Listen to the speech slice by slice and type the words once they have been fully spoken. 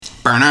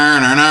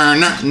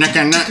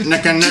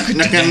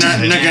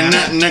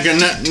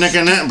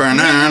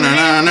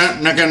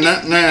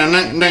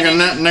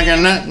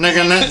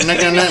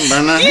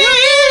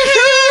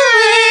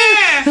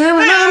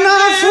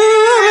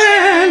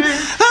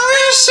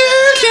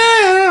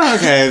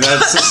Okay,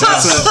 that's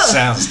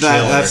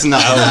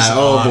not that.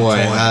 Oh boy.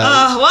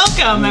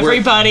 Welcome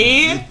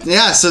everybody.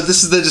 Yeah, so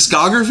this is the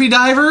Discography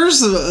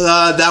Divers.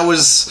 That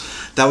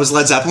was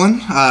Led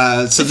Zeppelin.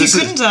 So If you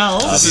couldn't tell.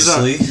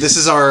 This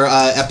is our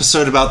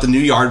episode about the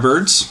New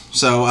Yardbirds.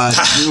 So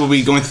we'll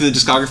be going through the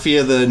discography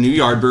of the New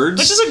Yardbirds.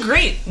 Which is a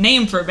great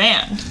name for a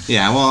band.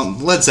 Yeah, well,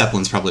 Led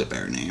Zeppelin's probably a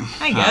better name.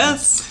 I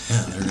guess.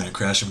 Yeah, they're going to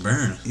crash and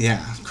burn.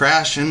 Yeah,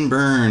 crash and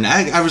burn.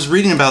 I was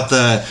reading about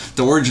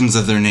the origins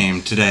of their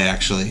name today,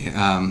 actually.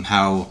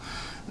 How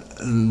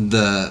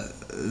the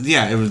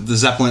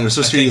Zeppelin, it was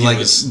supposed to be like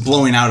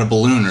blowing out a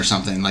balloon or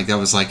something. Like that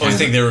was like. I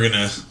think they were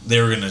gonna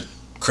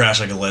crash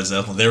like a Led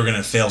Zeppelin. They were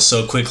gonna fail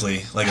so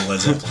quickly like a Led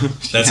Zeppelin.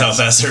 That's how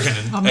fast they're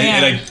gonna. Oh,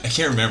 man. I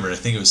can't remember. I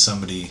think it was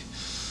somebody.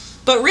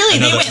 But really,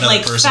 they went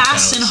like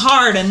fast kind of and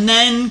hard and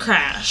then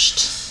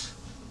crashed.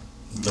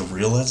 The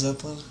real Led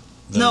Zeppelin?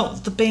 No,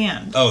 the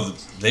band. Oh,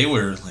 they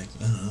were like,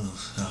 I don't know.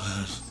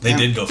 They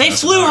did go fast. They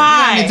flew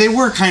high. I mean, they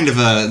were kind of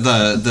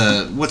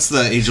the what's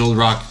the age-old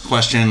rock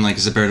question? Like,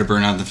 is it better to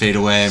burn out than fade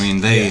away? I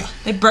mean, they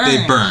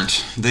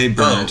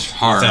burned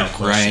hard,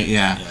 right?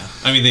 Yeah.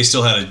 I mean, they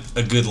still had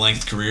a good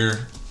length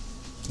career,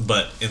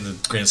 but in the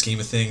grand scheme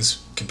of things,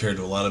 compared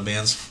to a lot of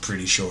bands,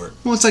 pretty short.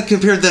 Well, it's like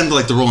compared them to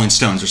like the Rolling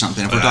Stones or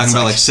something. If we're talking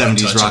about like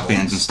 70s rock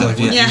bands and stuff.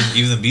 Like,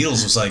 even the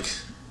Beatles was like,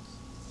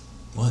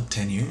 what,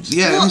 10 years?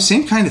 Yeah, I mean,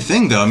 same kind of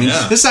thing, though. I mean,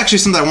 this is actually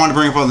something I wanted to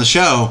bring up on the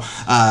show.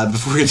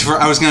 Before we get to,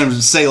 I was going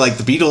to say, like,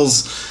 the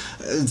Beatles,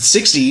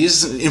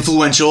 60s,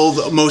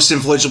 the most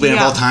influential band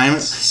of all time.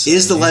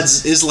 Is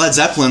Led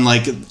Zeppelin,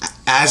 like,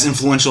 as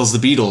influential as the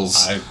Beatles?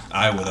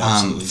 I would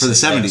absolutely for the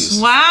 70s. Yes.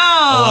 Wow.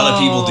 A lot of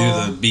people do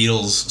the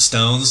Beatles,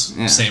 Stones,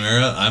 same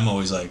era. I'm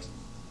always like,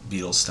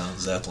 Beatles, Stones,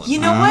 Zeppelin. You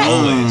know what?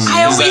 Always.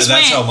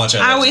 That's how much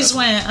I always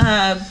went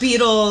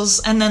Beatles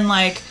and then,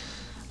 like,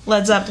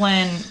 Led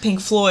Zeppelin,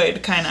 Pink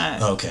Floyd, kind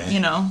of. Okay.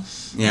 You know.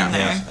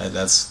 Yeah.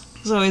 That's.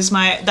 That was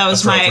my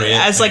as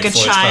like a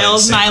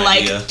child, my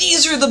like idea.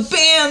 These are the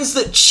bands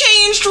that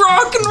changed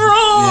rock and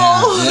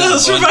roll. Yeah.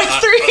 Those were my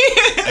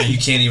three. You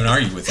can't even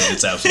argue with it.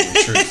 It's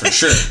absolutely true for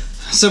sure.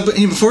 So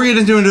before we get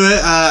into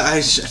it,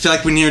 I feel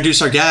like we need to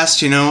introduce our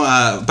guest. You know,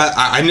 but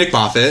I'm Nick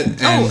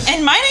Moffat.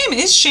 And my name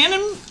is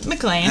Shannon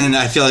McLean. And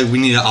I feel like we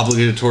need to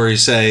obligatory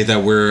say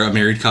that we're a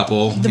married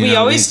couple. We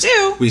always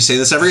do. We say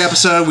this every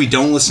episode. We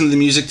don't listen to the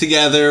music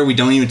together. We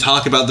don't even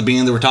talk about the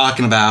band that we're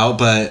talking about.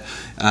 But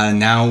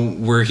now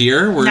we're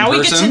here. We're now in we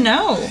person. get to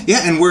know.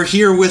 Yeah, and we're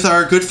here with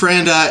our good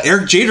friend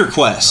Eric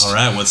Jaderquest. All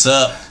right, what's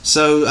up?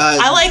 So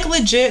I like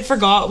legit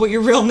forgot what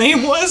your real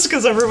name was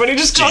because everybody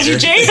just calls you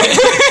Jader.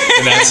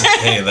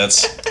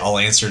 I'll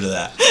answer to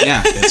that.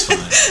 Yeah, it's fine.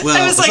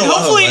 Well, I was like,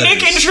 hopefully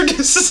Nick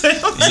introduces him.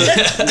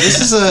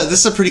 This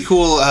is a pretty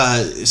cool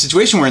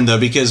situation we're in though,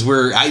 because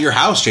we're at your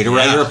house, Jader. We're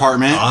at your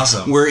apartment.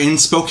 Awesome. We're in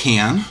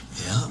Spokane.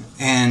 Yeah.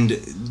 And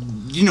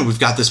you know, we've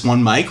got this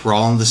one mic. We're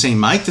all on the same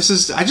mic.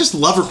 I just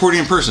love recording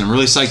in person. I'm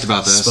really psyched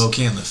about this.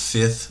 Spokane, the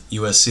 5th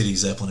U.S. city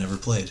Zeppelin ever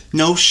played.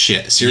 No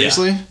shit.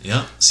 Seriously?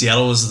 Yeah.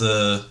 Seattle was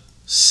the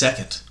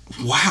 2nd.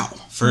 Wow.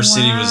 First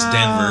city was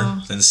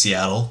Denver, then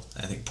Seattle.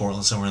 I think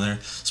Portland somewhere in there.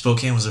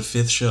 Spokane was their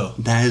 5th show.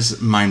 That is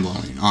mind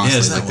blowing.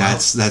 Honestly, Yeah,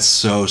 that's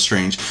so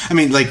strange. I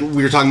mean, like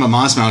we were talking about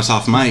Modest Mouse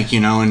off mic, you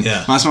know, and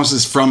Modest Mouse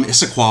is from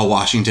Issaquah,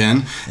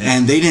 Washington,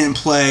 and they didn't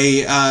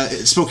play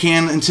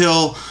Spokane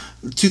until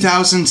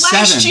 2007.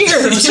 Last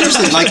year.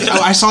 Seriously, like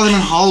I saw them in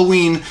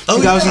Halloween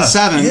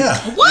 2007. Yeah.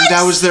 What?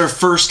 That was their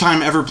first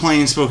time ever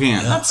playing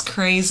Spokane. That's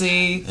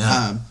crazy.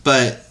 Yeah.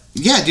 But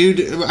yeah,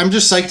 dude, I'm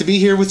just psyched to be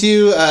here with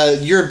you.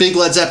 You're a big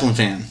Led Zeppelin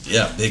fan.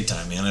 Yeah, big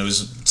time, man. It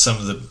was some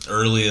of the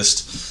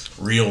earliest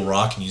real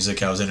rock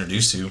music I was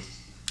introduced to.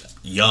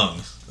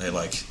 Young,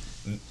 like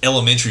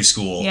elementary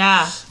school.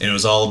 Yeah. And it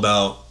was all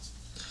about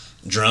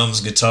drums,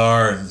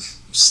 guitar, and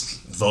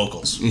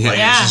vocals. Yeah. Like,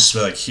 it was just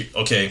like,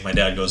 okay, my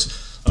dad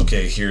goes,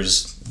 okay,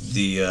 here's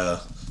the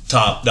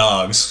top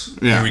dogs.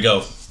 Yeah. Here we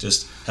go.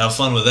 Just have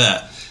fun with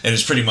that. And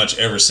it's pretty much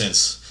ever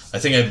since. I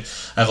think I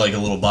have like a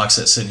little box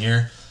set sitting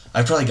here.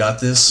 I probably got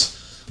this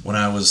when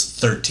I was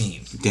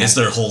 13. Yeah. It's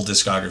their whole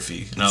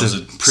discography. And I was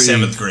in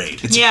 7th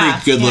grade. It's a pretty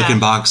good looking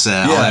box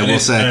set, I will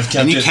say.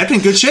 And you kept it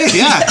in good shape,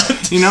 yeah.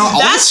 You know, all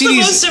That's the CDs. The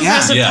most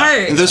impressive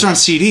part. And those are on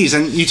CDs.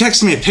 And you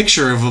texted me a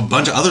picture of a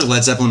bunch of other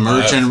Led Zeppelin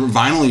merch and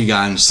vinyl you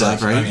got and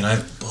stuff, right? I mean, I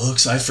have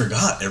books. I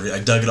forgot. I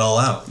dug it all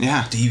out.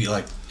 Yeah.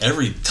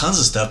 Tons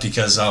of stuff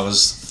because I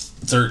was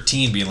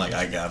 13 being like,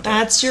 I got that.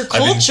 That's your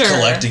culture. I've been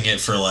collecting it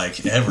for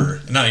like ever.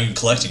 Not even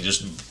collecting,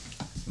 just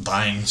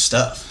buying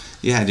stuff.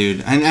 Yeah,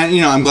 dude, and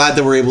you know, I'm glad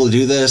that we're able to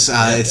do this.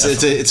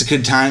 It's a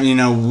good time. You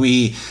know,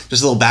 we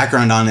just a little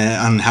background on it,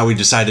 on how we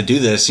decided to do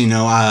this. You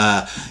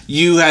know,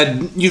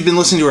 you've been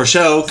listening to our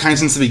show kind of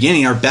since the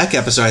beginning. Our Beck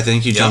episode, I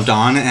think you jumped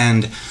on,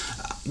 and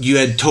you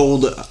had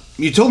told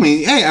you told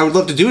me, hey, I would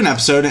love to do an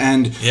episode,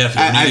 and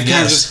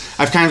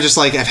I've kind of just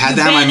like I've had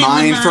that in my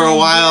mind for a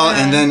while,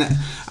 and then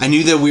I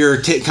knew that we were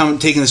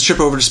taking this trip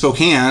over to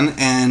Spokane,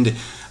 and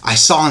I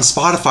saw on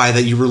Spotify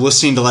that you were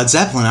listening to Led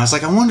Zeppelin. I was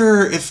like, I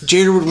wonder if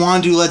Jader would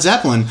want to do Led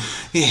Zeppelin.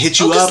 He hit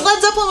you up. Because Led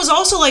Zeppelin was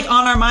also like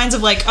on our minds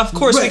of like, of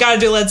course we got to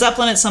do Led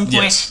Zeppelin at some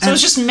point. Yes. So it was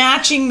just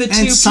matching the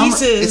two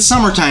pieces. It's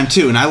summertime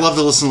too, and I love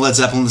to listen to Led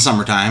Zeppelin in the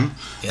summertime.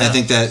 Yeah. I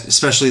think that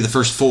especially the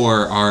first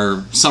 4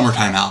 are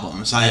summertime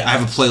albums. I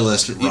have a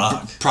playlist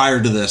prior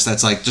to this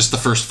that's like just the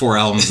first 4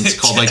 albums. It's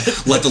called like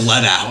Let the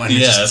Lead Out, and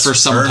it's just for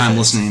summertime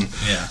listening.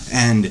 Yeah,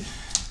 and.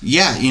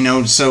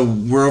 Yeah, so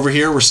we're over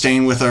here. We're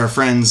staying with our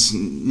friends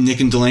Nick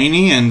and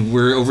Delaney, and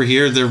we're over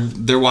here.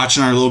 They're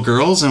watching our little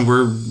girls, and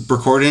we're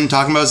recording and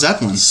talking about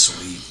Zeppelin.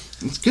 Sweet.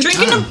 It's good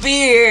Drinking time. a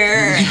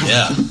beer.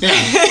 Yeah.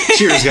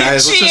 Cheers,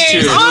 guys. Let's just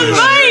cheers. On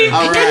mic.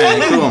 All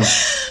right, cool.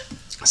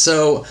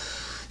 So,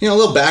 a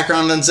little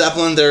background on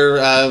Zeppelin.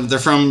 They're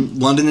from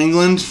London,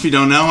 England. If you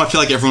don't know, I feel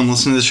like everyone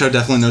listening to the show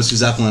definitely knows who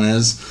Zeppelin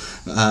is.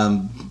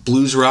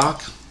 Blues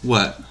rock.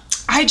 What?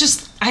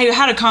 I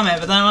had a comment,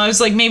 but then I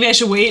was like, maybe I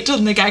should wait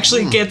till Nick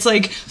actually gets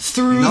like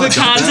through the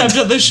concept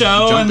of the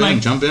show.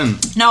 Jump in.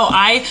 No,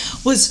 I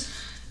was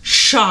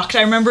shocked.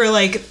 I remember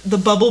like the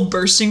bubble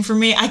bursting for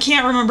me. I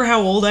can't remember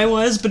how old I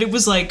was, but it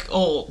was like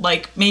old,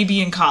 like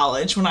maybe in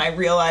college when I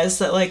realized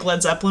that like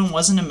Led Zeppelin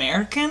wasn't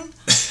American.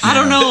 I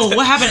don't know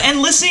what happened.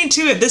 And listening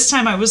to it this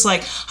time, I was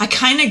like, I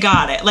kind of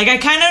got it. Like I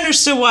kind of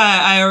understood why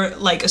I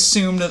like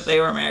assumed that they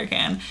were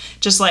American.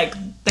 Just like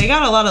they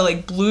got a lot of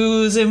like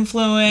blues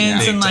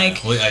influence and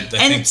like I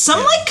think,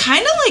 some like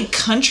kind of like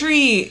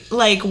country,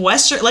 like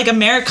western, like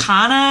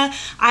Americana.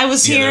 I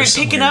was hearing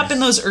picking up in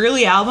those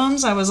early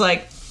albums. I was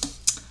like,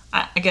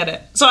 I get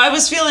it. So I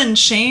was feeling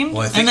shame,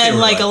 and then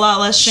like a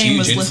lot less shame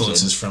was lifted.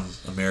 Influences from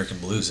American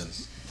blues and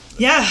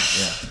yeah.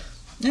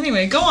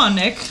 Anyway, go on,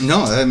 Nick.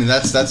 No, I mean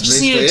that's just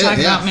basically need to talk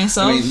it. about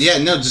myself.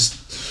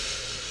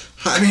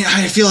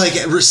 I feel like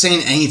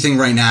saying anything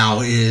right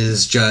now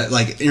is just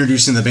like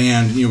introducing the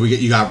band.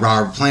 You got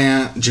Robert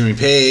Plant, Jimmy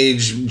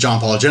Page, John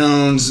Paul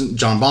Jones,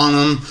 John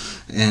Bonham,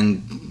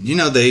 and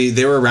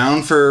they were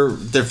around for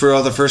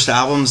all the first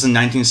albums in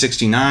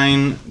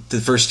 1969.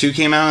 The first 2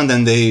 came out, and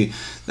then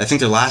I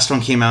think their last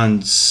one came out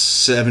in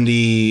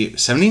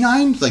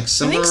 79, like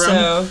somewhere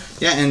around. So.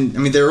 Yeah, and I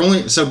mean they were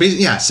only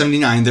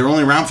 79. They were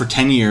only around for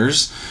 10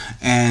 years,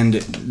 and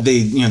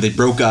they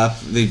broke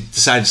up. They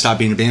decided to stop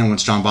being a band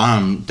once John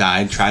Bonham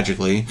died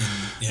tragically.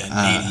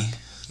 Yeah,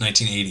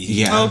 1980.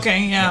 Yeah.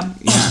 Okay. Yeah.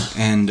 Yeah,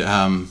 and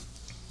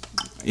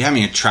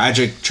a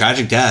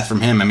tragic death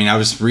from him. I mean, I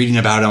was reading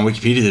about it on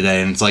Wikipedia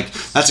today, and it's like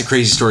that's a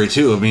crazy story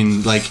too. I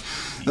mean, like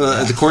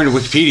according to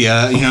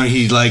Wikipedia,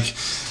 he like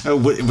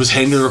was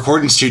heading to the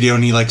recording studio,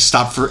 and he like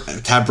stopped to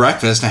have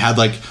breakfast and had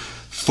like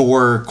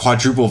 4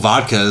 quadruple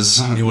vodkas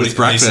with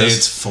breakfast. They say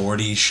it's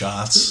 40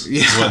 shots.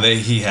 Yeah, is what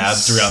he had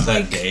throughout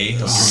that day.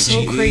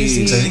 So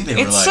crazy. I think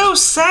it's so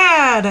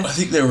sad. I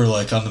think they were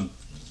like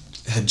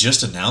had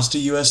just announced a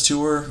U.S.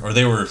 tour, or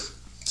they were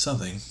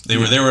something. They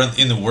were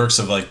in the works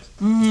of like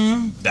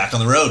back on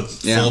the road,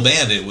 full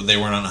band. They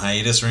weren't on a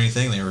hiatus or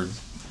anything. They were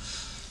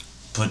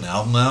putting an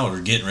album out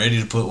or getting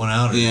ready to put one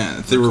out.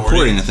 Or they're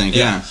recording. I think.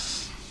 Yeah.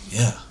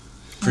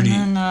 Pretty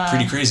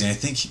crazy. I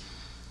think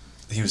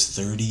he was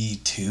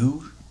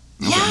 32.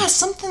 Yeah,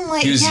 something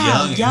like he was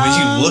young. When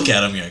you look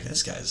at him, you're like,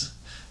 this guy's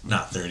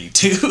not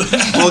 32.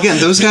 Well, again,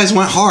 those guys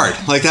went hard.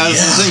 Like that was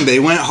the thing. They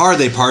went hard.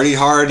 They partied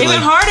hard. They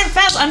went hard and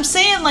fast. I'm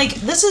saying like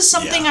this is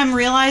something I'm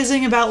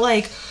realizing about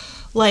like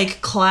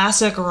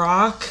classic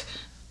rock.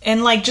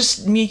 And like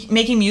just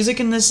making music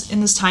in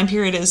this time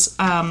period is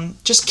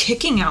just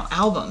kicking out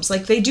albums.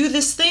 Like they do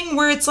this thing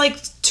where it's like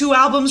 2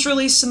 albums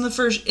released in a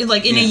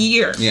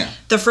year. Yeah.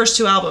 The first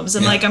 2 albums,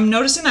 and like I'm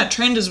noticing that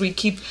trend as we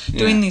keep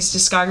doing these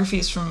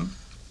discographies from,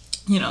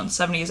 the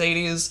 70s,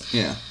 80s.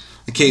 Yeah.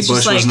 Kate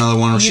Bush was another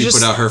one where she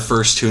put out her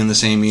first 2 in the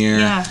same year.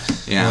 Yeah.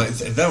 Well,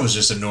 that was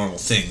just a normal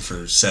thing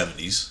for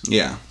 70s.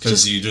 Yeah.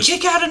 Because you just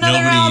kick out another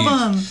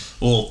album.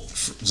 Well,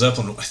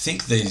 Zeppelin. I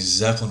think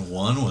Zeppelin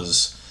 1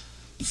 was.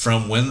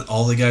 From when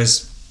all the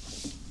guys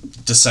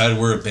decided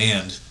we're a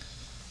band,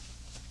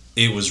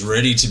 it was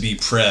ready to be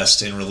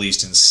pressed and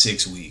released in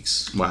 6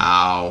 weeks.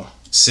 Wow.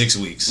 6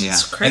 weeks. Yeah.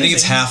 It's crazy. I think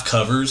it's half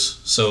covers,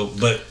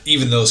 but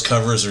even those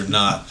covers are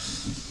not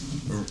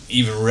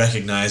even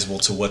recognizable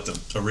to what the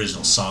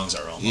original songs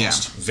are almost. Yeah.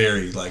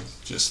 Very, like,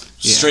 just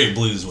straight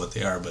blues what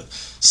they are, but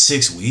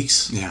 6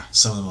 weeks? Yeah.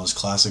 Some of the most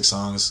classic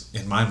songs,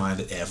 in my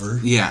mind, ever.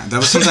 Yeah, that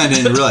was something I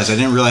didn't realize. I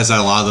didn't realize that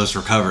a lot of those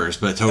were covers,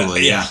 but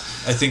totally. Yeah.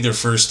 I think their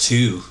first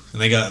 2,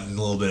 and they got in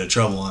a little bit of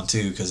trouble on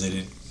 2 because they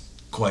didn't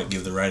quite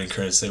give the writing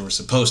credits they were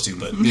supposed to,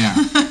 but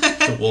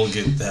we'll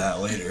get that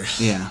later.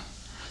 Yeah.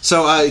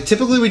 So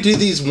typically we do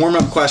these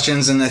warm-up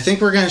questions, and I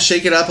think we're going to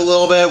shake it up a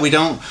little bit. We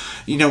don't,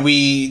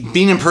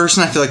 being in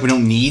person, I feel like we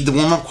don't need the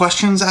warm-up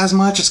questions as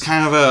much. It's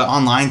kind of an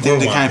online thing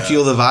to kind of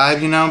feel the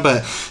vibe,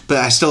 but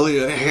I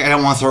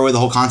don't want to throw away the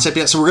whole concept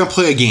yet. So we're going to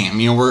play a game.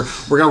 We're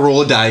going to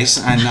roll a dice,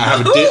 and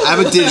I have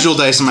a digital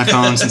dice on my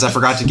phone since I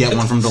forgot to get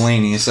one from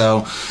Delaney.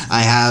 So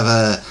I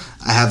have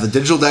I have the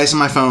digital dice on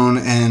my phone,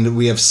 and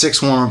we have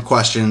 6 warm-up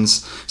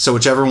questions. So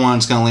whichever one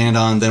it's going to land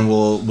on, then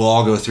we'll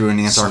all go through and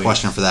answer our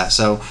question for that.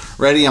 So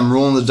ready? I'm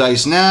rolling the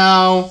dice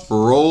now.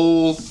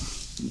 Roll.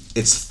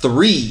 It's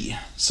 3.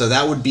 So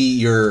that would be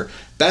your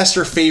best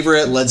or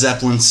favorite Led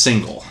Zeppelin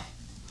single.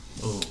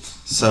 Oh.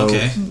 So,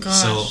 okay.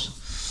 Gosh.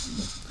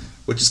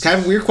 Which is kind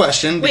of a weird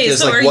question. Wait,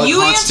 because, so like, are what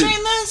you answering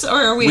this, or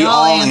are we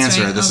all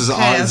answering? Answer. This is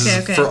okay, all. This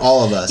is for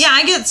all of us. Yeah,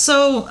 I get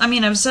so. I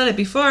mean, I've said it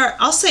before.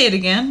 I'll say it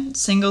again.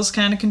 Singles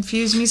kind of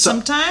confuse me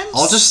sometimes.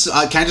 I'll just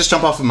can I just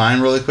jump off of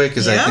mine really quick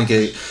because I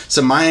think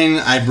so. Mine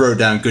I wrote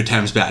down "Good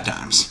Times, Bad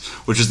Times,"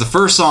 which is the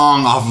first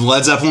song off of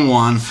Led Zeppelin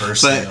 1.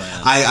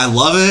 I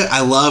love it.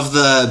 I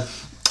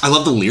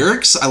love the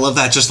lyrics. I love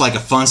that, just like a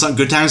fun song.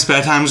 Good times,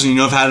 bad times, and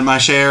I've had my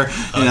share.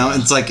 You know,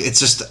 it's like it's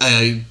just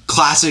a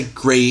classic,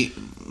 great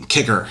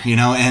kicker. You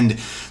know, and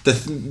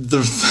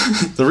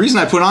the reason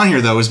I put on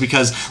here though is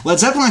because Led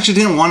Zeppelin actually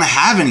didn't want to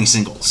have any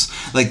singles.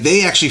 Like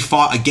they actually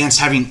fought against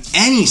having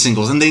any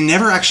singles, and they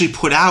never actually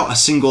put out a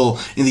single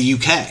in the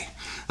UK.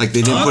 Like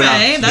they didn't put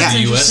out. That's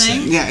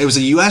interesting. Yeah, it was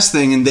a US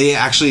thing, and they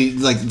actually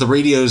like the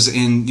radios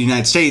in the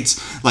United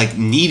States like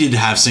needed to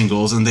have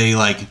singles, and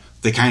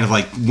they kind of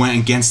like went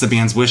against the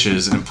band's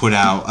wishes and put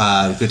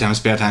out "Good Times,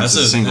 Bad Times" as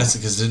a single. That's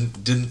because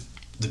didn't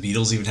the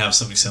Beatles even have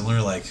something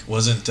similar? Like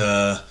wasn't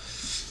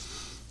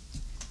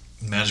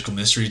Magical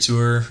Mystery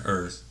Tour,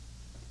 or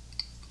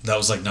that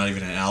was like not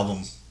even an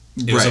album?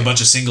 It was a bunch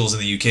of singles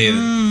in the UK.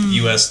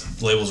 The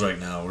US labels right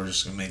now, we're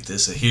just gonna make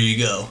this a here you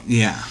go.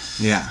 Yeah,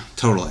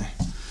 totally.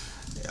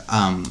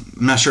 I'm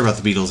not sure about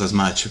the Beatles as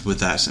much with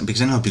that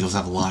because I know Beatles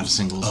have a lot of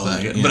singles.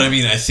 But I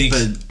mean, I think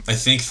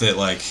that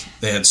like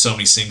they had so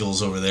many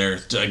singles over there.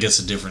 I guess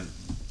a different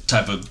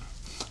type of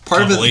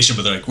compilation,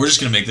 but they're like, we're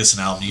just gonna make this an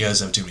album. You guys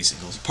have too many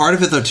singles. Part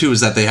of it though too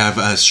is that they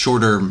have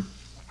shorter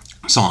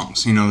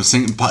songs. You know,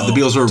 the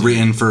Beatles were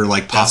written for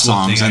like pop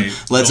songs, and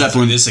Led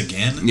Zeppelin. This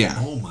again? Yeah.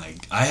 Oh my!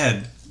 I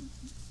had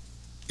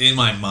in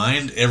my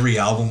mind every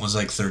album was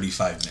like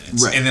 35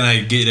 minutes, and then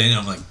I get in,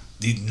 I'm like,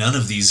 none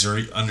of these are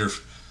under.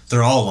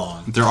 They're all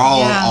long. They're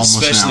all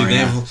almost especially an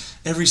hour,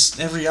 they have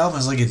every album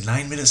has like a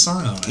 9-minute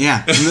song on it.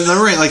 Yeah,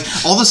 they're right. Like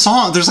all the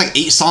songs, there's like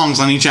 8 songs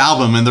on each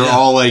album, and they're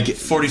all like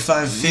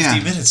 45, 50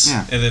 minutes.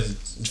 Yeah. And then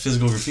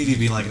Physical Graffiti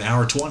being like an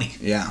hour 20.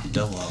 Yeah,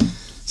 double album.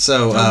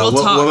 So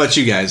what about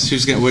you guys?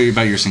 What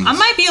about your singles? I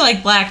might be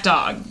like Black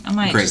Dog. I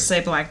might just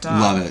say Black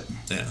Dog. Love it.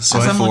 Yeah. So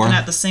I'm looking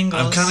at the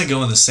singles. I'm kind of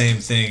going the same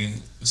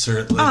thing.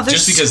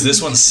 Just because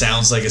this one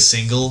sounds like a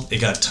single,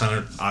 it got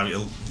heard on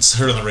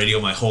the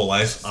radio my whole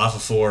life off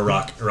of 4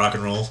 rock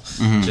and roll.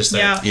 Mm-hmm. Just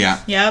that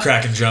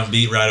cracking drum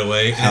beat right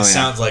away, and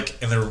sounds like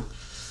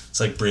it's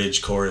like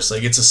bridge chorus,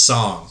 like it's a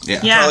song.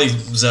 Probably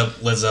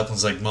Led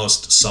Zeppelin's like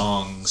most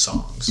songs.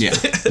 Yeah,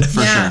 for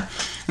sure.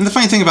 And the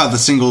funny thing about the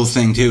singles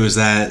thing too is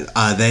that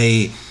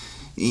they.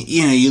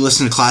 You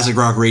listen to classic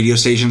rock radio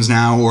stations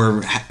now,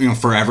 or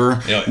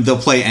forever. Yeah. They'll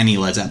play any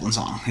Led Zeppelin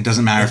song. It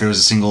doesn't matter if it was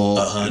a single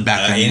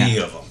back then. Any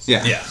of them.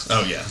 Yeah.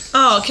 Oh yeah.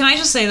 Oh, can I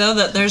just say though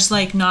that there's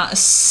like not a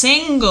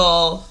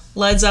single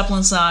Led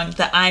Zeppelin song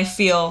that I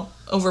feel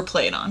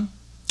overplayed on.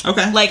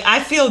 Okay. Like I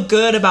feel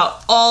good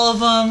about all of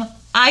them.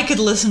 I could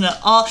listen to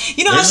all.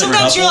 You know how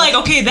sometimes you're like,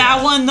 okay,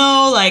 that one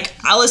though, like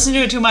I listen to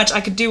it too much. I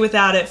could do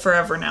without it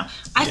forever now.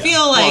 I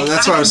feel like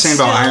that's what I was saying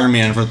about Iron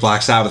Man for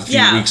Black Sabbath a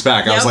few weeks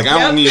back. I was like, I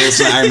don't need to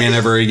listen to Iron Man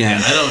ever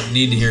again. I don't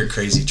need to hear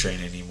Crazy Train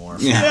anymore.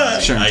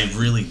 Sure. I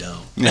really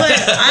don't. But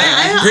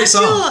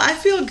I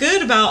feel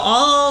good about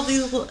all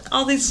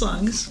these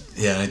songs.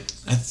 Yeah,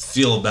 I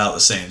feel about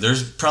the same.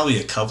 There's probably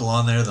a couple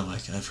on there that I'm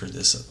like, I've heard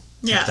this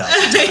 10,000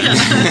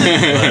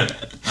 times.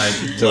 But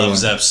I love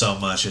Zepp so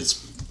much.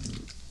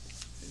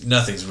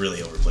 Nothing's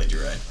really overplayed.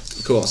 You're right.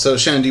 Cool. So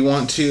Shannon, do you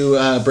want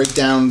to break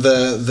down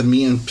the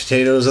meat and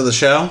potatoes of the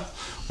show?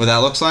 What that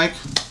looks like?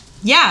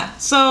 Yeah.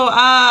 So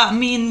I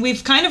mean,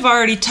 we've kind of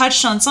already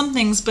touched on some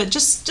things, but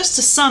just to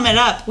sum it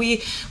up,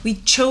 we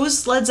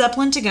chose Led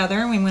Zeppelin together,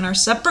 and we went our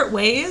separate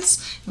ways,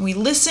 and we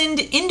listened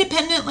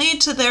independently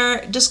to their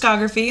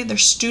discography, their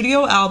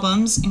studio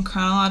albums in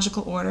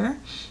chronological order.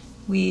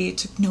 We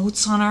took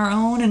notes on our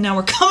own, and now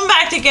we're coming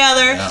back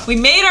together. Yeah. We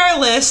made our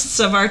lists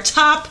of our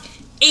top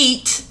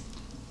 8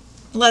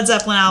 Led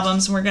Zeppelin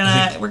albums, and we're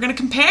gonna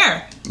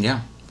compare.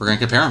 Yeah, we're gonna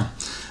compare them.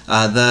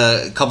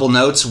 The couple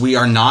notes: we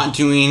are not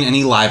doing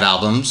any live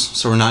albums,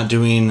 so we're not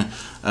doing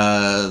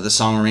 "The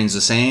Song Remains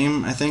the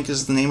Same." I think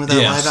is the name of that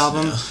live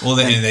album. Yeah. Well,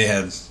 they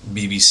had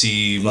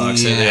BBC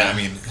box set. Yeah, I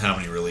mean, how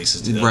many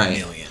releases did that?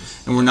 Right. A million.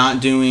 And we're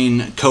not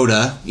doing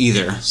Coda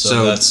either.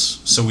 So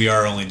we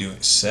are only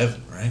doing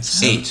 7,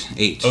 right?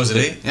 8. Oh, is it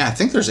 8? Yeah, I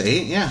think there's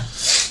 8. Yeah.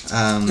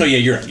 Oh yeah,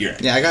 you're right.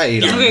 Yeah, I got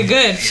 8. Okay,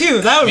 good. Phew,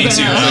 that would be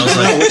too. I was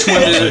like, which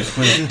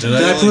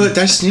one did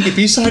I sneak a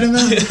B-side in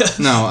there?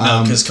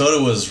 No, because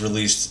Coda was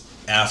released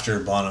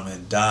after Bonham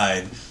had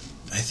died.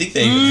 I think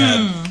they even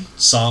had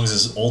songs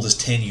as old as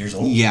 10 years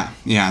old. Yeah.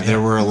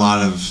 There were a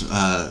lot of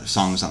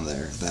songs on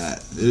there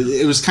that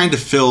it was kind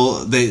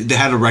of They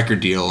had a record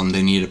deal and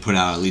they needed to put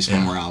out at least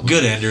one more album.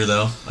 Good ender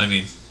though. I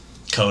mean,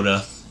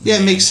 Coda. Yeah,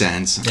 it makes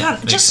sense.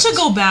 God, just to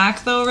go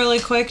back though, really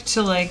quick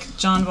to like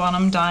John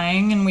Bonham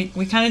dying, and we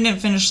kind of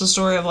didn't finish the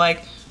story of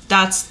like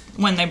that's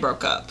when they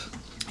broke up.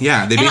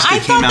 Yeah, they And basically I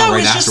came thought out that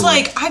right was just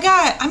afterward. like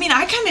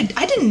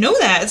I didn't know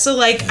that, so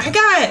like I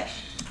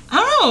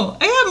don't know,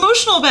 I got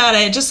emotional about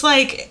it. Just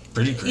like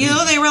Pretty crazy. you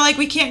know, they were like,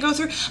 we can't go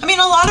through. I mean,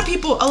 a lot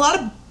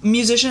of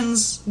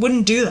musicians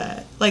wouldn't do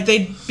that. Like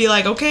they'd be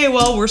like, okay,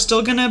 well, we're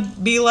still gonna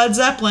be Led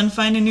Zeppelin,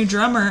 find a new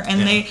drummer,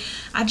 and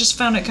I just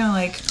found it kind of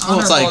like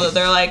honorable that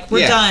they're like,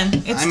 we're done,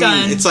 it's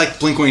done. It's like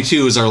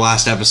Blink-182 is our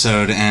last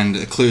episode,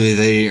 and clearly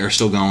they are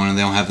still going, and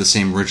they don't have the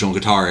same original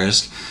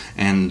guitarist.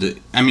 And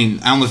I mean,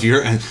 I don't know if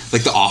you're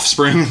like the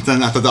Offspring.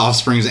 Not that the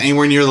Offspring is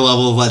anywhere near the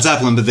level of Led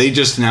Zeppelin, but they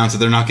just announced that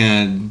they're not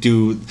going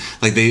to do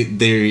like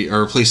they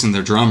are replacing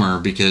their drummer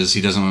because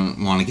he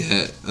doesn't want to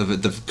get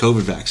the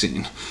COVID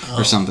vaccine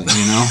or something.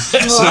 You know,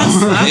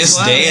 This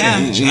day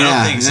and age, I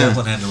don't think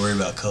Zeppelin had to worry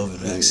about COVID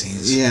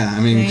vaccines. Yeah, I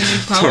mean, they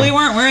probably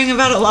weren't worrying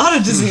about a lot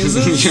of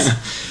diseases.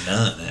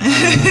 None.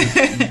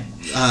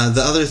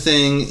 The other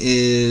thing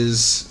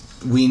is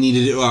we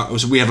needed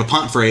we have a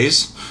punt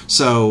phrase.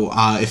 So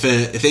if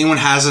anyone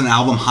has an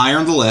album higher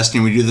on the list,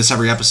 and we do this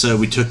every episode,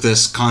 we took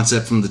this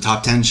concept from the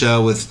Top 10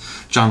 show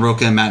with John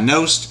Roca and Matt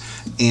Nost,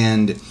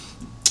 and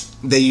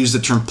they use the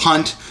term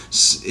punt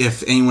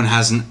if anyone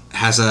has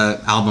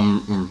a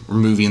album or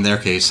movie in their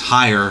case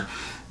higher,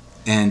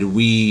 but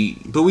we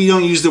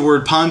don't use the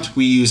word punt.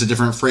 We use a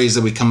different phrase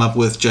that we come up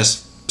with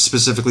just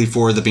specifically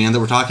for the band that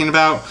we're talking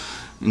about.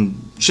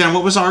 And Shannon,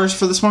 what was ours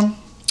for this one?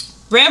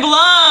 Ramble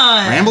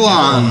on. Ramble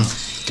on.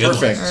 Good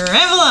Perfect. one.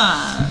 Ramble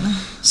on.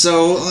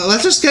 So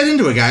let's just get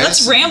into it, guys.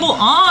 Let's ramble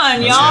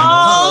on,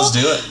 y'all. Let's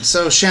do it.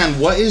 So Shan,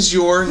 what is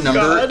your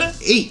number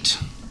 8?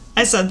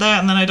 I said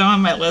that, and then I don't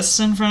have my list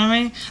in front of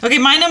me. Okay,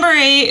 my number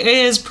 8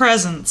 is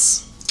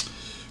Presents.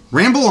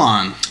 Ramble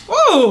on.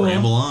 Whoa.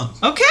 Ramble on.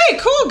 Okay,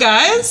 cool,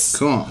 guys.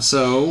 Cool.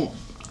 So,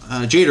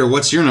 Jader,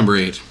 what's your number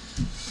 8?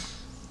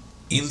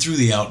 In Through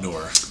the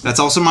Outdoor. That's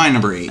also my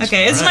number 8.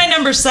 Okay, it's my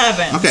number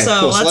 7. Okay,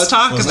 so cool. let's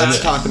talk about Let's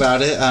it. talk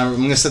about it. I'm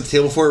going to set the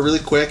table for it really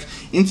quick.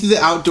 Into the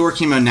Outdoor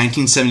came out in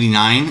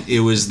 1979. It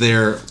was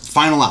their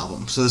final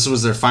album. So this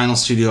was their final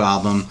studio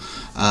album.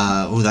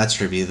 That's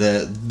trippy.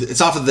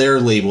 It's off of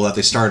their label that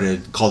they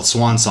started called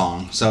Swan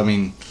Song. So, I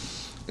mean,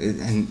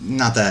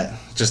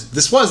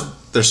 this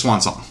was their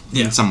swan song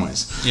in some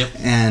ways. Yep.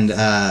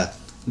 And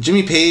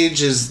Jimmy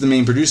Page is the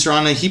main producer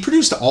on it. He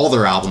produced all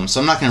their albums, so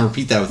I'm not going to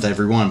repeat that with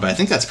every one, but I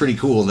think that's pretty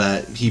cool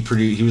that he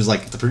was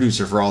like the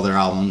producer for all their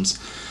albums.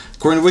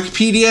 According to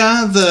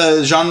Wikipedia,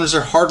 the genres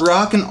are hard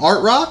rock and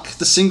art rock.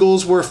 The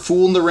singles were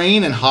Fool in the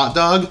Rain and Hot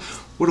Dog.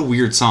 What a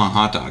weird song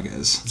Hot Dog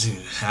is.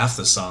 Dude, half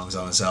the songs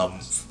on this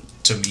album,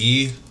 to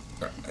me,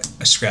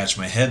 I scratch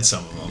my head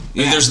some of them.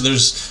 Yeah. I mean,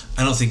 there's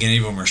I don't think any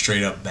of them are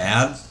straight up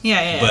bad.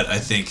 Yeah. But I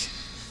think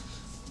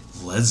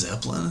Led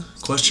Zeppelin?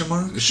 Question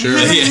mark? Sure.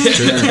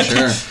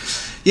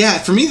 Yeah,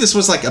 for me, this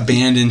was like a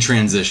band in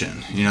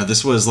transition. You know,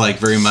 this was like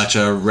very much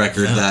a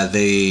record that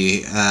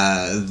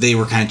they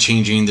were kind of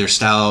changing their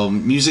style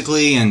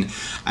musically, and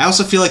I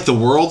also feel like the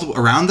world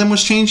around them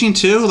was changing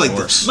too. Like,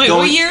 wait,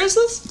 what year is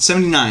this?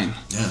 79.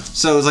 Yeah.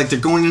 So it's like they're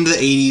going into the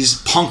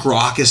 80s. Punk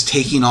rock is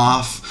taking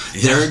off.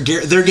 Yeah.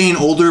 They're getting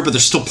older, but they're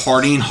still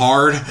partying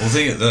hard. Well,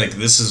 think like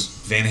this is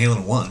Van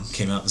Halen 1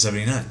 came out in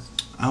 79.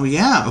 Oh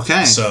yeah,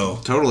 okay. So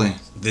totally.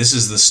 This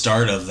is the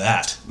start of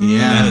that. Yeah.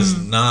 That is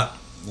not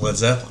Led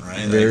Zeppelin,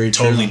 right? Very like,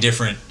 totally true.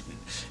 different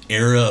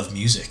era of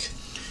music.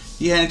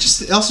 Yeah, and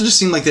it also just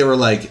seemed like they were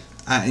like,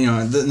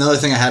 another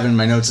thing I have in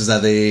my notes is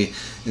that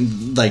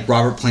like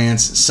Robert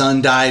Plant's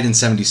son died in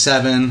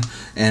 77,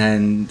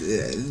 and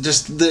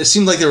it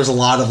seemed like there was a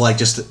lot of like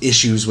just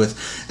issues with.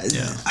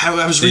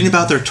 I was reading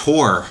about their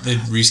tour. They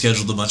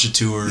rescheduled a bunch of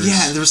tours.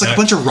 Yeah, there was like a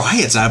bunch of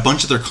riots at a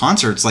bunch of their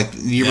concerts like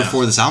the year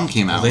before this album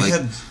came out.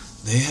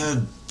 They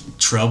had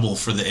trouble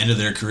for the end of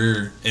their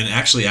career, and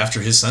actually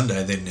after his son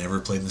died, they never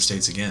played in the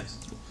States again.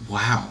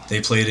 Wow. They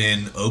played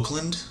in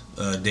Oakland,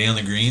 Day on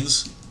the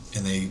Greens,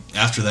 and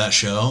after that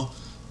show,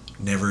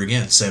 never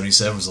again.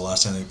 77 was the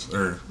last time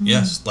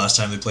last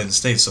time they played in the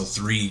States, so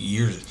 3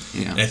 years.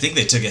 Yeah. And I think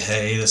they took a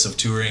hiatus of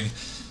touring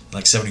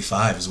like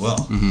 75 as well.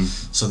 Mm-hmm.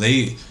 So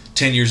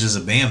 10 years as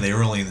a band, they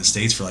were only in the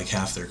States for like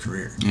half their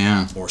career.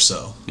 Yeah. Or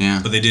so. Yeah.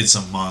 But they did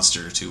some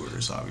monster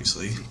tours,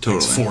 obviously.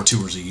 Totally. Like 4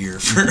 tours a year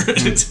for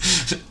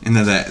And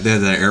then they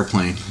had that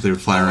airplane they would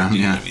fly around.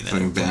 Yeah, Yeah. I mean, that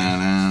Fucking airplane.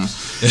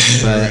 badass.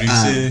 Pretty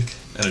But, sick.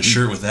 I had a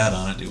shirt with that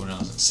on it, dude, when I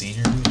was a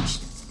senior.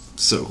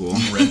 so cool.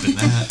 Repping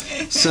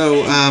that.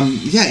 So,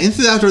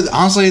 Into the Outdoor,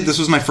 honestly, this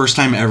was my first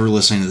time ever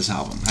listening to this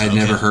album. I had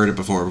never heard it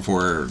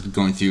before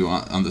going through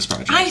on this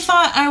project. I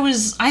thought I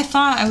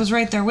was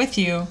right there with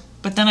you,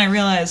 but then I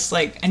realized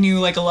like I knew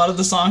like a lot of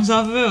the songs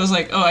off of it. I was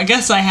like, oh, I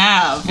guess I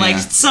have like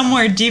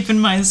somewhere deep in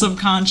my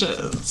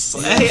subconscious.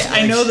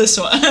 I know this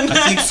one.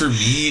 I think for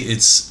me,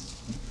 it's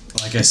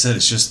like I said,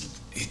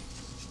 it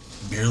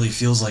barely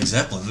feels like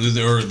Zeppelin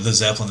or the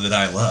Zeppelin that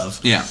I love.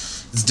 Yeah.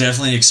 It's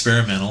definitely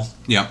experimental.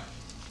 Yeah.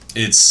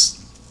 It's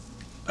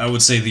I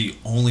would say the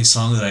only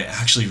song that I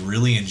actually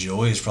really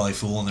enjoy is probably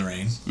 "Fool in the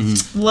Rain."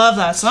 Love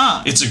that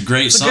song. It's a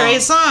great song. A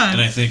great song.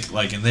 And I think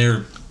like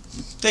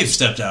they've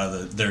stepped out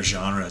of their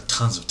genre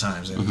tons of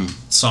times. They have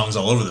songs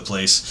all over the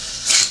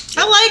place.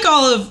 I like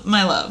All of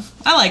My Love.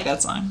 I like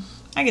that song.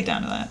 I get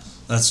down to that.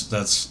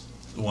 That's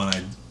one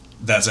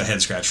that's a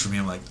head scratch for me.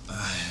 I'm like,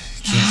 I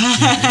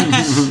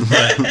can't.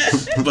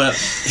 but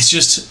it's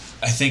just,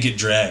 I think it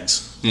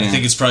drags. Yeah. I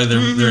think it's probably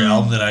their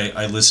album that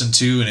I listen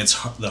to, and it's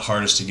the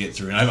hardest to get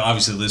through. And I've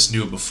obviously listened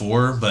to it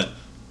before, but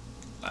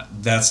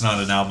that's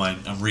not an album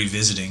I'm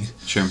revisiting.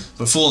 Sure.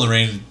 But "Fool in the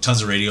Rain,"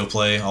 tons of radio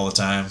play all the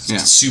time.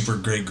 Super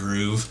great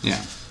groove.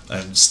 Yeah.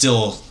 And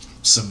still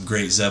some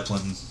great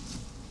Zeppelin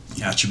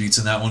attributes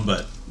in that one,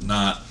 but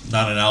not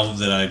an album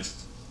that I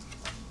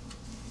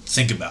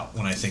think about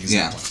when I think of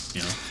Zeppelin.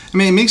 You know? I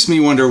mean, it makes me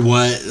wonder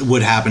what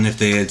would happen if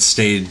they had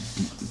stayed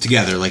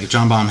together. Like if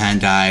John Bonham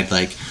hadn't died,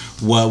 like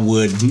what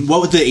would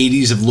the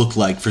 80s have looked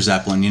like for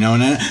Zeppelin, you know?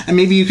 And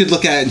maybe you could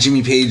look at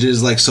Jimmy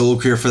Page's like solo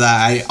career for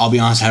that. I'll be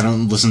honest, I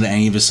haven't listened to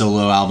any of his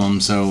solo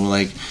albums, so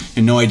like I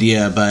have no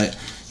idea, but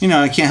you know,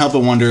 I can't help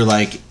but wonder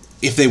like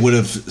if they would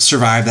have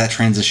survived that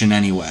transition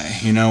anyway,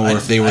 you know, or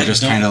if they were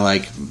just kind of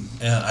like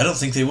I don't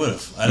think they would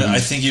have. I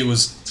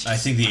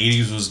think the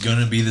 80s was going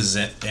to be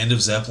the end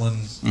of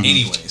Zeppelin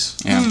anyways.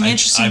 Yeah.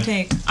 Interesting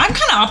take. I'm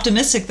kind of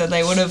optimistic that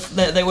they would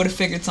have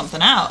figured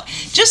something out.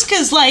 Just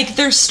cuz like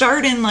they're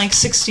starting like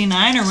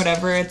 69 or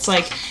whatever, it's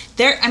like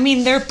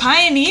they're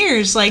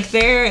pioneers. Like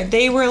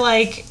they were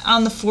like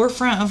on the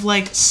forefront of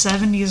like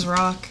 70s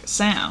rock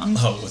sound.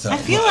 Oh, without I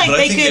feel like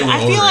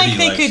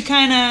they could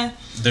kind of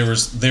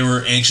they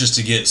were anxious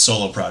to get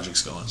solo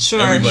projects going.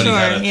 Everybody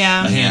had a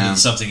hand in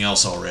something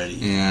else already.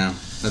 Yeah,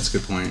 that's a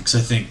good point. Because I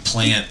think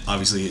Plant,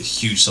 obviously, a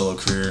huge solo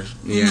career.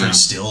 Yeah.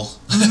 Still.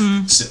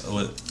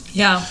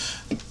 Yeah.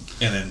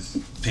 And then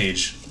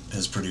Page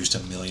has produced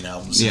 1 million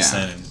albums since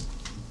then and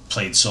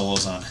played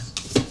solos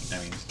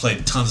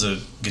played tons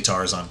of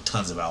guitars on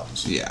tons of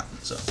albums. Yeah.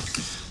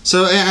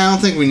 So I don't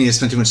think we need to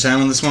spend too much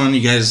time on this one.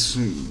 You guys,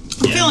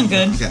 feeling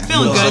good. Okay.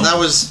 Feeling good. So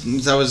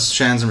that was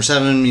Shannon's number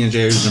 7. Me and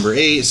Jader's number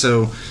 8.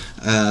 So,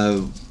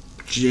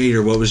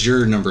 Jader, what was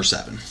your number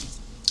 7?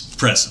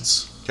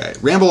 Presence. Okay,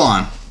 Ramble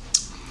On.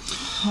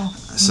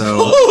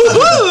 So,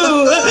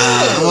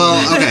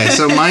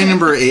 so my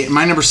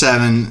number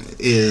 7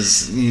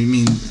 is. I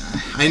mean,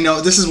 I know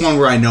this is one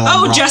where I know.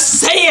 I'm wrong. Just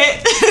say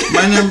it.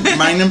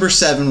 my number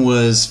 7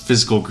 was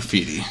Physical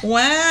Graffiti.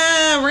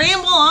 Wow,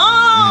 ramble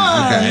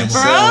on, okay,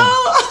 bro.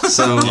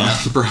 So,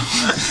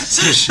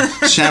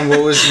 Shan,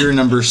 what was your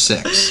number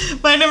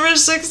 6? My number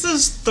 6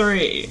 is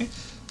 3.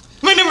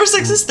 My number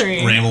 6 is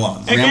 3. Ramble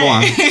on. Okay. Ramble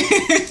on.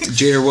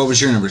 Jader, what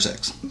was your number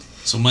 6?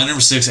 So my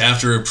number 6,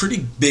 after a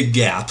pretty big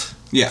gap,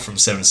 Yeah. from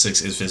 7 to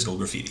 6, is Physical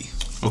Graffiti.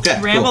 Okay.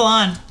 Ramble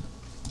on.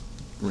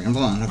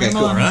 Ramble on. Okay,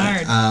 Ramble cool. on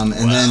hard.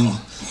 And then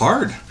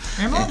hard.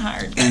 Ramble on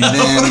hard. And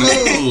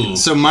then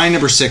so my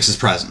number 6 is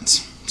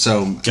Presence.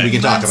 So we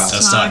can talk about it.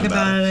 Let's talk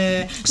about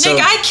it. Nick,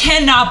 I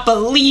cannot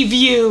believe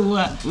you.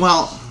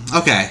 Well,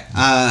 okay.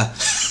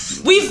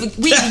 We've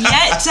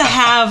yet to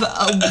have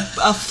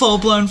a full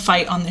blown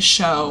fight on the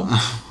show.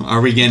 Are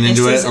we getting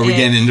into it? Are we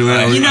getting into it?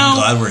 I'm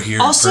glad we're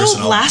here. Also,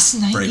 last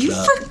night you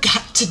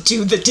forgot to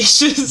do the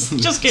dishes.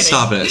 Just kidding.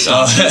 Stop it.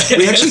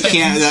 We actually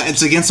can't.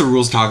 It's against the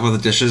rules to talk about the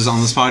dishes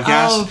on this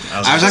podcast.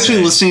 Oh, I was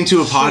actually listening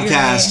to a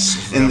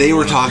podcast, and they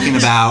were talking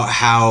about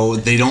how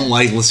they don't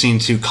like listening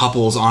to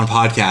couples on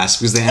podcasts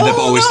because they end up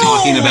always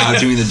talking about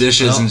doing the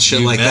dishes and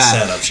shit like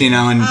that. You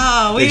know,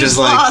 and we just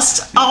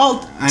lost all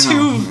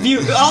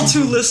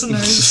two listeners.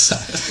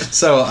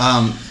 So,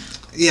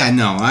 yeah,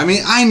 no. I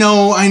mean, I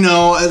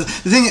know.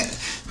 The thing,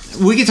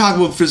 we can talk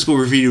about Physical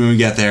Graffiti when we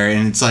get there,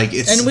 and it's like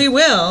and we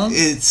will.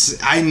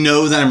 I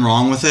know that I'm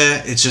wrong with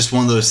it. It's just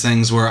one of those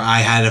things where I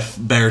had a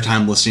better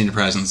time listening to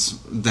Presence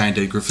than I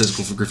did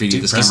Physical Graffiti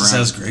this time around. Presence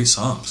has great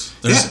songs.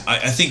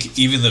 I think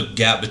even the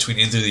gap between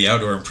In Through the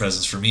Outdoor and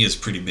Presence for me is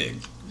pretty big.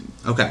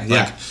 Okay.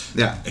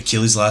 Yeah.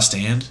 Achilles' Last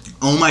Stand.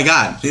 Oh my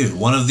God, dude!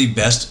 One of the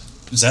best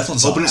Zeppelin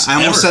songs. I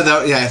almost said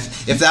that. Yeah,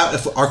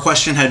 if our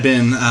question had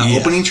been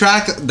opening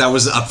track, that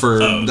was up for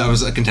that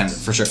was a contender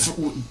for sure.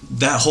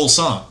 That whole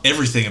song,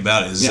 everything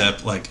about it is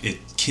Zepp, like it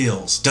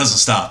kills, doesn't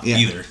stop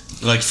either.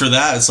 Like for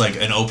that, it's like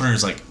an opener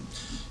is like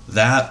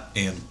that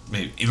and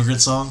maybe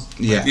Immigrant Song.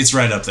 Yeah, like, it's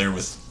right up there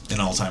with an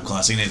all-time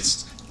classic. And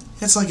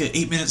it's like an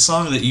 8-minute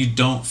song that you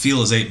don't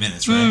feel is 8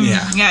 minutes, right?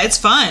 Yeah, it's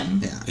fun.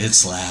 Yeah, it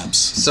slaps.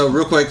 So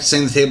real quick,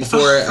 setting the table for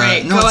it.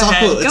 Right, no, go it's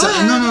ahead. all cool.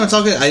 No, it's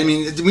all good. I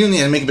mean, we don't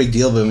need to make a big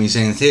deal about me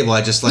saying the table.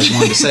 I just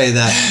wanted to say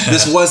that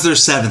this was their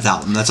 7th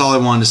album. That's all I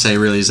wanted to say.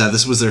 Really, is that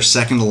this was their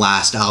second to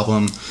last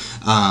album.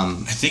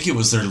 I think it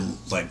was their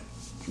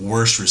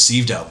worst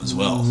received album as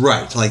well.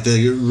 Right, like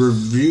the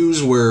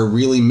reviews were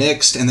really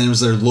mixed, and then it was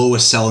their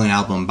lowest selling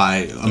album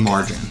by a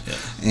margin. Yeah.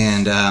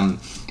 And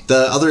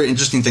the other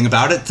interesting thing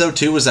about it, though,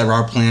 too, was that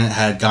Robert Plant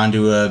had gone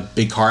to a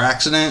big car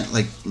accident,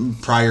 like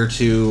prior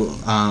to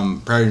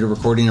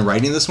recording and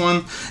writing this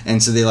one,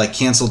 and so they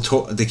canceled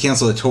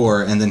the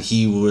tour, and then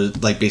he would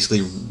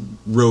basically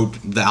wrote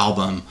the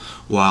album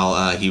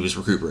while he was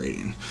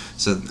recuperating.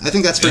 So I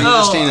think that's pretty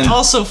interesting. And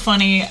Also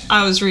funny,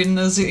 I was reading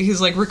this,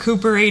 he's like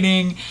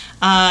recuperating.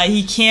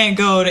 He can't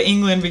go to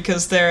England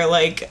because they're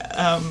like,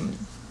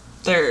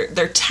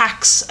 they're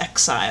tax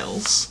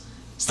exiles.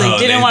 So they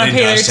didn't want to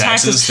pay their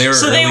taxes. They were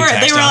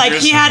like,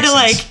 he had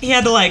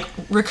to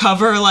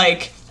recover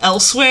like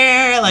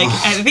elsewhere. Like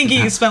I think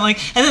he spent like,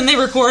 and then they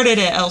recorded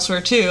it elsewhere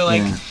too.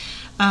 Like,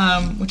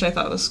 which I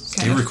thought was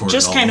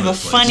kind of a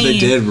funny. They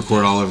did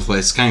record all over the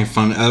place. It's kind of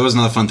fun. That was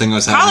another fun thing I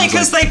was having. Probably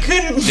because they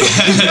couldn't.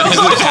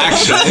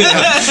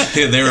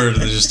 They were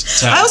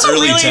just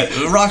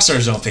rock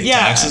stars don't pay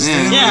taxes.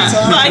 Yeah.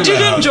 I did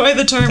enjoy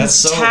the term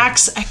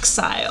tax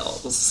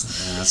exiles.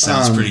 That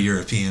sounds pretty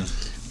European.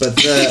 But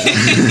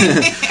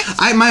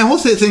my whole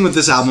thing with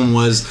this album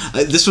was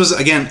this was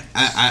again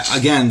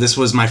this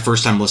was my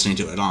first time listening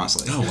to it,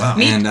 honestly. Oh wow!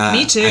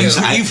 Me too.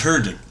 You've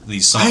heard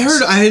these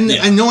songs.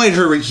 I know I'd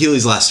heard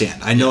Healy's Last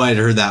Stand. I know I'd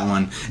heard that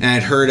one, and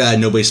I'd heard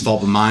Nobody's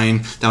Fault But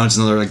Mine. That one's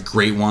another like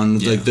great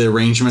one. Yeah. Like the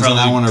arrangements on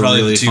that one are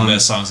really the two fun.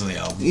 best songs on the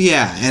album.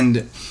 Yeah,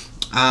 and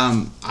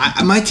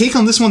my take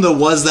on this one though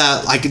was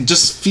that I could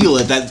just feel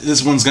it that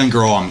this one's gonna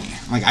grow on me.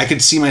 Like I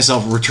could see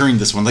myself returning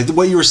this one. Like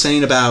what you were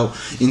saying about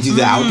Into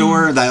the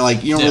Outdoor, that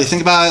like you don't really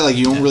think about it, like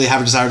you don't really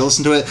have a desire to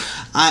listen to it.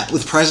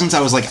 With Presence,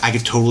 I was like I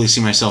could totally see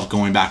myself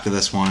going back to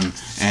this one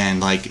and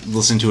like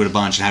listen to it a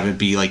bunch and have it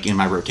be like in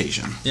my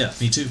rotation. Yeah,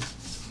 me too.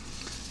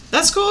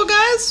 That's cool,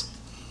 guys.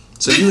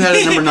 So you had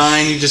it number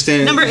 9. You just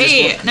didn't. Number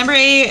 8. Number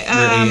 8.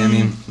 I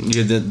mean,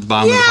 you did the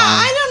bottom of the pile.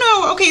 I don't know.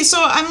 Okay, so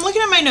I'm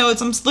looking at my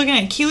notes. I'm looking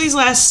at Keely's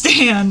Last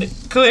Stand.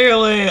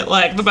 Clearly,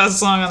 like the best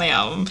song on the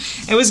album.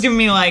 It was giving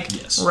me like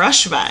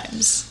Rush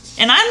vibes.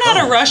 And I'm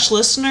not a Rush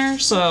listener,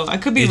 so I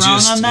could be wrong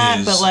on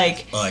that. But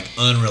like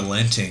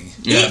unrelenting.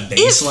 Yeah,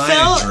 bass line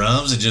and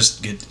drums, and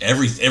just get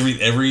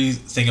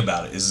everything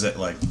about it is that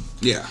like.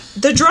 Yeah.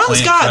 The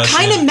drums got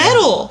kind of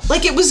metal.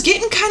 Like it was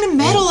getting kind of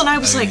metal, and I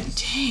was like,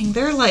 dang,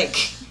 they're like.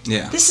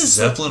 Yeah. This is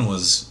Zeppelin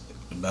was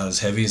about as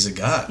heavy as it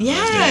got.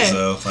 Yeah.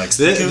 So like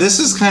this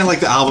is kind of like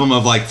the album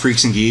of like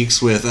Freaks and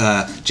Geeks with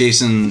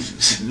Jason.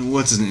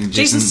 What's his name?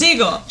 Jason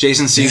Segel.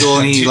 Jason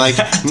Segel, and he like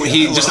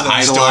he just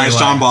idolized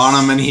John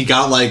Bonham, and he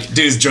got like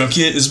dude's drunk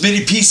kid as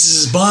many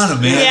pieces as Bonham,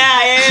 man.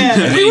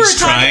 Yeah. And he's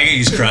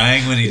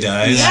crying when he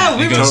dies. Yeah,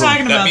 we were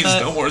talking about that.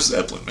 That means no more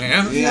Zeppelin,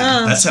 man.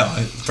 Yeah. That's how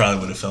I probably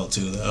would have felt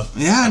too, though.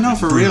 Yeah, no,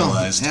 for real.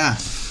 Yeah.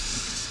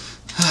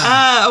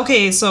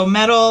 Okay, so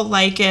metal,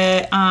 like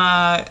it.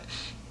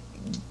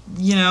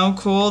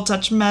 Cool,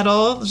 touch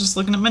metal. Just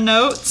looking at my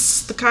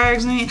notes, the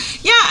cards.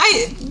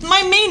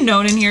 My main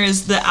note in here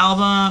is the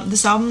album.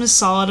 This album is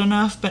solid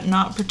enough, but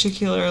not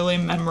particularly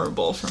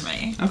memorable for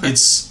me. Okay.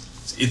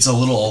 It's a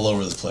little all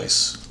over the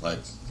place. Like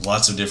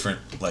lots of different,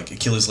 like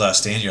Achilles'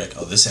 Last Stand. You're like,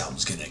 oh, this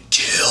album's gonna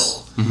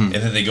kill, and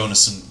then they go into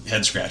some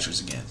head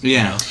scratchers again.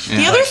 Yeah.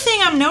 The other thing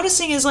I'm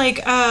noticing is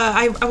like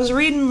I was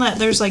reading that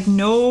there's like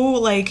no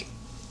like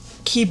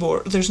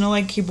keyboard. There's no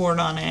like keyboard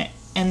on it.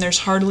 And there's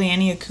hardly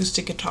any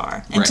acoustic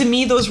guitar. And to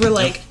me, those were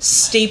like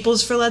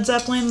staples for Led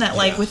Zeppelin that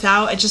like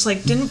without, it just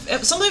like didn't,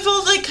 something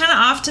felt like kind of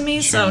off to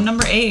me. Sure. So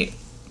number 8.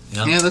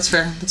 Yeah, that's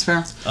fair. That's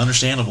fair.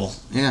 Understandable.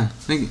 Yeah.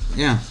 I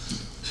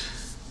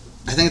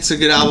think it's a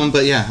good album,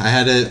 but yeah, I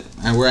had it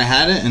where I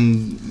had it,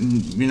 and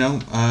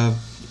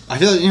I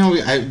feel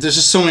like there's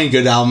just so many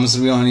good albums.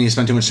 We don't need to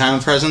spend too much time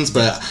with Presence,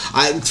 but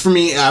for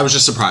me, I was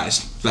just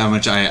surprised how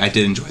much I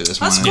did enjoy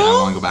this one. That's and cool.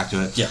 I want to go back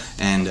to it. Yeah,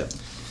 and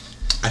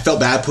I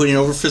felt bad putting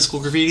over Physical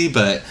Graffiti,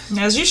 but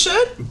as you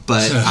should.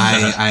 But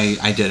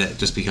I did it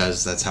just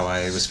because that's how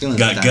I was feeling.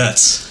 Got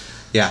guts.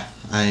 Yeah,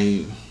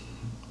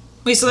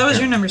 Wait, so that was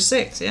your number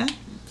 6, yeah?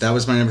 That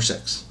was my number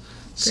 6.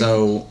 Great.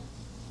 So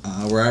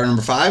we're at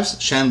number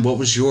 5s. Shan, what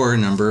was your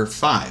number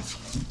 5?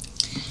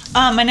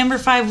 My number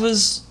 5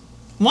 was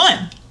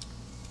 1.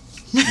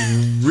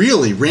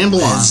 Really?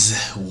 Ramble on.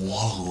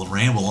 Whoa,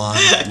 ramble on.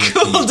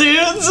 Cool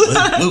dudes.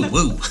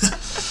 Woo.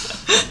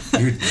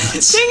 You're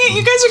nuts. Dang it,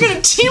 you guys are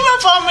going to team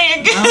up on me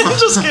again. I'm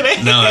just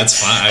kidding. No, that's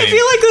fine. I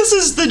feel like this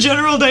is the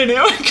general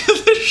dynamic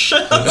of the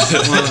show.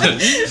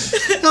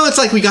 No, it's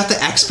like we got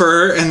the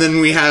expert, and then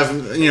we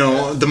have,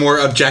 the more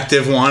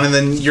objective one, and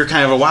then you're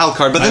kind of a wild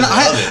card. But then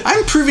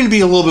I'm proving to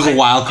be a little bit of a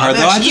wild card,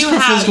 though. I just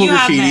put Physical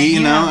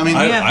Graffiti,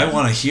 I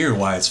want to hear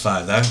why it's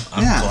 5. I'm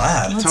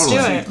glad. Let's totally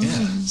do it.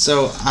 Yeah.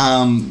 So,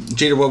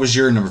 Jada, what was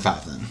your number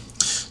 5 then?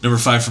 Number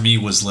 5 for me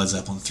was Led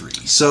Zeppelin 3.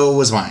 So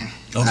was mine.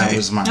 Okay. That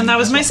was mine. And that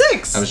was my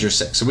 6. That was your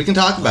 6. So we can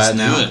talk about it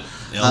now.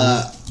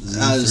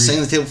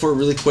 Setting the table for it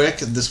really quick.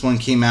 This one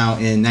came out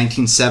in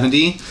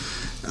 1970.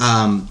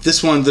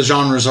 This one, the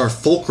genres are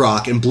folk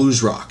rock and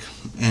blues rock.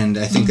 And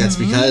I think that's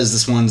because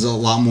this one's a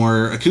lot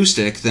more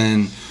acoustic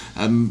than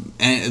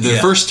the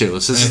first two.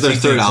 So this is their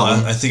third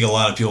album. I think a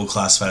lot of people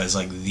classify it as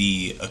like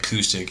the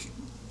acoustic.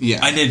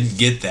 Yeah. I didn't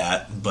get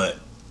that, but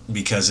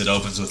because it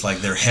opens with like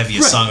their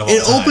heaviest song of all time.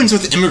 It opens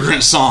with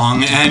Immigrant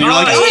Song, and you're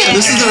like,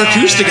 this is their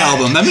acoustic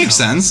album. That makes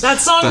sense. That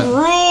song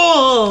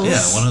rules. Yeah,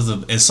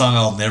 a song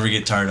I'll never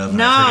get tired of,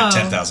 and I've heard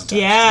it 10,000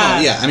 times.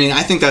 Yeah. I mean,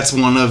 I think that's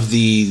one of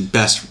the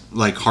best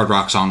like hard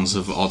rock songs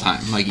of all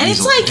time. Like, and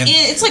easily.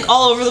 It's like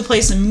all over the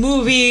place in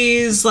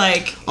movies,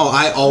 like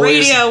I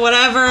always radio,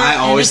 whatever. I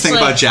always think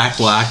about Jack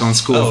Black on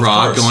School of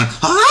Rock going,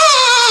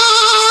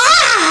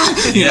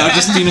 you know,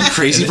 just being a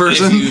crazy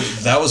person.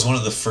 That was one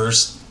of the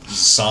first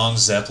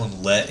songs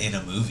Zeppelin let in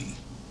a movie.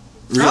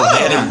 Really?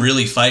 They had to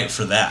really fight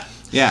for that.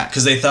 Yeah,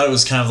 because they thought it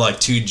was kind of like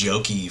too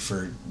jokey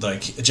for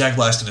like Jack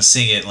Black's going to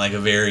sing it in like a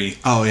very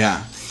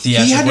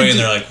theatrical way, and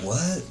they're like,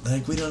 "What?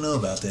 Like, we don't know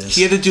about this."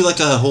 He had to do like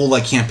a whole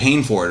like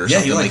campaign for it or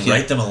something. Yeah, he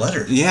write them a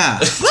letter. Yeah,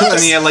 and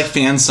he had like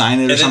fans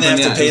sign it or something. And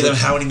then they have to pay them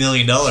how many $1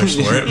 million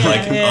for it? You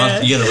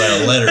got to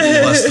write a letter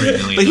plus $3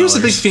 million. But he was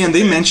a big fan.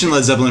 They mentioned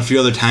Led Zeppelin a few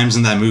other times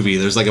in that movie.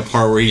 There's like a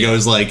part where he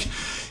goes like,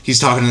 he's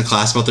talking to the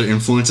class about their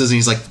influences, and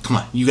he's like, "Come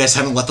on, you guys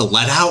haven't let the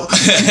lead out."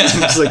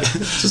 It's like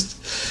just.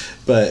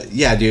 But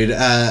yeah, dude,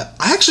 I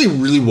actually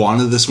really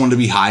wanted this one to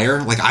be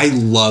higher. Like, I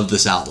love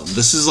this album.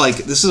 This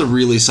is a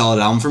really solid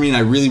album for me, and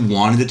I really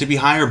wanted it to be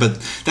higher. But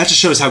that just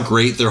shows how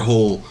great their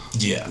whole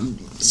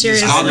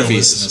discography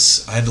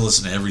is. I had to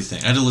listen to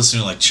everything. I had to listen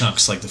to like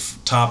chunks, like the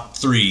top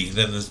 3,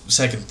 then the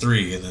second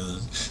 3, and then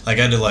like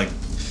I had to like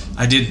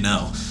I didn't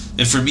know.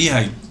 And for me,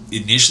 I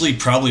initially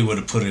probably would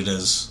have put it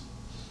as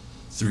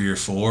 3 or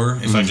 4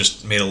 if I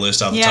just made a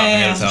list off the top of my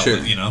head without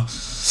you know.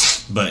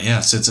 But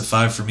yeah, so it's a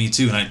 5 for me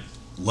too, and I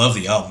love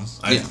the album.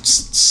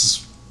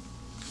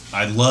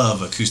 I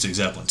love acoustic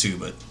Zeppelin too,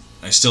 but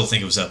I still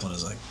think of Zeppelin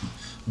as like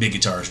big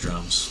guitars,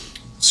 drums,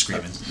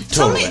 screaming.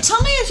 Totally.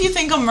 Tell me if you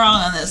think I'm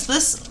wrong on this.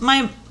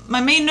 My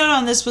main note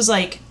on this was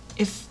like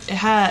if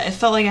it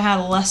felt like it had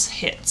less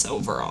hits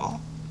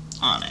overall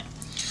on it.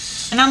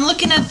 And I'm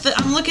looking at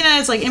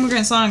it's like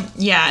Immigrant Song,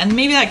 and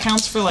maybe that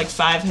counts for like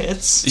 5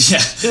 hits. Yeah,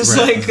 just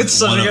like it's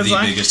one of the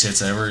song. biggest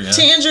hits ever. Yeah,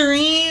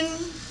 Tangerine.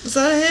 Is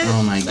that a hit?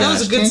 Oh my gosh. That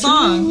was a good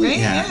song, right?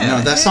 Yeah.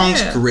 No, that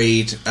song's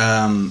great.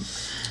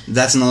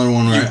 That's another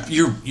one where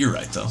you're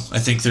right though. I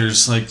think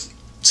there's like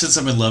Since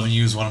I've Been Loving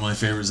You is one of my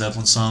favorite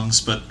Zeppelin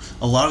songs, but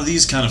a lot of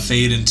these kind of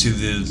fade into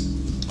the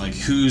like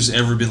who's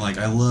ever been like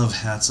I love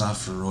Hats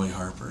Off for Roy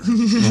Harper.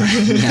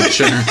 Yeah,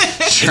 sure.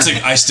 It's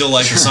like I still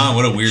like the song.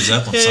 What a weird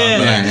Zeppelin song,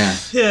 but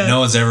no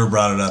one's ever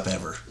brought it up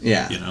ever.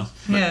 Yeah, you know.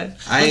 Yeah.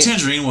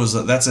 Tangerine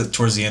that's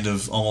towards the end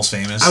of Almost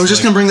Famous. I was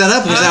just gonna bring that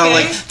up. Was how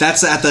like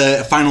that's at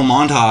the final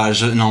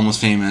montage in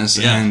Almost Famous,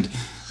 and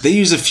they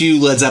use a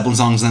few Led Zeppelin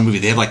songs in that movie.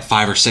 They have like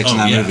 5 or 6 in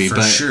that movie, for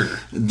but sure.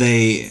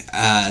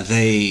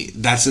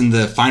 That's in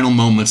the final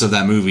moments of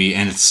that movie,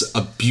 and it's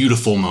a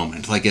beautiful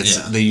moment. Like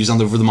they use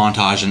over the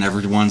montage, and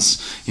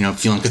everyone's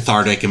feeling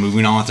cathartic and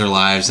moving on with their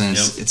lives, and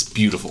it's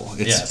beautiful.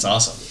 It's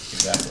awesome.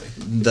 Exactly.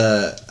 We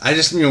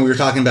were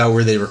talking about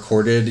where they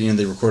recorded.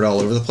 They record all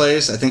over the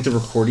place. I think the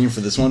recording for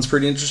this one's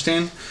pretty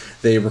interesting.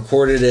 They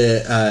recorded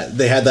it.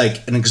 They had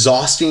like an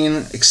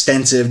exhausting,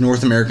 extensive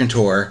North American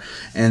tour,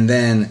 and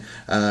then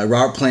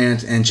Robert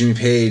Plant and Jimmy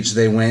Page,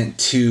 they went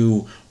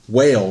to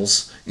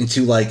Wales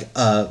into like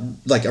a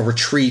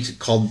retreat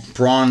called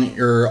Bron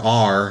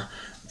Yr,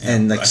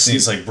 and like I think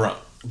it's like Bron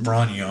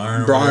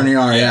Yr. Bron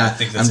Yr, yeah. I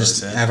think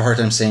that's I have a hard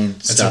time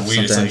saying stuff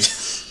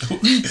sometimes.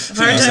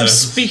 Hard time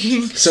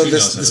speaking. So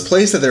this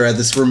place that they're at,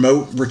 this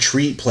remote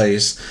retreat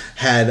place,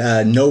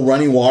 had no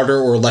running water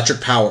or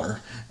electric power,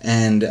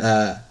 and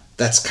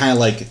that's kind of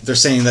like they're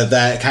saying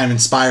that kind of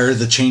inspired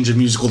the change of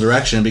musical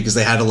direction because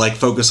they had to like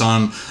focus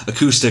on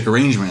acoustic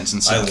arrangements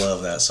and stuff. I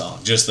love that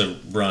song, just the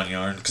Bron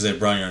Yr, because they have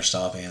Bron Yr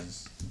stop and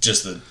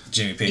just the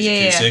Jimmy Page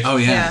acoustic. Oh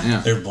yeah,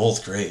 they're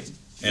both great.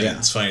 And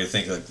it's funny to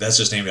think like that's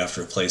just named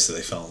after a place that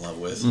they fell in love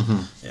with.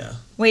 Mm-hmm. Yeah.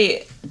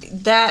 Wait,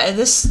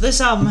 this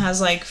album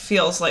has like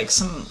feels like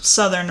some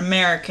Southern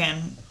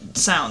American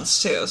sounds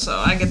too. So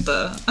I get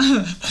the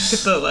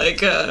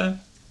like I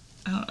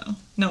don't know,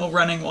 no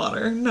running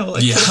water, no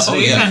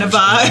electricity kind of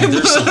vibe.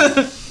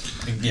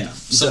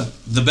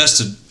 The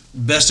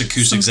best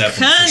acoustic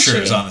Zeppelin for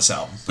sure is on this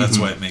album. That's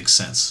why it makes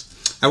sense.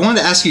 I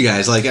wanted to ask you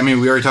guys, like, I mean,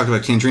 we already talked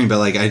about Tangerine, but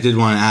like, I did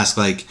want to ask,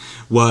 like,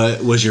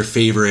 what was your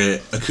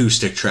favorite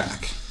acoustic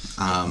track?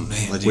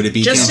 Would it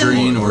be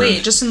Tangerine or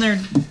just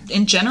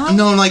in general?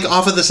 No, like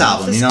off of this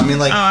album. You know what I mean?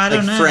 Like, I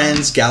don't know.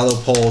 Friends, Gallow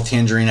Pole,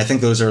 Tangerine. I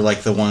think those are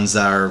like the ones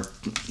that are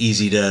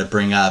easy to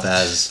bring up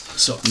as.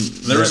 So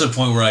there was a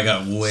point where I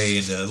got way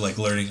into like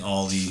learning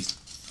all the.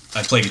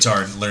 I play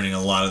guitar and learning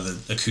a lot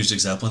of the acoustic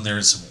Zeppelin.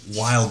 There's some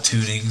wild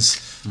tunings,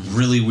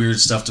 really weird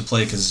stuff to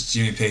play because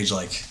Jimmy Page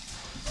like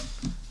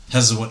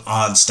has an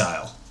odd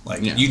style.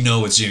 Like you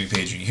know it's Jimmy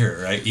Page when you hear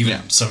it, right?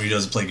 Even somebody who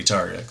doesn't play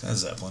guitar, you're like, that's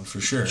Zeppelin for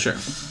sure. Sure.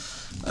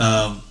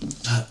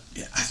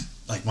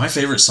 Like my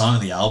favorite song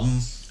on the album,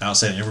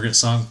 outside an Immigrant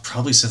Song,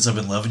 probably Since I've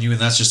Been Loving You, and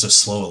that's just a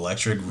slow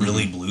electric,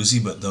 really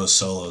bluesy, but those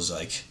solos,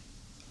 like,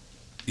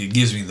 it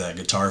gives me that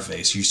guitar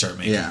face. You start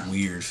making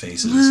weird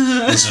faces.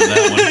 Listen to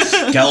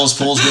that one. Gallows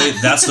Pole's great.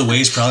 That's the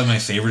Way is probably my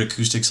favorite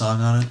acoustic song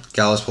on it.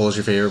 Gallows Pole is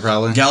your favorite,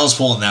 probably? Gallows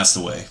Pole and That's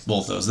the Way.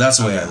 Both those. That's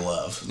the Way I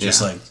love.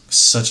 Just like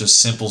such a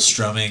simple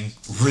strumming,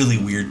 really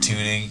weird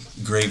tuning,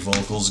 great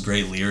vocals,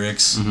 great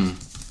lyrics.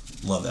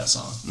 Love that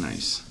song.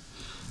 Nice.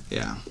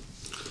 Yeah.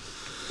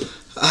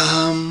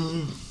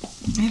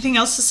 Anything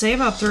else to say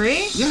about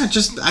 3? Yeah,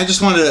 I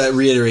just wanted to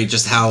reiterate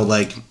just how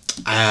like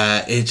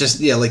it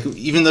just like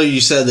even though you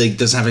said like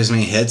doesn't have as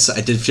many hits,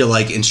 I did feel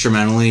like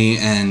instrumentally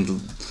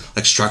and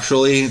like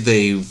structurally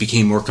they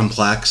became more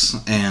complex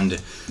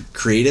and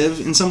creative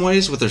in some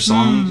ways with their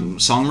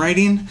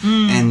songwriting,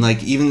 and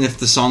like even if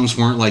the songs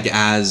weren't like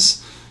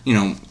as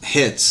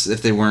hits,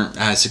 if they weren't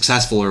as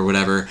successful or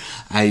whatever,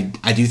 I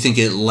do think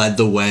it led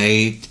the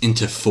way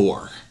into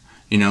 4.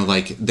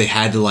 Like they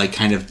had to like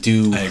kind of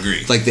do. I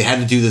agree. Like they had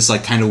to do this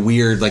like kind of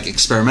weird like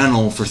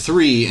experimental for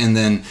 3, and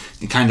then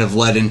it kind of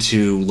led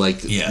into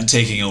like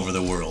taking over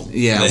the world.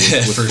 Yeah,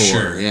 with for 4,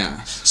 sure.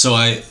 Yeah. So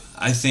I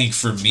think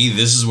for me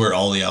this is where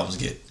all the albums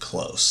get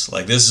close.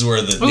 Like this is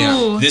where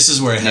this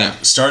is where it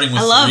had starting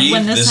with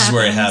 3. This is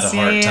where it had a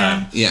hard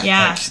time.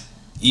 Yeah. Like,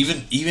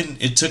 even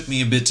it took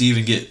me a bit to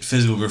even get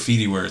Physical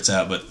Graffiti where it's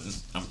at, but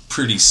I'm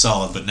pretty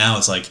solid. But now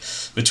it's like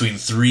between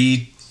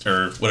 3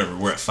 or whatever,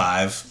 we're at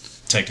 5.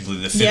 Technically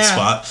the 5th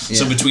spot.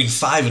 So between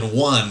 5 and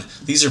 1,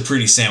 these are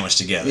pretty sandwiched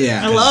together.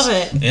 Yeah, I love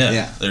it.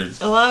 Yeah.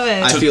 I love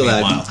it. I feel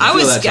that.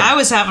 I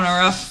was having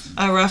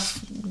a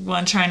rough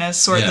one trying to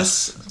sort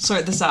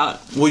this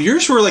out. Well,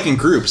 yours were like in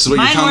groups. What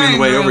you're telling me on the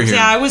way over here.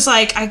 Yeah, I was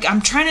like, I'm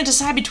trying to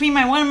decide between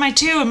my 1 and my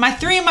 2, and my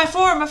 3 and my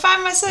 4, and my 5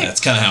 and my 6. That's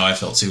kind of how I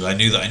felt too. I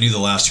knew the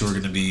last 2 were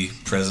going to be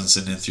Presence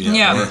and N3.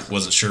 Yeah.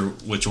 Wasn't sure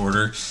which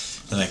order.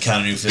 Then I kind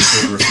of knew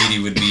Physical Graffiti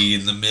would be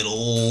in the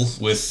middle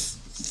with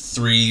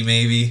 3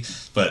 maybe.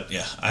 But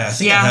yeah, I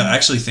think I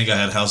actually think I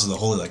had House of the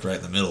Holy like right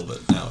in the middle.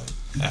 But now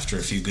after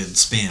a few good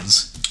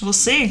spins, we'll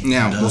see.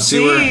 Yeah, we'll see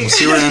where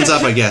it ends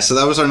up. I guess. So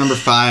that was our number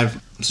 5.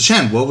 So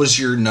Shen, what was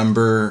your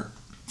number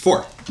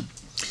 4?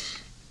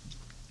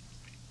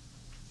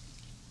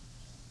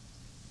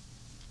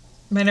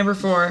 My number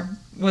 4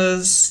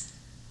 was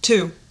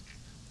 2.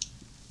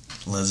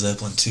 Led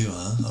Zeppelin 2,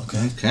 huh?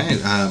 Okay.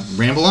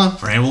 Ramble on.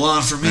 Ramble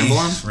on for me.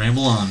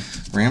 Ramble on.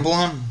 Ramble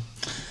on.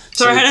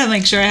 So I had to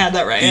make sure I had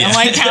that right. Yeah. I'm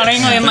like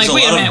counting. I'm like,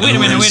 wait a minute.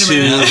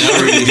 2,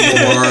 3,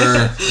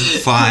 4,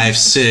 5,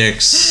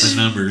 6. The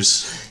numbers.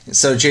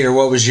 So Jader,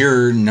 what was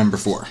your number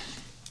 4?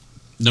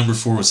 Number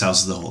 4 was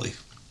House of the Holy.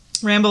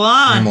 Ramble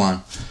on. Ramble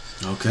on.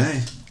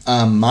 Okay.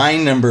 My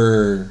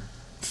number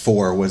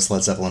 4 was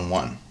Led Zeppelin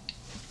 1.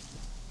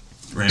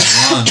 Ramble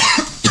on.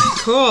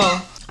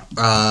 Cool.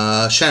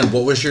 Shen,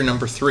 what was your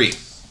number 3?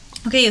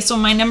 Okay, so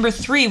my number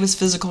 3 was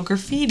Physical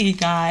Graffiti,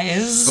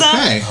 guys.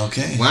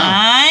 Okay. Wow.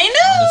 I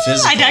know.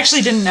 I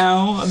actually didn't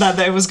know that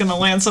it was going to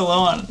land so low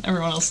on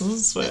everyone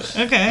else's, but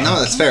okay. No,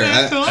 that's fair.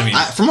 Okay, cool.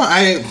 From what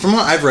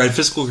I've read,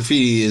 Physical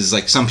Graffiti is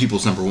like some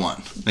people's number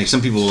 1. Like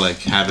some people like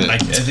have it. I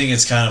think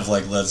it's kind of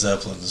like Led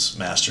Zeppelin's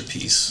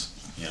masterpiece.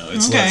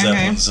 It's Okay,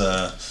 Led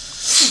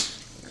Zeppelin's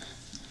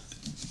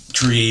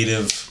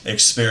creative,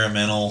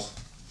 experimental.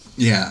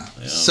 Yeah.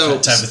 So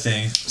type of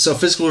thing. So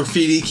Physical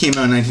Graffiti came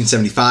out in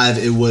 1975.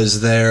 It was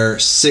their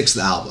 6th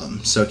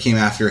album. So it came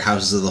after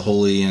Houses of the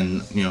Holy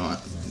and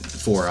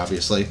 4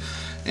 obviously.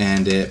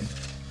 And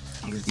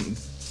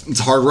it's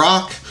hard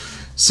rock.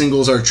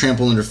 Singles are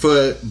Trample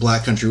Underfoot,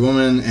 Black Country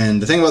Woman,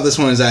 and the thing about this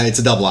one is that it's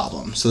a double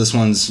album. So this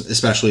one's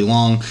especially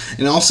long.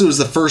 And also it was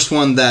the first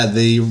one that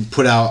they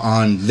put out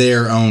on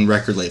their own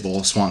record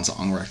label, Swan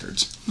Song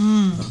Records.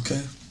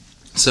 Okay.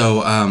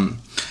 So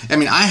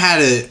I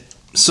had it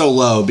so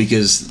low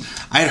because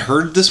I had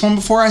heard this one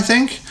before, I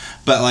think,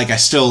 but like I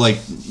still like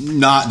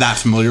not that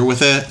familiar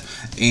with it,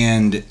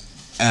 and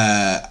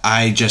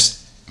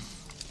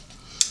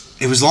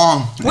it was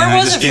long. Where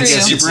was it for you?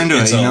 Get super into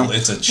it.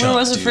 It's a chunk. Where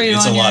was it for you?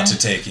 It's a lot to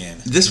take in.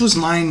 This was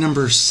my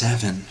number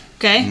 7.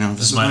 Okay.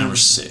 This is my number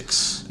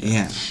 6.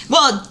 Yeah.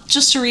 Well,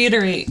 just to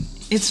reiterate,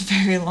 it's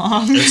very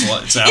long. It's an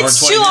hour it's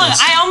 20 too long. minutes.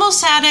 I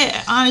almost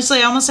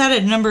had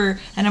it at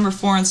number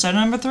 4 instead of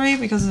number 3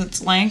 because of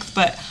its length,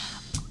 but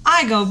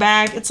I go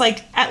back. It's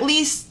like at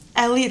least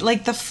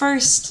like the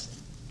first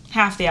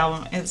half of the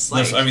album. It's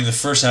like the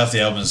first half of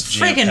the album is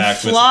freaking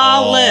jam-packed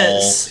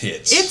flawless. with all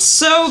hits. It's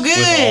so good.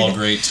 With all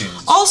great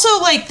tunes. Also,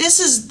 like this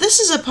is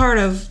the part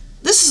of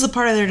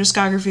their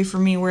discography for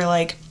me where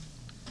like,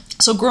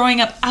 so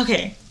growing up.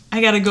 Okay,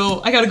 I gotta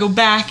go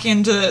back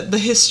into the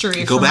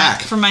history. For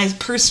my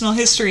personal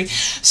history.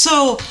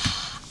 So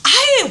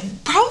I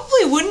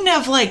probably wouldn't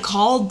have like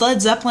called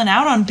Led Zeppelin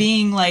out on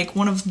being like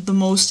one of the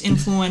most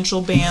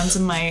influential bands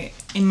in my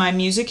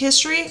music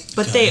history,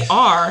 but they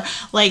are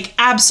like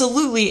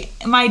absolutely.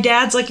 My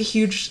dad's like a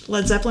huge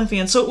Led Zeppelin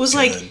fan, so it was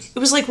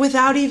like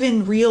without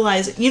even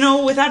realizing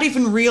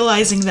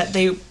that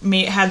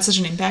they had such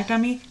an impact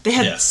on me. They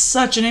had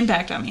such an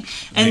impact on me,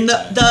 and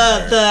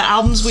the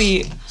albums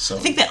I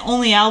think the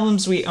only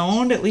albums we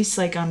owned, at least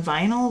like on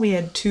vinyl, we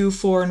had 2,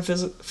 4, and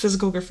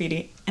Physical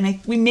Graffiti, and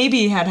we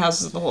maybe had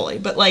Houses of the Holy,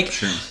 but like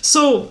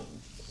so.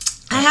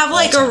 I have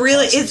like a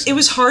really. It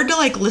was hard to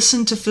like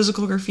listen to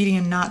Physical Graffiti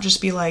and not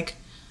just be like,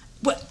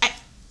 "What?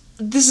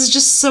 This is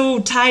just so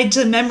tied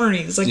to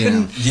memories." I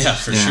couldn't. Yeah,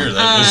 for sure.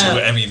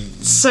 That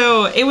was,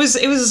 So it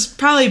was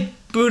probably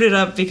booted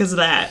up because of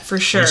that, for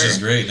sure. Which is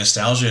great.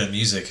 Nostalgia and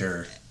music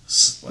are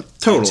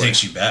totally it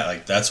takes you back.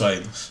 Like that's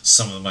why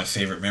some of my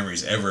favorite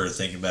memories ever are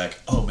thinking back.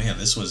 Oh man,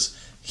 this was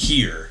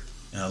here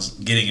and I was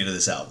getting into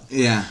this album.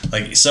 Yeah.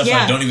 Like, stuff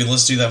I don't even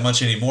listen to that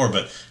much anymore,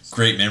 but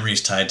great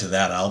memories tied to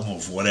that album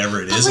of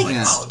whatever it is. Like,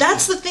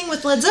 that's the thing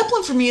with Led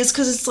Zeppelin for me, is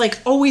because it's like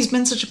always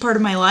been such a part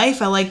of my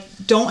life. I like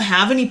don't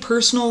have any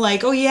personal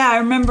like, oh yeah, I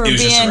remember being.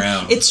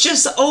 It's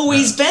just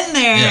always been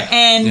there,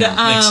 and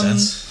makes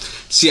sense.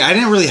 See, I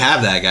didn't really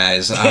have that,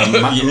 guys.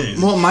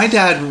 My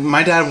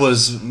dad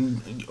was,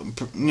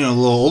 a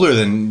little older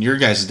than your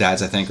guys'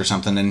 dads, I think, or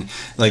something. And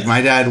like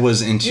my dad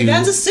was into. Your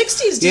dad's a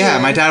 '60s dude. Yeah,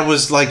 my dad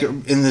was like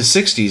in the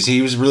 '60s.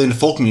 He was really into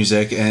folk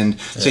music, and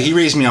so he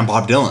raised me on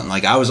Bob Dylan.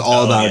 Like I was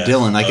all about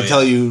Dylan. I could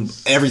tell you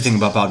everything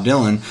about Bob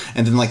Dylan,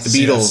 and then like the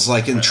Beatles,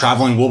 like in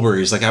Traveling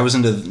Wilburys. Like I was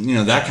into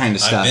that kind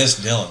of stuff. I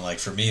missed Dylan. Like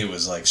for me, it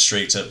was like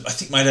straight to. I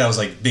think my dad was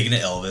like big into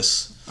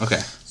Elvis. Okay.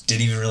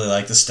 Didn't even really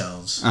like the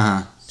Stones.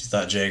 He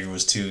thought Jagger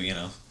was too,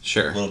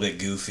 sure, a little bit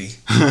goofy.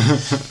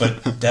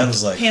 But Dad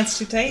was like pants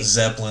too tight.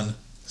 Zeppelin,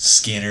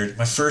 Skinner.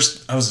 I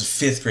was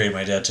in 5th grade.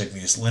 My dad took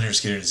me to Lynyrd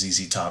Skynyrd and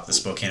ZZ Top, the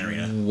Spokane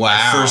Arena. Wow,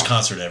 my first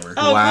concert ever.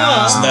 Oh,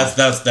 wow. So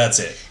that's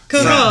it.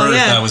 Cool. From birth,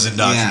 I was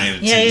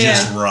indoctrinated to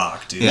just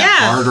rock, dude. Yeah,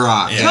 hard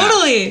rock. Yeah.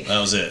 Totally. That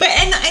was it. But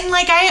and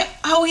like I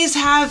always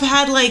have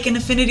had like an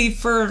affinity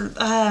for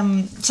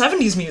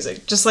 70s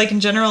music, just like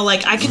in general.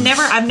 Like I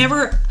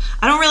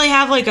don't really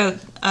have like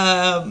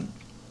a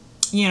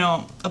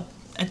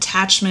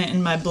attachment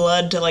in my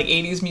blood to like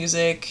 80s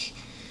music.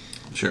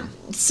 Sure.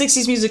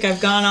 60s music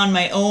I've gone on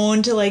my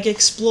own to like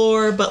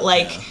explore, but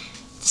like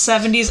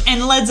 70s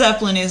and Led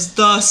Zeppelin is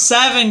the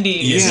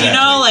 70s.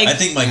 Exactly. Like I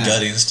think my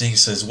gut instinct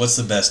says, what's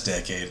the best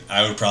decade?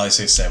 I would probably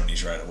say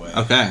 70s right away.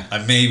 Okay.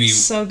 Maybe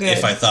so good.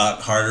 If I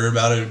thought harder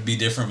about it, it would be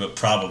different, but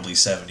probably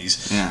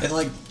 70s. Yeah. And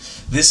like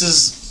this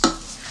is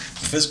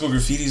Physical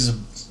Graffiti is a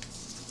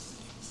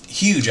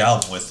huge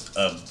album with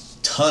a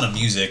ton of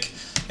music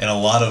and a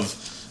lot of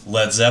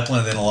Led Zeppelin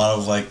and then a lot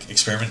of like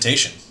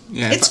experimentation.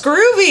 Yeah. It's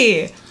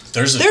groovy.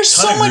 There's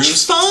so much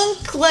funk,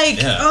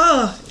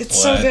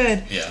 it's so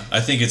good. I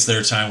think it's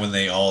their time when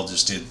they all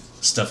just did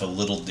stuff a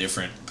little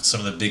different. Some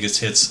of the biggest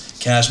hits,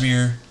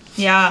 Kashmir.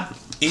 Yeah.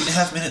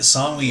 8.5 minute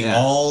song we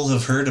all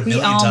have heard a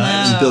billion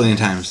times. A billion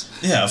times.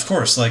 Yeah, of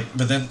course.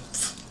 But then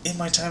In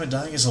My Time of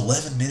Dying is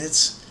 11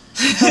 minutes.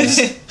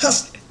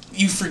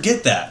 You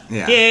forget that.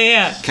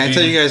 Yeah. Can I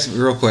tell you guys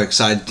real quick,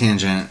 side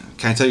tangent?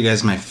 Can I tell you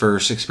guys my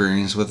first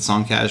experience with the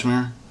song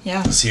Kashmir?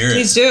 Yeah. Let's hear it.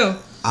 Please do.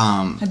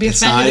 I'd be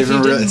offended if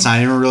you didn't. It's not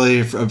even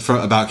really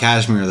about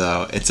Kashmir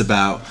though. It's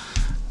about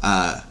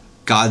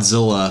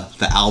Godzilla,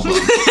 the album.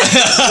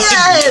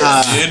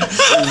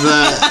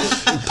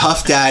 The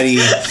Puff Daddy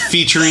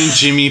featuring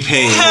Jimmy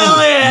Page. Hell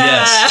yeah!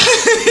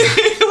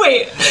 Yes.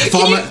 Wait.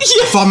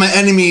 Fought my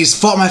enemies,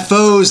 fought my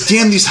foes.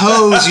 Damn these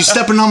hoes! You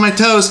stepping on my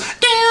toes.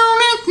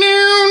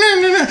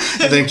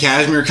 And then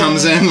Kashmir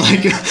comes in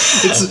like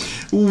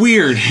it's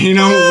weird,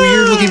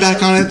 weird looking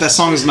back on it. That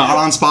song is not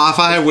on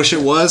Spotify. I wish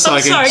it was, so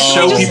I can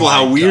show people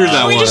how weird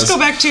that was. Can we just go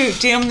back to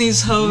damn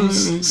these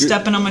hoes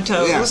stepping on my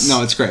toes? Yeah,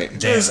 no, it's great.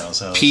 Damn those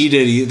hoes. P.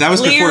 Diddy. That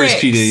was before his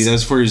P. Diddy. That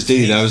was before his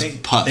Diddy. That was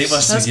Puff. They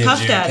must have given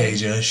Jimmy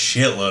Page a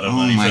shitload of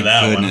money for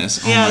that one.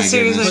 Yeah,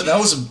 seriously. But that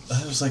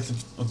was like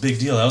a big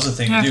deal. That was a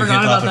thing to do. Hip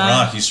hop and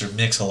rock used to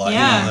mix a lot.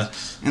 Yeah.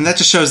 And that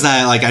just shows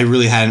that like I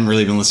really hadn't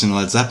really been listening to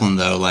Led Zeppelin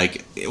though.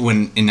 Like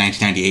when in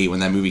 1998 when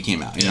that movie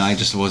came out, I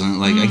just wasn't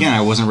like again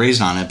I wasn't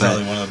raised on it. But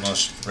probably one of the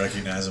most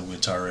recognizable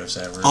guitar riffs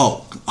ever.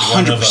 Oh,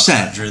 100%.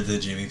 100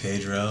 that Jimmy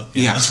Page wrote.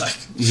 Yeah. So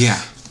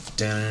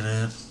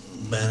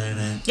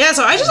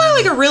I just had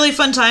like a really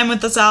fun time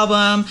with this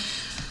album.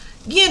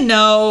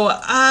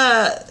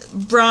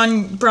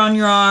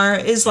 Bron-Yr-Aur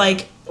is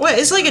like.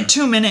 It's like a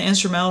 2-minute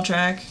instrumental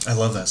track. I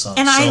love that song.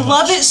 And I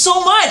love it so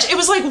much. It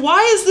was like,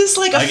 why is this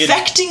like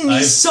affecting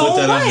me so much? I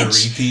put that on the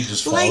repeat,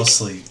 just fall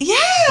asleep. Yeah.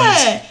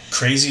 It's a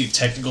crazy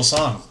technical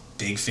song.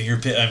 Big finger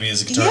pick. I mean,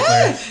 as a guitar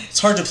player, it's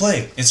hard to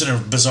play. It's in a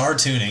bizarre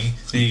tuning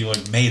that you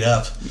like made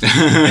up.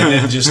 And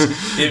then just,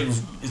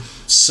 it's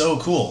so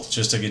cool.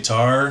 Just a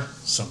guitar,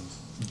 some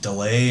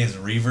delay and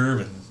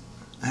reverb and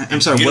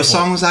I'm sorry, what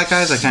song was that,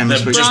 guys? I kind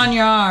of missed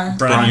Bron-Yr-Aur.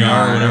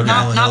 Bron-Yr-Aur.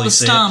 Not the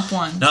Stomp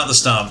one. Not the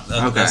Stomp.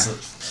 Okay.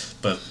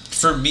 But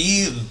for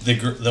me,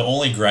 the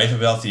only gripe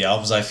about the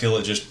albums, I feel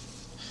it's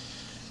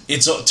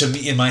to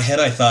me in my head.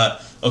 I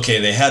thought, okay,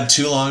 they had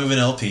too long of an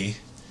LP,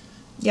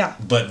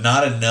 but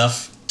not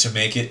enough to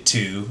make it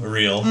too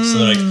real. So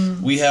like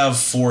we have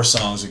 4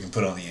 songs we can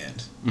put on the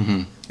end,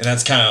 and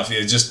that's kind of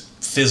it. Just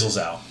fizzles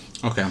out.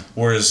 Okay.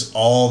 Whereas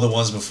all the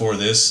ones before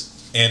this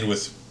end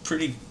with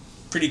pretty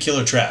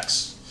killer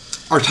tracks.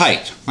 Are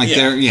tight. Like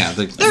they're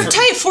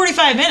tight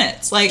 45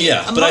 minutes. Like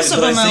most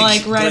of them are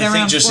like right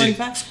around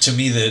 45. To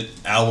me, the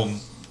album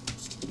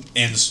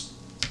ends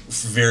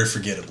very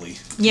forgettably.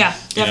 Yeah,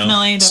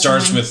 definitely.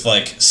 Starts with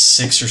like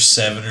 6 or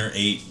 7 or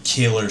 8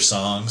 killer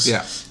songs.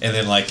 Yeah. And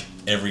then like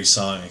every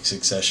song in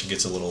succession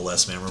gets a little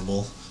less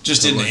memorable.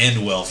 Just didn't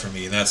end well for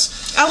me. And I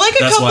like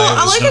a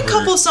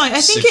couple songs.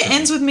 I think it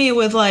ends with me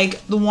with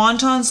like the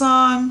Wonton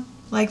song.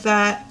 Like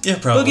that. Yeah,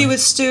 probably. Boogie with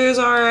Stu is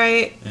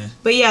alright. Yeah.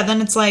 But yeah, then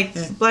it's like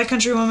Black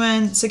Country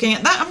Woman, Sick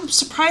Again. I'm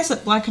surprised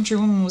that Black Country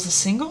Woman was a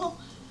single.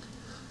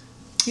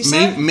 You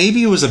said?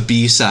 Maybe it was a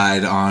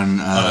B-side on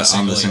the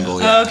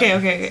single. Yeah. Oh,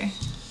 okay.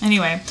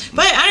 Anyway,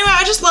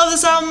 I just love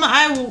this album.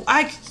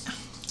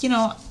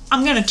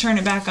 I'm gonna turn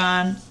it back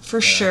on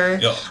for sure.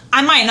 Yo.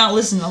 I might not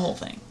listen to the whole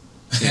thing.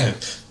 Yeah.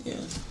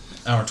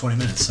 Hour and 20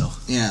 minutes. So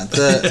yeah,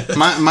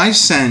 my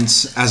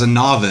sense as a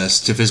novice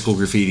to Physical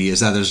Graffiti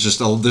is that there's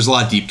a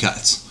lot of deep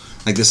cuts.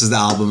 Like this is the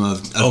album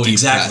of deep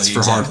cuts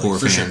for hardcore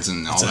fans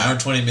and all that. It's an hour and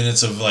 20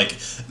 minutes of like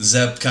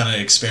Zepp kind of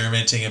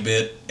experimenting a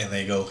bit, and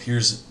they go,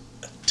 here's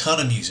a ton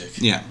of music.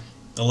 Yeah.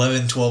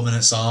 11,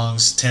 12-minute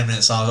songs,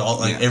 10-minute songs,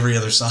 all every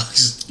other song.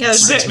 Yeah,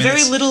 there's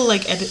very little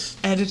like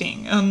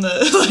editing on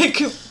the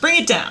like.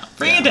 Bring it down.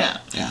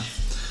 Yeah.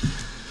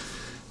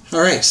 All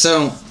right,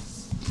 so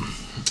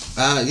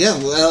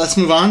let's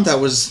move on. That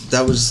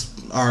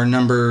was our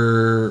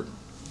number.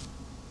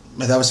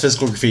 That was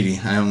Physical Graffiti.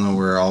 I don't know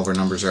where all of our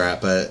numbers are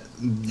at, but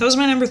that was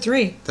my number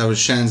 3. That was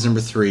Shannon's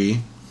number 3.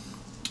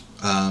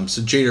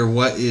 So Jader,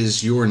 what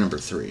is your number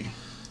 3?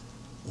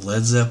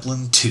 Led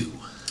Zeppelin 2.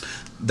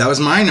 That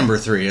was my number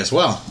 3 as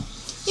well.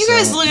 You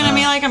guys looking at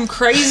me like I'm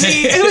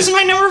crazy. It was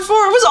my number 4.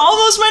 It was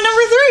almost my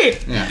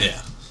number 3.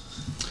 Yeah.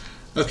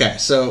 Okay,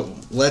 so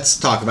let's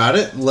talk about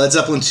it. Led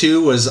Zeppelin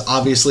 2 was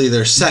obviously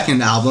their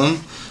second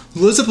album.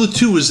 Led Zeppelin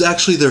 2 was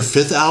actually their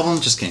 5th album.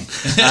 Just kidding.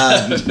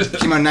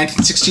 Came out in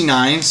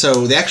 1969,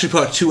 so they actually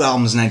put out 2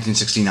 albums in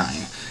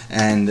 1969.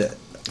 And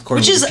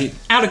which is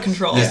out of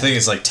control. I think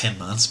it's like 10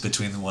 months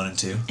between the 1 and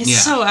 2.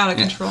 It's so out of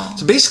control.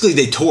 So basically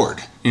they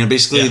toured.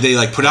 They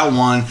like put out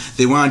one,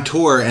 they went on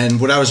tour,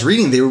 and what I was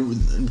reading, they were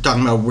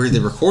talking about where they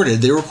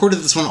recorded. They recorded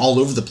this one all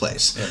over the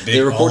place. Yeah,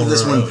 they recorded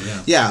this one.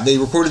 They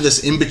recorded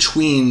this in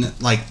between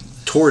like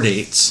tour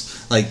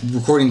dates, like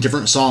recording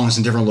different songs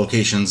in different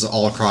locations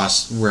all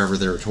across wherever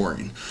they were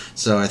touring.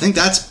 So I think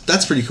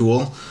that's pretty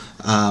cool.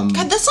 God,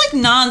 that's like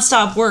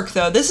nonstop work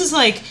though. This is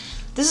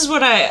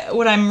what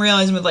I'm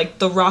realizing with like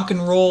the rock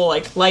and roll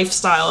like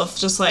lifestyle of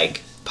just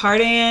like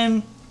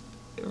partying,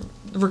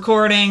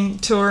 recording,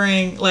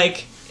 touring,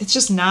 like it's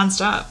just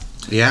nonstop.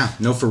 Yeah,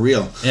 no, for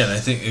real. Yeah, I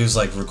think it was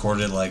like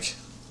recorded like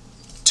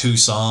 2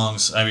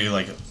 songs. I mean,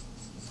 like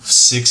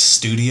 6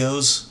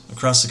 studios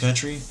across the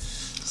country.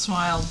 It's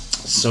wild.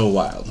 So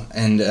wild.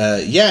 And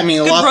I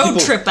mean, a lot of people,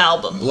 trip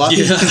album. A lot of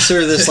people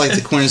consider this like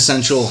the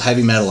quintessential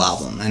heavy metal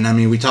album. And I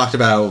mean, we talked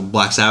about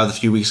Black Sabbath a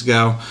few weeks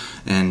ago.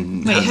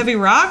 And wait, heavy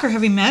rock or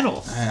heavy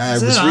metal? I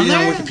was reading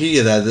on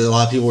Wikipedia that a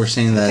lot of people were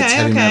saying that it's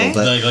heavy metal,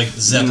 but like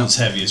Zeppelin's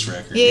heaviest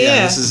record.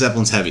 Yeah, this is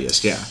Zeppelin's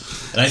heaviest. Yeah.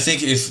 And I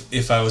think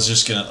if I was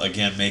just gonna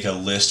again make a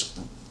list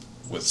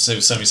with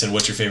somebody said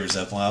what's your favorite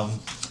Zeppelin album,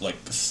 like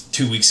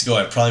 2 weeks ago,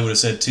 I probably would have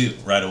said 2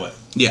 right away.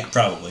 Yeah,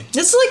 probably.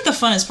 This is like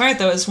the funnest part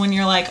though, is when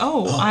you're like,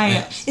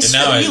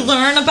 you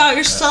learn about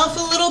yourself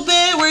a little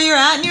bit, where you're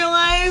at in your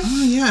life.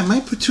 Oh yeah, I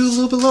might put 2 a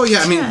little bit lower.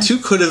 Yeah, I mean 2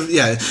 could have.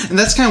 Yeah, and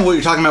that's kind of what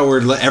you're talking about,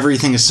 where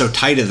everything is so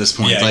tight at this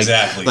point. Yeah, like,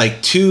 exactly.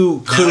 Like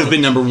 2 could have been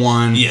number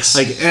 1. Yes.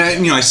 Like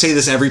I say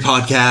this every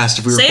podcast.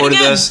 If we recorded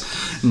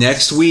this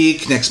next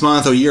week, next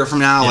month, or a year from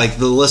now, like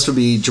the list would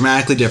be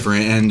dramatically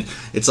different. And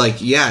it's like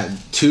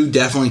 2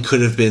 definitely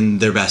could have been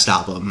their best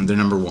album, their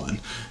number 1,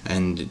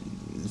 and.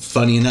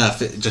 Funny enough,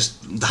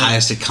 just the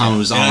highest it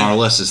comes on our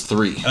list is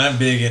 3. And I'm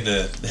big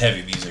into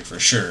heavy music for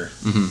sure,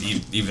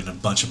 even a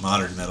bunch of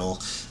modern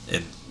metal,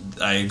 and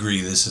I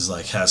agree. This is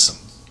like has some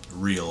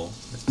real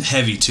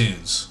heavy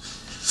tunes.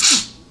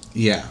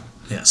 Yeah.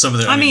 Some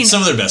of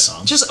their best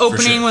songs. Just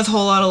opening with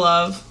 "Whole Lotta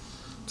Love,"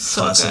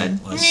 so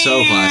classic, good,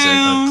 so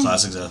classic,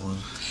 classic Zeppelin.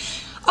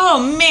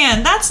 Oh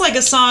man, that's like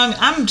a song.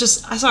 I'm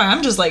just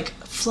like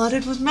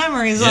flooded with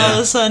memories all of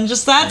a sudden.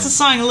 Just that's a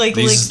song like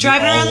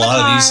driving around the car. A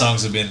lot of these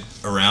songs have been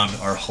around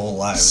our whole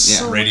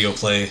lives. Yeah. Radio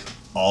play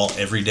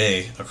every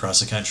day across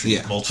the country,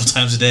 multiple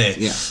times a day.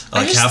 Yeah,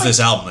 like half this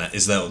album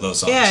is those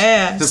songs.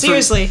 Yeah.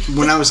 Seriously.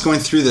 When I was going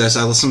through this,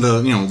 I listened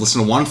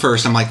to 1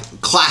 first. I'm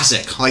like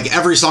classic. Like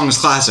every song is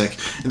classic.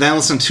 And then I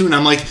listened to 2, and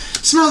I'm like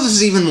somehow this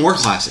is even more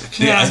classic.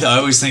 Yeah, I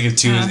always think of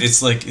 2.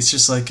 It's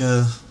just like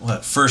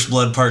First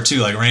Blood Part 2,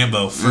 like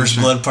Rambo. First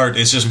Blood Part.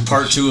 It's just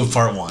Part 2 of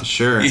Part 1.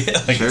 Sure.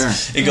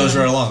 It goes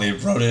right along. They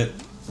wrote it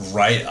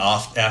right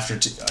off after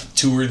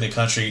touring the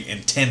country.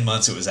 In 10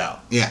 months it was out.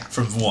 Yeah.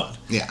 From 1.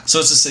 Yeah. So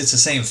it's the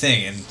same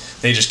thing, and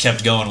they just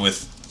kept going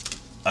with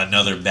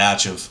another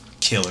batch of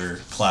killer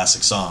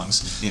classic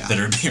songs that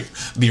are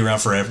be around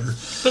forever.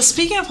 But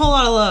speaking of Whole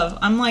Lotta Love,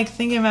 I'm like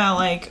thinking about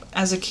like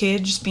as a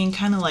kid just being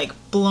kind of like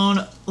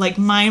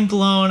mind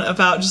blown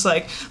about just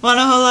like want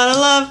a whole lot of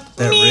love.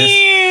 That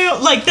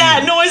riff. Like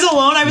that noise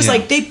alone. I was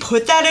like, they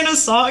put that in a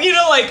song,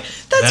 like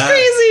that's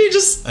crazy.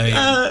 Just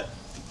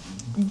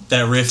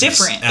that riff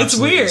different. Is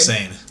absolutely it's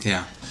weird. Insane.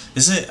 Yeah.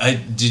 Isn't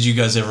it? Did you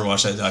guys ever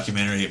watch that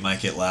documentary? It Might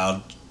Get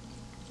Loud.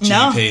 Jimmy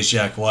No. Page,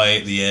 Jack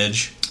White, The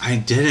Edge. I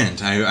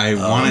didn't. I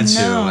wanted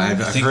to. I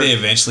think they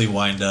eventually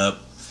wind up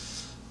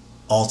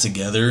all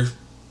together.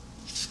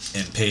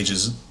 And Page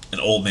is an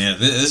old man.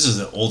 This is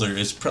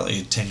it's probably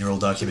a 10-year-old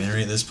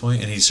documentary at this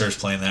point, and he starts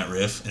playing that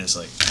riff, and it's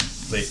like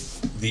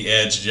The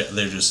Edge.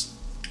 They're just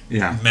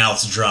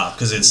mouths drop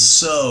because it's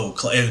so.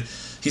 And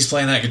he's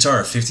playing that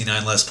guitar,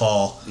 59 Les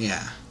Paul.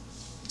 Yeah.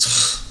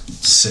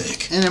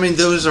 Sick. And I mean,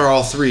 those are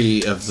all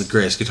three of the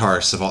greatest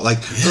guitarists of all. Like,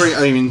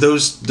 I mean,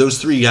 those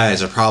three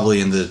guys are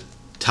probably in the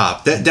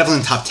top, definitely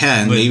in top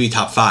 10, but maybe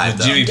top 5.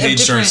 Though. Jimmy Page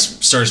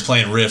starts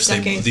playing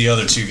riffs. The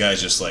other two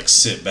guys just like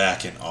sit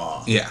back in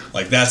awe. Yeah,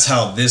 like that's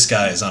how this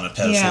guy is on a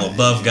pedestal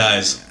above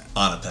guys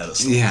on a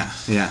pedestal. Yeah.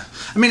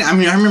 I mean,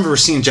 I remember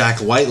seeing Jack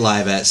White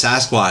live at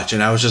Sasquatch,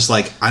 and I was just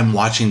like, I'm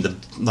watching one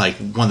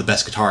of the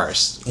best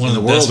guitarists in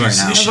the world right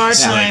now. Of our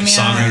time,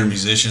 songwriter,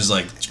 musicians,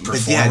 like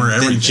performer,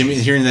 everything. Jimmy,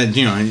 hearing that,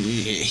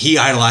 he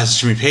idolizes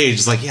Jimmy Page,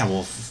 is like, yeah,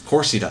 well, of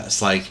course he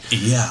does. Like,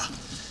 yeah.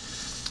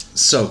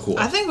 So cool.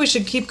 I think we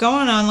should keep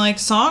going on like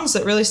songs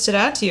that really stood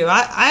out to you.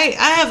 I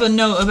have a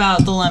note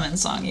about the Lemon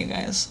song, you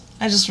guys.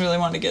 I just really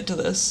want to get to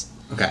this.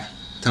 Okay.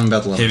 Tell me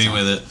about the Lemon song. Hit me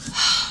with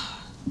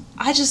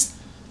it.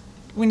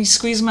 When you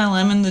squeeze my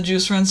lemon, the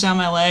juice runs down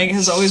my leg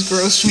has always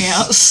grossed me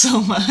out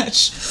so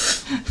much.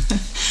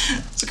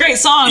 It's a great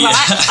song, but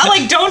I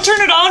like don't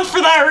turn it on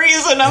for that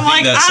reason. I'm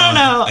like, I don't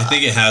know. I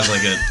think it has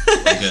like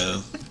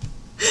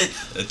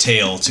a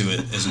tale to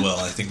it as well.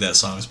 I think that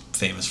song is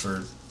famous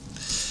for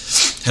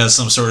has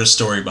some sort of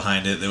story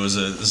behind it. There was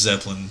a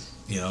Zeppelin,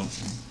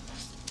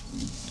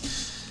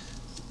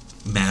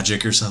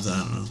 magic or something. I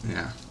don't know.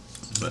 Yeah.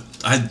 But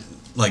I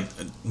like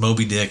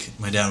Moby Dick.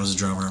 My dad was a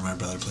drummer. My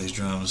brother plays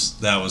drums.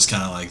 That was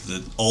kind of like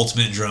the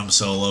ultimate drum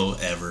solo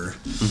ever,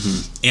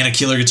 and a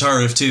killer guitar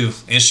riff too.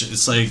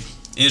 It's like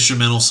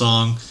instrumental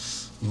song,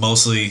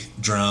 mostly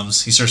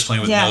drums. He starts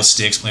playing with no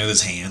sticks, playing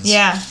with his hands.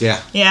 Yeah.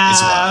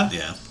 It's wild.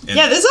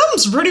 Yeah. This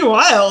album's pretty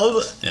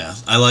wild. Yeah,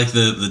 I like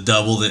the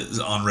double that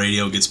on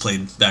radio gets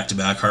played back to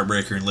back.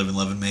 Heartbreaker and Livin'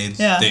 Lovin' Maid.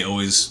 Yeah. They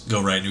always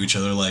go right into each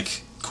other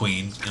like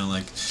Queen.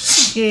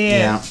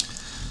 Yeah.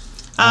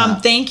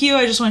 Thank You.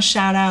 I just want to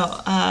shout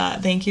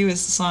out. Thank You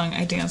is the song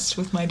I danced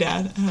with my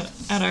dad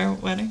at our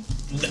wedding.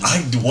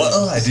 I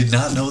did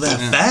not know that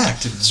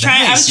fact. I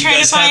was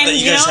trying to find.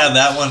 You guys had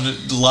that one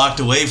locked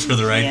away for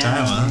the right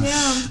time, huh?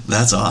 Yeah.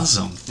 That's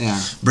awesome.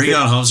 Yeah. Bring It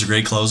On Home's a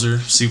great closer.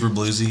 Super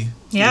bluesy.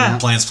 Yeah.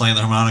 Plants playing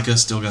the harmonica.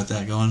 Still got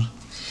that going.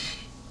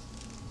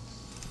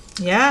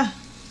 Yeah.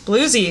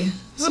 Bluesy.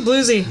 This is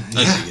bluesy.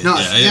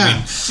 I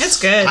mean, it's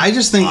good. I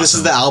just think this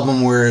is the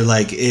album where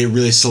like it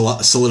really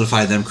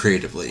solidified them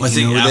creatively. Well, I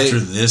think after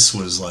this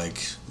was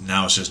like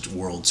now it's just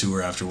world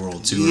tour after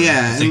world tour.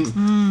 Yeah, I think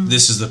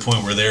this is the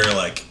point where they're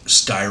like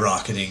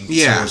skyrocketing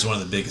towards one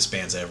of the biggest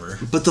bands ever.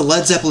 But the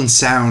Led Zeppelin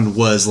sound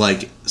was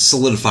like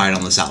solidified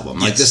on this album.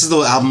 Like this is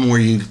the album where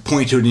you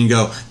point to it and you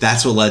go,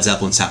 "That's what Led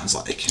Zeppelin sounds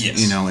like."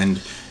 Yes.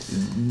 And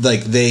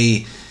like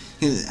they.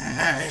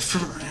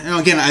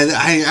 Again,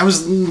 I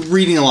was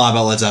reading a lot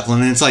about Led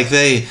Zeppelin, and it's like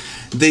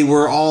they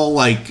were all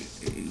like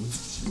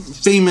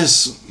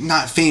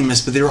not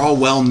famous, but they were all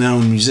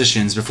well-known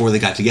musicians before they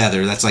got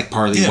together. That's like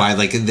partly why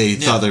like they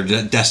thought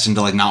they're destined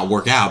to like not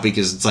work out,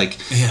 because it's like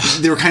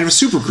they were kind of a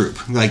super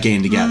group like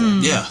getting together.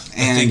 Yeah,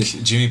 and I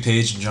think Jimmy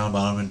Page and John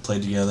Bonham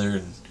played together,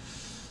 and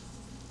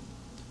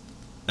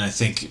I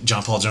think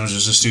John Paul Jones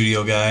was a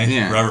studio guy.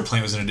 Yeah. Robert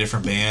Plant was in a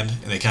different band,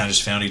 and they kind of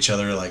just found each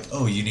other like,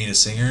 oh, you need a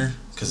singer?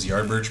 Because the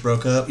Yardbirds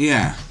broke up.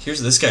 Yeah.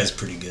 This guy's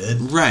pretty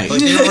good. Right. Like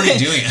they were already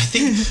doing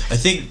it. I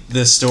think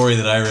the story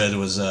that I read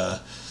was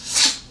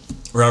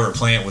Robert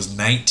Plant was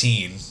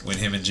 19 when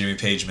him and Jimmy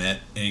Page met,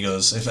 and he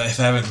goes, if I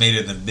haven't made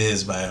it in the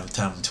biz by the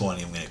time I'm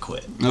 20, I'm going to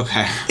quit.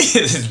 Okay.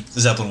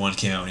 Zeppelin 1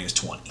 came out when he was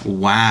 20.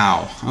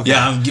 Wow. Okay.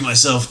 Yeah, I'm going to give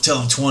myself, till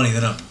I'm 20,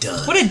 then I'm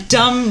done. What a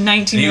dumb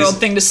 19-year-old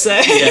thing to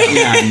say.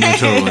 Yeah, no,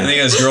 totally. I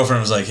think his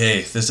girlfriend was like, hey,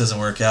 if this doesn't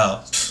work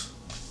out,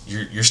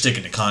 you're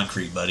sticking to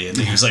concrete, buddy. I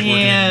think he was like working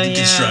in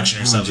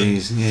construction or something.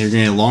 Geez. Yeah, you're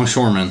getting a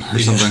longshoreman or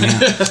something. Yeah.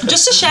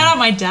 Just to shout out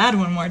my dad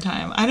one more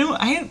time. I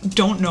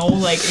don't know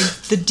like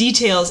the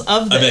details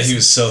of this. I bet he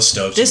was so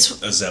stoked.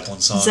 This a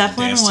Zeppelin song.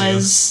 Zeppelin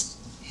was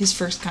his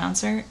first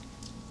concert,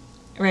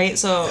 right?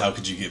 So how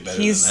could you get better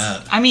than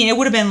that? I mean, it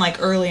would have been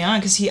like early on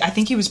because I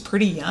think he was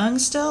pretty young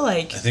still.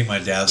 Like I think my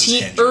dad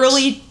was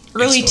early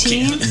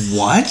teen.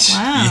 What?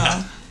 Wow.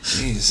 Yeah.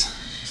 Jeez.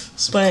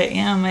 But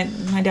yeah,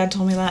 my dad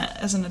told me that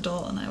as an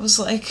adult, and I was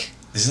like,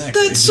 "Isn't that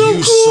that's crazy? so you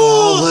cool!"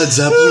 saw Led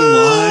Zeppelin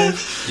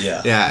live.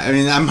 Yeah, yeah. I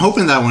mean, I'm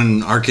hoping that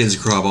when our kids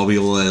grow up, I'll be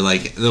able to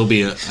like. There'll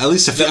be at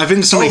least I've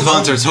been to so many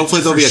concerts. Hopefully,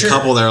 there'll be a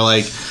couple that are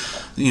like,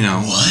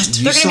 what?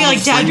 They're gonna be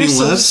like, "Dad, you're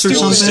so stupid."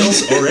 Or something?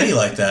 Still already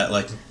like that,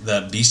 like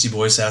that Beastie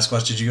Boys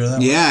Sasquatch. Did you go to that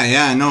one?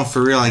 Yeah, no,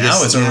 for real. I now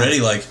guess it's already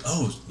like,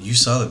 oh, you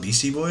saw the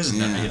Beastie Boys, and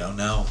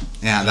now.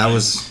 Yeah, that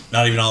was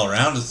not even all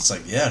around. It's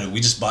like, dude,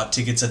 we just bought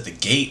tickets at the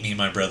gate. Me and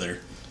my brother.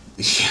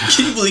 Yeah.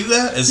 Can you believe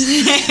that?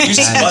 We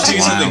just bought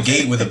tickets at the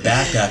gate with a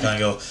backpack on. I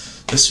go,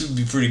 this would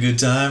be a pretty good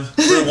time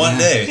for one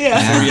day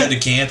before you had to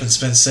camp and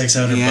spend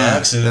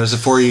 $600. That was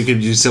before you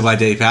could do still by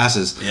day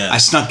passes. Yeah. I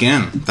snuck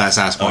in that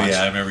Sasquatch. Oh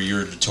yeah, I remember you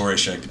were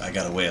notorious. I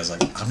got away. I was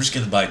like, I'm just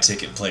gonna buy a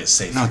ticket and play it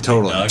safe. No,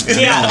 totally.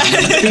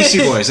 Beastie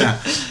Boys. Yeah.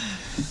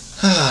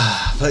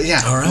 But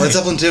yeah, all right. Led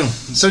Zeppelin 2.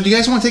 So do you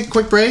guys want to take a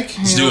quick break?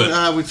 Let's do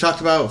it. We've talked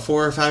about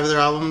 4 or 5 of their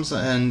albums,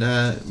 and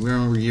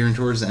we're gearing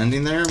towards the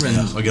ending there.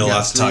 And we got a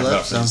lot to talk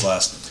about for this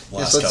last so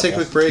let's take a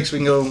quick break so we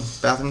can go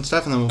bathroom and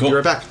stuff, and then we'll be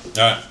right back.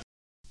 All right.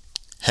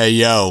 Hey,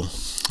 yo.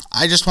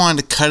 I just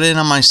wanted to cut in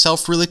on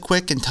myself really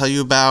quick and tell you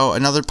about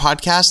another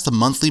podcast, the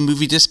Monthly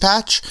Movie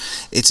Dispatch.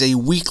 It's a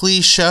weekly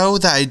show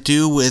that I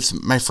do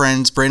with my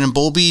friends Brandon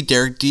Bowlby,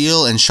 Derek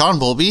Deal, and Sean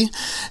Bowlby.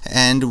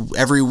 And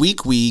every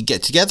week we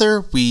get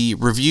together, we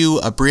review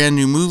a brand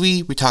new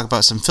movie, we talk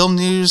about some film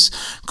news,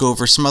 go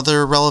over some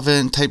other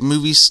relevant type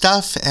movie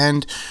stuff,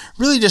 and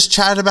really just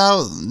chat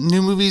about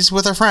new movies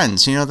with our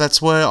friends. You know,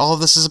 that's what all of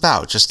this is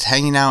about, just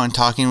hanging out and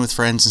talking with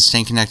friends and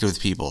staying connected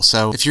with people.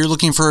 So if you're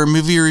looking for a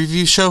movie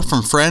review show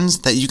from friends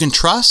that you can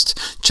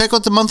trust, check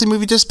out the Monthly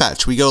Movie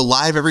Dispatch. We go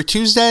live every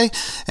Tuesday,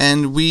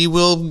 and we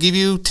will give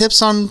you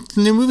tips on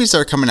the new movies that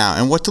are coming out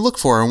and what to look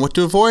for and what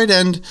to avoid,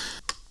 and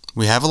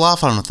we have a lot of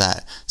fun with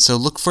that. So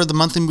look for the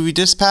Monthly Movie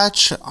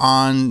Dispatch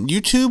on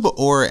YouTube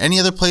or any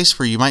other place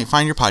where you might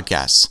find your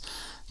podcasts.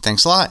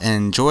 Thanks a lot,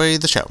 and enjoy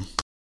the show.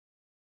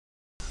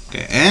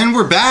 Okay, and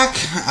we're back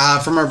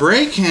from our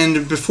break,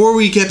 and before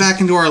we get back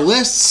into our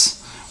lists,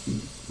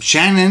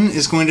 Shannon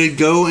is going to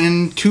go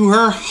into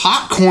her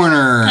hot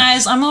corner.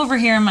 Guys, I'm over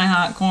here in my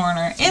hot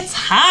corner. It's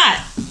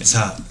hot. It's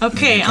hot.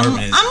 Okay,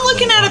 I'm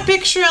looking at a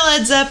picture of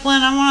Led Zeppelin.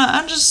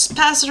 I'll just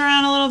pass it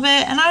around a little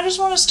bit, and I just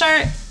want to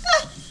start.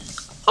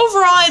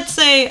 Overall,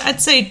 I'd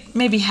say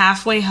maybe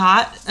halfway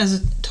hot as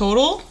a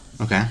total.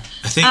 Okay.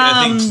 I think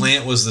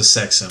Plant was the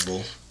sex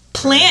symbol.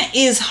 Plant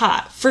is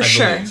hot for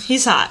sure. believe.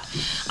 He's hot.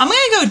 I'm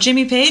gonna go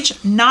Jimmy Page.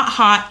 Not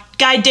hot.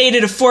 Guy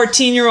dated a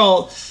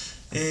 14-year-old.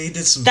 Yeah, he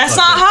did some. That's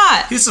not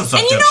hot. He did some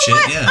fucked and you up know shit.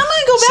 what? Yeah. I'm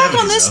gonna go back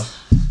on 70s this. though.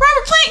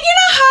 Robert Plant, you're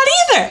not hot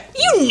either.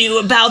 You knew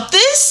about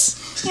this.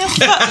 You know,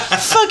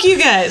 fuck you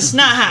guys.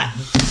 Not hot.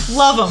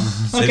 Love them.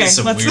 They Okay. did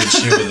some weird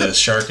shit with a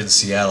shark in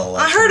Seattle.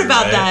 I heard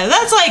about that.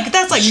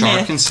 That's like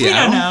Shark myth. in We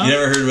Seattle? don't know. You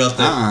never heard about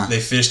that? Uh-uh. They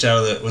fished out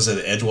of the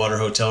Edgewater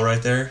Hotel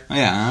right there. Oh,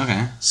 yeah,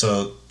 okay.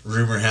 So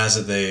rumor has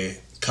it they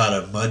caught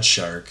a mud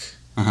shark,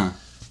 Uh-huh.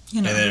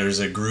 You know. and there's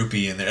a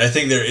groupie in there. I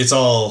think it's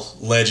all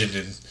legend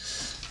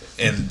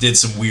and did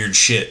some weird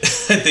shit.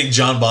 I think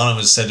John Bonham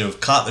is said to have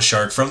caught the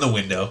shark from the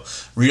window,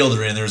 reeled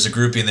her in. There was a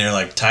groupie in there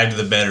like tied to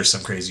the bed or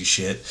some crazy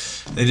shit.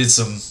 They did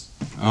some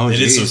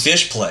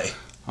fish play.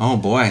 Oh,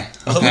 boy.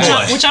 Oh, Okay.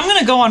 boy. Which I'm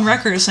gonna go on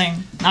record as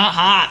saying not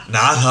hot.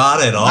 Not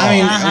hot at all. I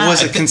mean, Uh-huh.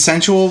 was it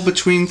consensual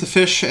between the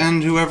fish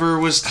and whoever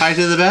was tied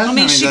to the bed? I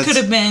mean, she that's- could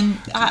have been.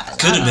 Could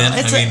have been.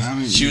 It's I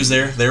mean, she was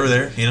there. They were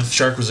there. You know,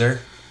 shark was there.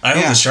 I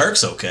hope Yeah. the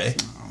shark's okay.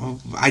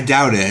 I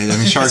doubt it. I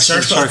mean, sharks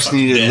Sharks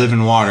need to dead. live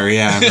in water,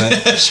 yeah.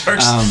 But,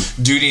 Sharks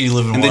do need to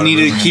live in and water. they need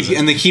rumor to keep has it.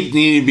 and they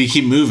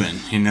keep moving,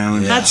 you know.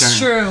 And That's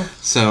true.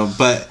 So,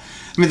 but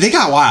I mean, they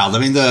got wild. I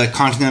mean, the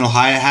Continental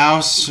Hyatt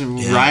House,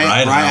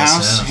 Riot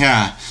House,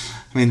 yeah.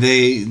 I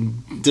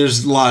mean,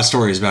 there's a lot of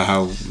stories about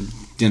how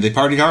they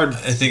partied hard.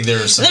 I think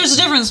there's There's a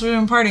difference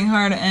between partying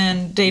hard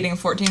and dating a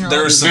 14-year-old.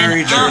 There was some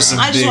Very true.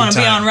 I just want to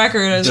be on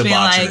record as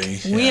debauchery,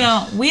 being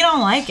like, we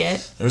don't like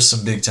it. There's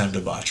some big time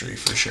debauchery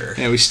for sure.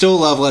 Yeah, we still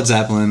love Led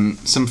Zeppelin.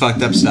 Some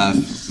fucked up stuff,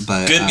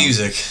 but Good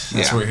music. That's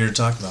yeah. what we're here to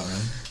talk about,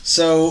 right?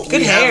 So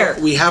Good hair.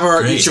 We have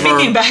our Great. each of our.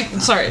 Thinking back,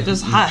 sorry,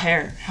 just hot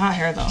hair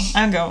though.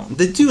 I go.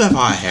 They do have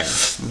hot hair.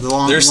 The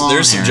long, There's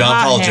long some hair. John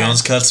Hot Paul hair.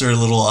 Jones cuts are a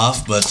little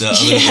off, but other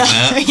Yeah, than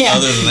that, yeah.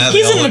 they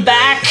He's all in the look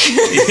back.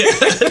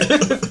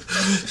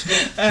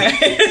 All right.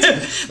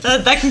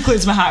 That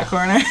concludes my hot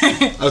corner.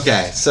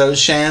 Okay, so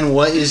Shan,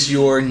 what is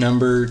your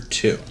number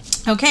 2?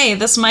 Okay,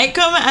 this might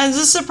come as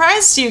a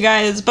surprise to you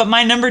guys, but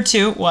my number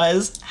 2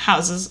 was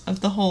Houses of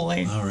the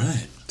Holy. great. All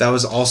right. That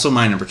was also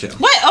my number 2.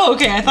 What? Oh,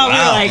 okay. I thought we were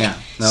Wow. like, Yeah,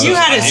 that you was-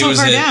 had it so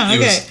far down.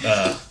 Okay.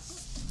 It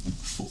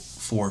was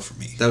 4 for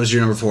me. That was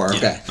your number 4.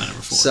 Okay. my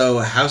number 4. So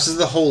House of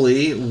the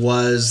Holy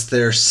was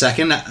their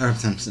second.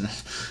 House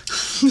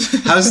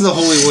of the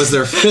Holy was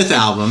their 5th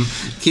album.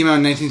 It came out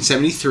in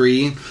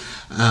 1973.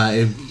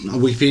 On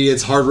Wikipedia,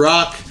 it's hard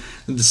rock.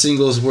 The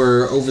singles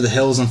were Over the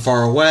Hills and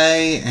Far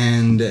Away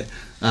and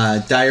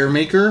Dire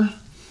Maker.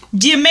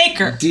 Dear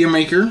Maker.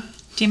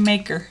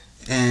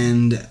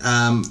 And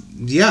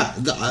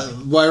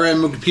what I read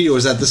on Wikipedia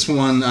was that this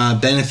one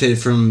benefited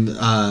from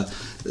a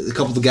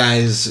couple of the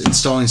guys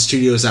installing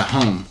studios at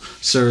home,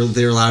 so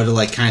they're allowed to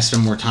like kind of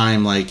spend more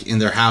time like in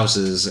their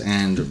houses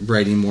and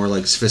writing more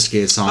like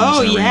sophisticated songs.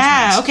 Oh, and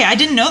yeah. arrangements. Okay, I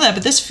didn't know that,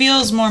 but this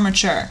feels more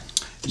mature.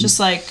 Just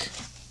like,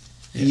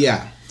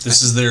 Yeah.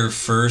 This is their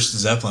first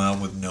Zeppelin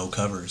album with no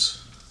covers.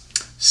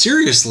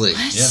 Seriously.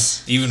 Yeah.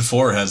 Even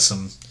 4 had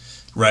some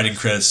writing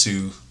credits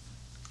to.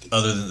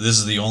 Other than this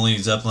is the only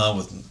Zeppelin album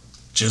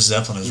with just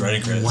Zeppelin as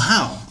writing credits.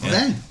 Wow. Yeah.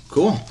 Okay.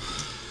 Cool.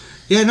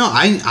 Yeah. No,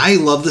 I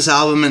love this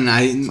album, and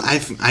I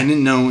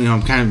didn't know. You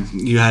know, kind of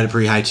you had it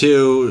pretty high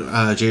too.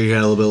 Jerry had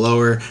a little bit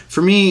lower.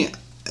 For me,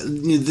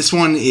 this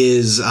one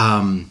is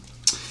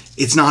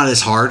it's not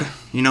as hard.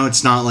 You know,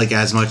 it's not like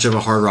as much of a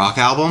hard rock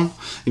album,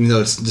 even though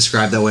it's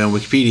described that way on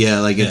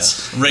Wikipedia. Like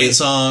it's Rain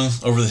Song,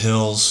 Over the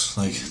Hills.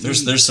 Like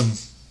there's some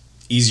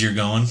easier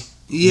going.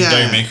 Yeah.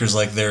 Dire Maker's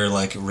like they're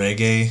like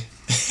reggae.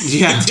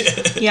 Yeah.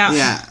 yeah.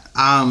 Yeah.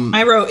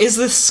 I wrote, is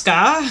this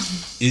ska?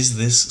 Is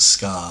this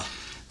ska?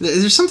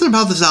 There's something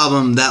about this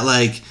album that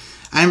like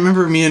I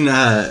remember me and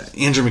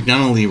Andrew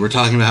McNunley were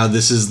talking about how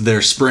this is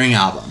their spring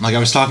album. Like I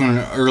was talking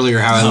earlier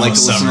how I like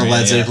to listen to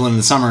Led Zeppelin in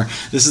the summer.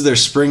 This is their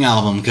spring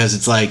album because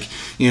it's like,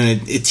 you know,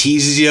 it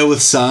teases you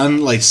with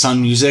sun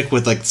music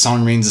with like the song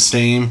Remains the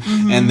Same.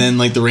 Mm-hmm. And then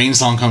like the rain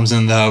song comes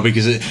in though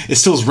because it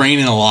still is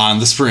raining a lot in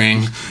the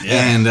spring.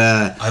 Yeah. And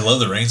I love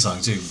the rain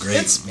song too.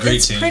 Great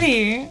tune.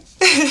 Pretty.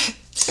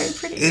 It's very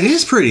pretty. It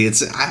is pretty.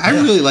 I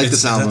really like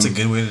this album. That's a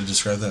good way to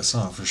describe that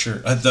song for sure.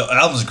 The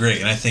album's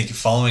great, and I think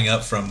following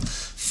up from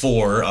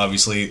 4,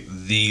 obviously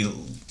the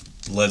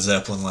Led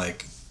Zeppelin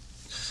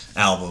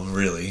album,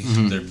 really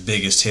their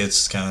biggest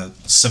hits, kind of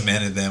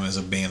cemented them as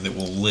a band that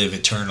will live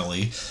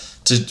eternally.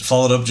 To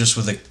follow it up just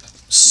with a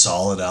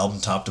solid album,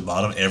 top to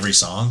bottom, every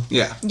song.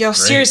 Yeah. Yo,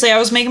 seriously, I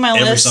was making my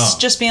list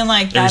just being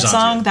like that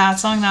song, that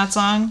song, that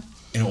song.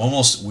 And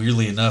almost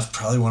weirdly enough,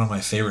 probably one of my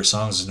favorite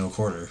songs is No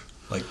Quarter.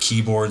 Like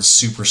keyboards,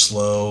 super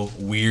slow,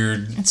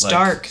 weird. It's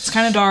dark. It's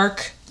kind of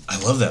dark.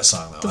 I love that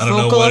song though. The I don't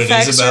know what it is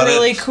about it. Vocal effects are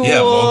really cool. Yeah,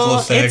 vocal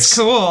effects. It's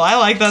cool. I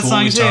like that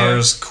song too. Cool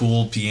guitars,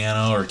 cool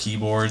piano or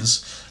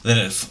keyboards.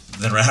 Then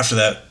right after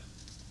that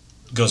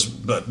goes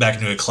back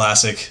into a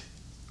classic,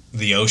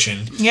 The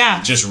Ocean.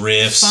 Yeah. Just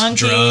riffs,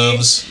 funky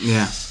drums.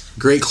 Yeah.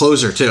 Great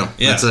closer too.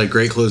 Yeah. That's a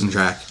great closing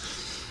track.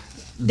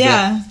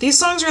 Yeah. These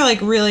songs are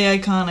like really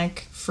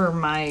iconic for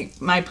my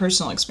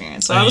personal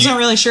experience. So I wasn't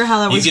really sure how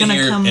that was going to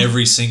come. You can hear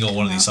every single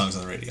one of these songs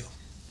on the radio.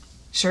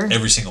 Sure.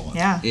 Every single one.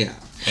 Yeah. Yeah.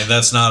 And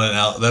that's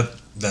not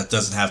that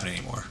doesn't happen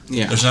anymore.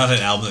 Yeah. There's not an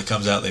album that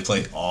comes out they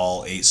play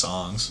all 8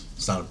 songs.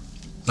 It's not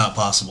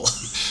possible.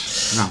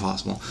 Not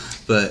possible.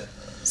 But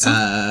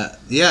I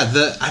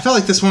felt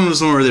like this one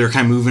was one where they were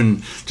kind of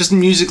moving, just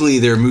musically,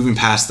 they were moving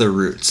past their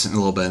roots a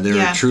little bit. They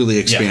were truly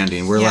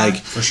expanding. Where like,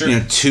 for sure.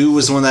 2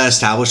 was the one that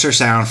established their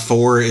sound.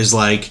 4 is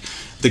like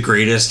the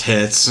greatest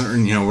hits, or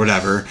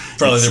whatever.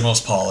 Probably their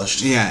most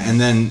polished. Yeah, and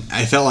then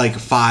I felt like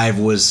 5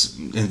 was,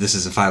 and this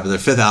isn't 5, but their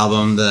 5th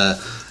album, the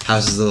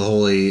Houses of the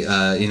Holy,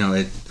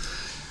 it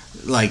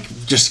like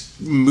just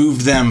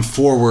moved them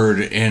forward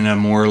in a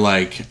more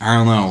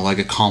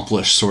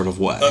accomplished sort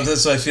of way.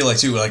 That's what I feel like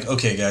too. Like,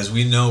 okay, guys,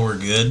 we know we're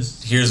good.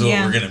 Here's what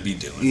we're gonna be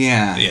doing.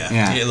 Yeah.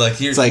 Like,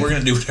 we're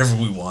gonna do whatever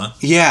we want.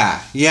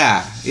 Yeah.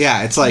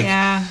 It's like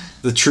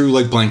the true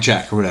blank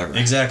check or whatever.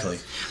 Exactly.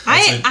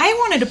 I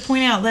wanted to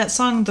point out that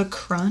song, The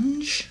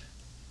Crunch.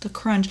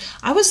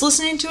 I was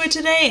listening to it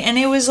today, and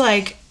it was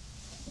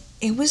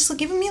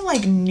giving me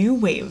new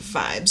wave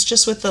vibes,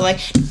 just with the the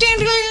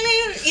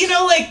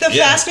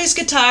fast-paced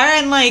guitar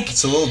and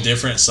it's a little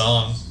different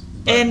song.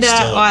 And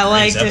I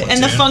liked it,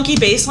 and the funky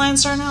bass line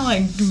starting out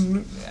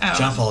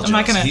John Paul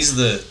Jones. He's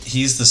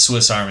the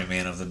Swiss Army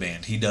man of the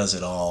band. He does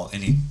it all,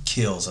 and he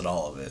kills at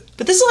all of it.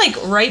 But this is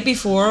right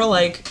before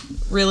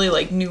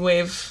really new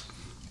wave.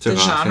 The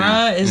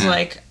genre is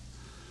I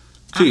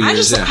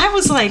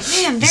was like,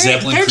 man,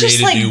 they're just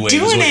doing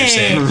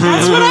it.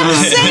 That's what I'm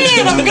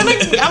saying.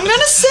 I'm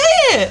gonna say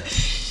it.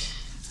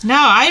 No,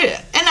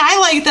 I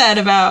like that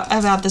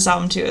about this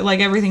album too. Like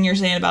everything you're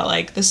saying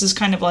about this is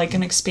kind of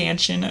an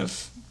expansion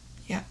of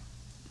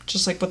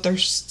just what their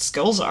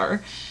skills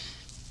are.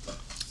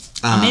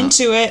 I'm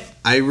into it.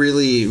 I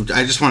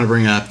just want to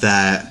bring up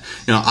that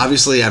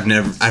obviously I've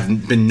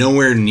been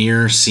nowhere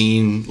near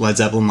seeing Led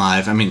Zeppelin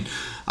live. I mean,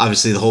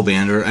 obviously the whole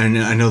band, or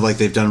I know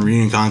they've done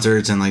reunion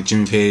concerts and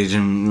Jimmy Page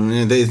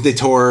and they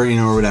tour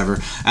or whatever.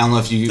 I don't know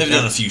if they've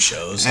done a few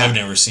shows. I've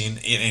never seen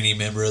any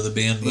member of the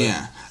band. But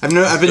yeah,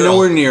 I've been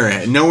nowhere near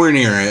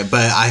it.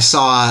 But I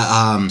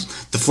saw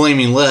the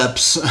Flaming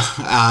Lips,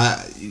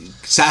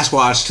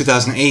 Sasquatch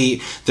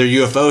 2008, their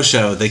UFO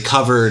show. They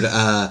covered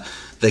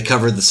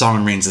the song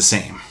Remains the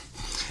Same,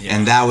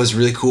 and that was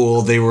really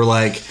cool. They were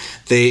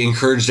they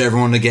encouraged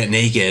everyone to get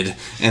naked,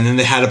 and then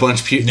they had a bunch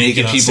of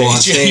naked people on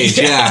stage.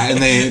 Yeah,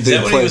 and they is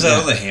that when he was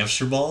out on the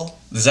hamster ball?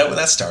 Is that when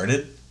that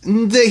started?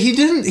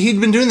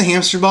 He'd been doing the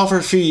hamster ball for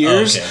a few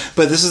years,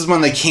 but this is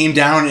when they came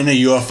down in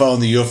a UFO,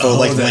 and the UFO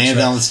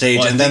landed on the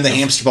stage, and then the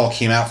hamster ball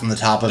came out from the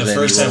top of it. The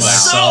first time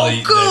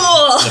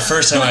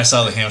I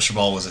saw the hamster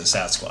ball was at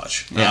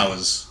Sasquatch. Yeah.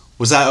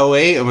 Was that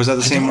 08, or was that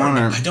the same one?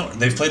 Or?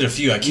 They've played a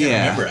few. I can't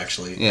remember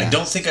actually. Yeah. I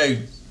don't think I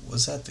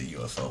was at the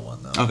UFO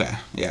one though. Okay,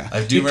 yeah.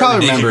 I do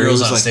probably remember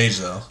girls on stage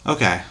though.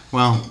 Okay,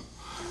 well,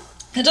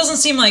 it doesn't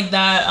seem like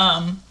that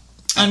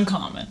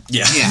uncommon.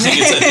 Yeah.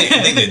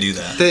 I think they do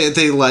that.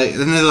 They like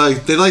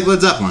Led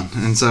Zeppelin,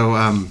 and so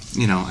I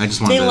just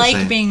wanted to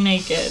say being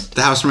naked.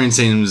 The House Remains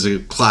the Same is a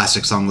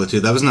classic song though too.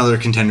 That was another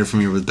contender for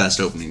me with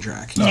best opening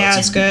track. Yeah,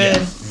 it's good.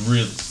 Yeah,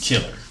 real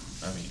killer.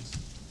 I mean,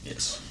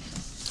 yes.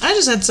 I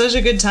just had such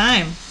a good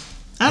time.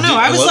 I don't know.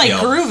 I was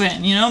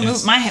grooving,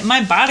 yes.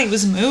 My body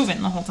was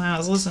moving the whole time I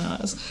was listening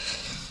to this.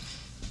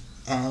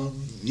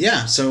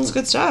 Yeah, so it's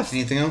good stuff.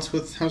 Anything else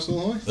with House of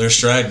the Holy? They're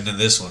striding in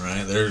this one,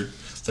 right?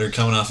 They're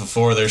coming off of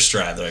 4. They're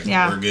stride. They're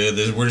we're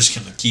good. We're just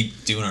gonna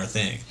keep doing our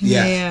thing.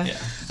 Yeah.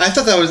 I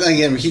thought that was,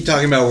 again, we keep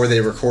talking about where they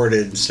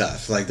recorded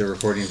stuff, the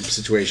recording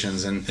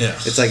situations, and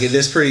it's it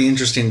is pretty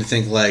interesting to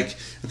think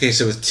okay,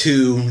 so with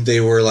 2, they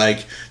were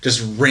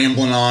just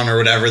rambling on or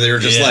whatever. They were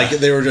just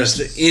they were just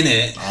in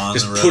it, on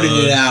just the road, putting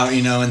it out,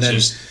 and then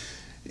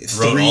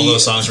wrote all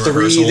those songs for 3,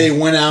 rehearsal. they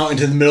went out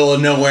into the middle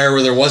of nowhere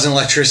where there wasn't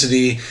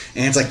electricity,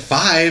 and it's like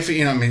 5.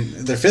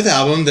 Their 5th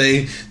album,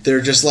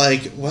 they're just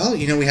like, well,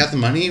 we have the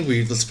money.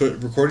 Let's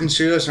put recording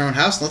studios in our own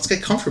house. And let's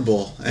get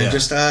comfortable and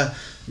just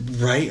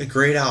write a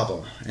great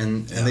album,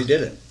 and they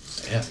did it.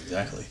 Yeah,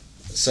 exactly.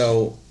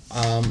 So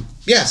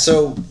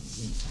So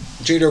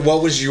Jader,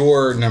 what was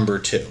your number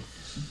 2?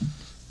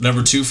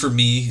 Number 2 for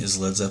me is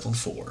Led Zeppelin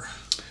 4.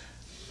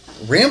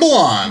 Ramble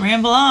On.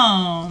 Ramble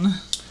On.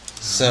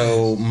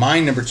 So my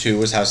number 2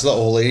 was House of the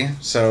Holy.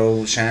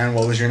 So Shannon,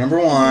 what was your number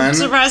 1?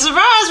 Surprise,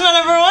 surprise! My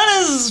number 1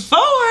 is 4.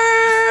 Or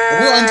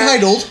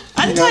Untitled.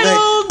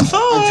 Untitled 4.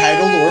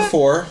 Untitled or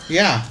 4.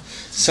 Yeah.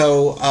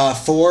 So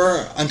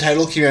 4,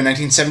 Untitled, came out in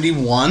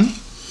 1971.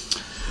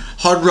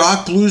 Hard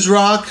rock, blues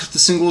rock. The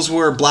singles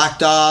were Black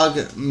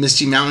Dog,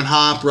 Misty Mountain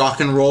Hop, Rock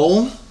and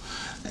Roll,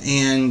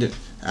 and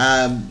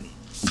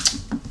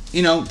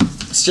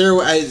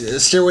Stairway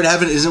to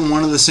Heaven isn't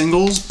one of the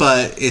singles,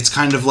 but it's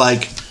kind of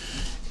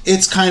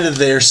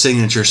their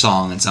signature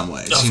song in some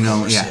ways. Of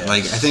course, yeah.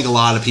 Like I think a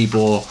lot of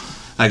people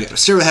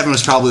Stairway to Heaven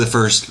was probably the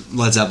first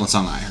Led Zeppelin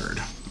song I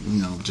heard.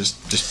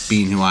 Just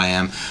being who I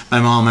am. My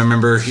mom, I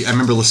remember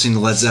listening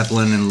to Led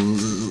Zeppelin,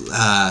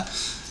 and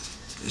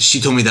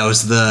she told me that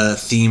was the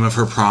theme of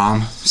her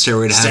prom,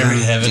 Stairway to Heaven. Stairway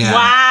to Heaven. Yeah.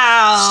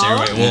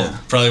 Wow. Stairway. Well,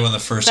 probably one of the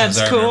first times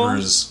I remember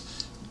is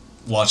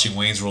watching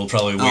Wayne's World.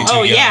 Probably way too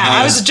young. Yeah,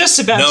 I was just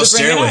about to bring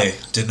Stairway.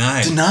 it up.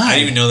 Denied. I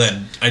didn't even know that.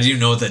 I didn't even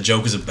know what that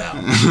joke was about.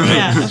 Right?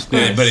 Yeah, of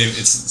course. But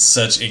it's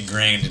such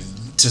ingrained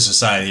into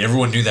society.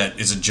 Everyone knew that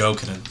it's a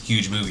joke in a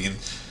huge movie, and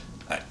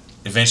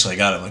eventually I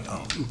got it. I'm like,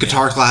 oh,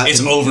 guitar class.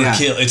 It's overkill.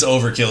 Yeah. It's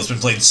overkill. It's been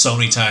played so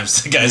many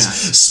times. The guy's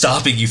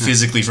stopping you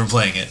physically from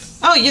playing it.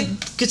 Oh, your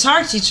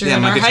guitar teacher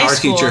in my our guitar high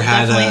school teacher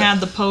definitely had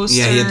the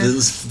poster. Yeah, he had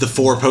the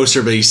 4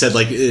 poster, but he said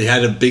it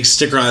had a big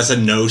sticker on it that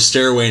said "No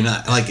Stairway." And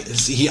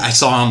I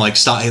saw him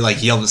stop. He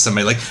yelled at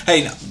somebody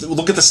 "Hey,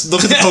 look at this!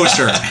 Look at the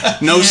poster!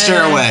 No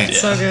Stairway." Yeah.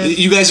 So good.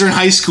 You guys are in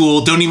high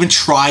school. Don't even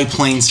try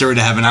playing Stairway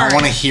to Heaven. I don't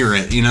want to hear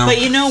it. But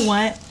you know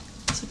what?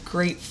 It's a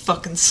great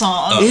fucking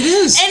song. It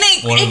is, and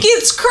it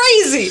gets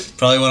crazy.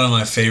 Probably one of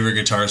my favorite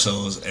guitar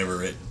solos ever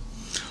written.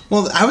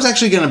 Well, I was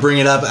actually going to bring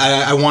it up.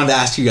 I wanted to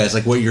ask you guys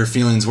what your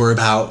feelings were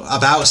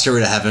about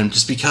Stairway to Heaven,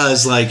 just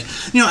because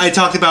I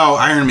talked about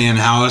Iron Man,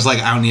 how I was I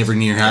don't ever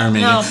near Iron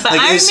Man. No, but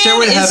Iron Man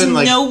Stairway to Heaven,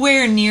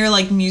 nowhere near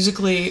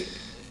musically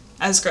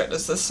as good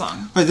as this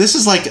song. This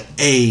is like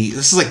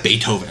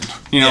Beethoven.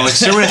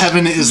 Stairway to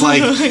Heaven is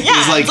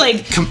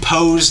it's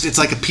composed. It's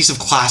like a piece of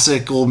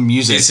classical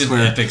music. It's an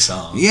epic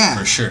song,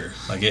 for sure.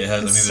 It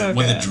has.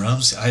 The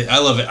drums, I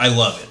love it. I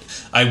love it.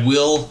 I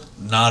will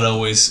not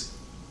always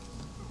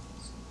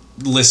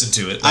listen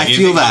to it. I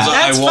feel that.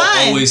 That's I won't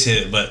fine. always hit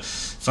it, but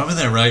if I'm in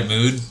that right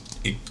mood,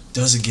 it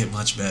doesn't get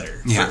much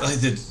better. Yeah.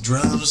 The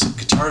drums,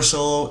 guitar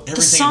solo,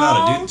 everything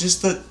about it, dude.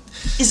 Just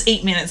is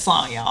 8 minutes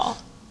long, y'all.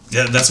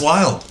 Yeah, that's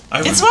wild.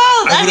 It's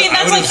wild. I mean,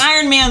 that's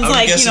Iron Man's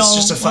it's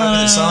just a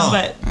 5-minute song.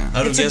 But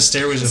I would guess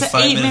Stairway's a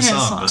 5-minute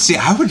song. See,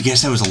 I would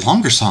guess that was a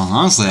longer song,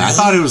 honestly. Really? I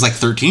thought it was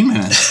 13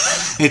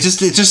 minutes. It's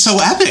just so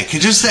epic.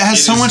 It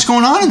has so much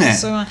going on in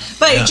it.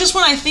 Just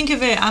when I think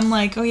of it, I'm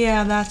like, oh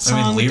yeah, that song.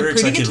 I mean,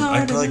 lyrics, with the pretty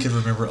I probably could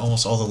remember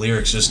almost all the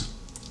lyrics just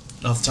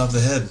off the top of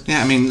the head.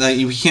 Yeah, I mean,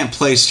 we can't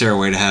play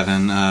Stairway to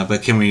Heaven,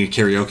 but can we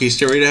karaoke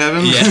Stairway to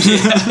Heaven? Yeah.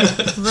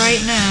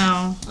 Right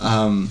now.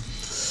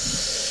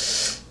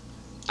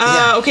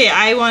 Okay,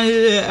 I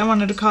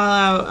wanted to call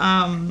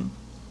out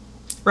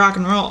Rock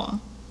and Roll.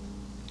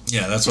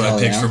 Yeah, that's what I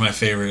picked for my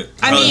favorite.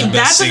 I mean,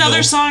 that's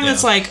another song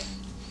that's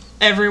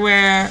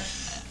everywhere.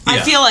 Yeah. I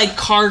feel like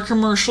car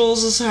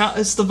commercials is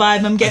the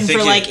vibe I'm getting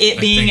for it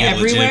being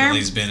everywhere.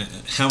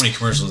 How many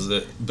commercials is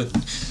it? But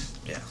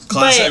yeah,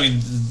 classic. I mean,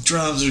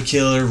 drums are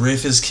killer,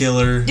 riff is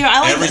killer. Yeah,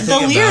 I like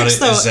everything the lyrics,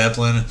 about it though. is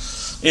Zeppelin.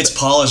 It's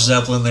polished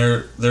Zeppelin.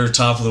 They're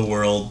top of the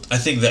world. I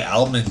think the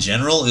album in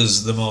general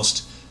is the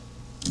most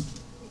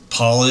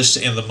polished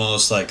and the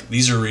most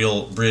these are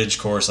real bridge,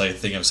 chorus. I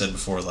think I've said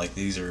before.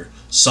 These are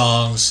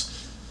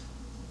songs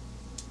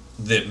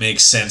that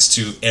make sense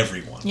to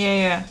everyone.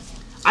 Yeah.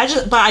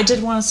 I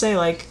did want to say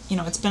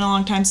it's been a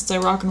long time since I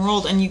rock and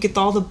rolled, and you get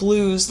all the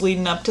blues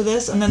leading up to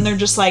this, and then they're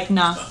just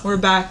nah, we're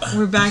back in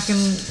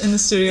the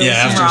studio with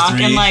some rock,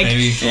 3, and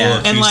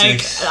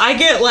I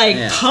get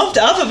pumped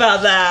up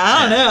about that.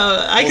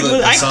 I don't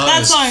know.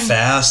 That song is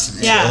fast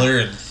and killer,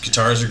 and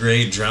guitars are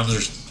great, drums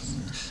are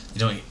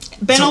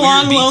been a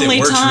long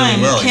lonely time.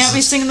 Really well. Can't be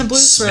singing the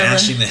blues forever.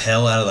 Smashing the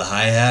hell out of the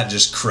hi-hat,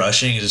 just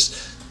crushing,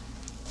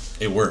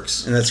 it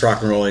works. And that's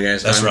rock and roll, you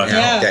guys. That's rock and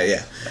roll.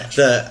 Yeah.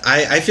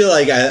 I feel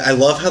I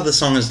love how the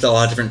song is a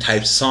lot of different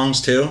types of songs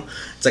too.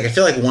 It's I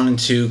feel 1 and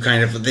 2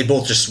 they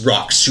both just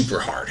rock super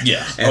hard.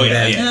 Yeah. And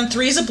then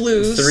 3 is a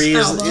blues. 3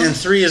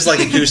 is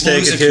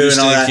acoustic and 2 and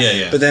all that.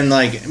 Yeah. But then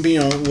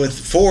with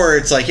 4,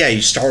 it's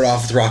you start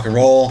off with rock and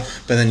roll,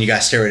 but then you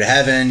got Stairway to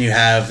Heaven. You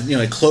have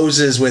it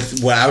closes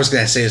with what I was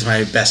gonna say is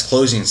my best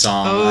closing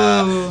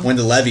song, When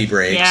the Levee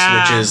Breaks,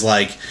 which is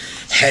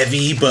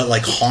heavy but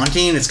like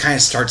haunting. It kind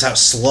of starts out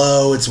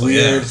slow. It's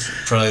weird.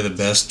 Probably the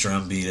best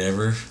drum beat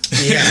ever.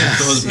 Yeah.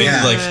 Those big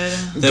like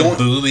the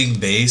booming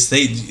bass.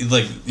 They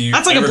like you.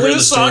 That's like a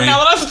blues song.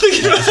 Now that I'm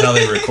thinking about how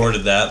they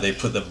recorded that, they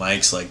put the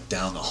mics like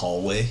down the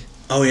hallway.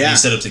 Oh yeah. And he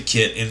set up the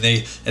kit, and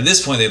they at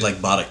this point they'd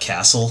like bought a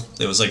castle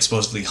that was like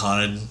supposed to be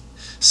haunted,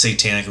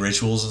 satanic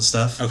rituals and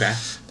stuff. Okay.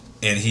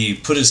 And he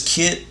put his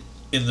kit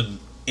in the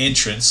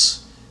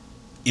entrance,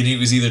 and he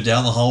was either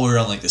down the hallway or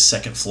on like the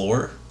second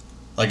floor,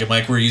 like a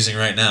mic we're using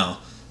right now.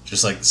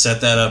 Just like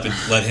set that up and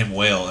let him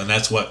wail, and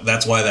that's why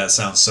that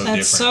sounds so different.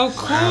 That's so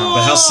cool. Wow.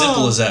 But how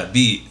simple is that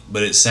beat?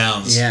 But it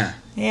sounds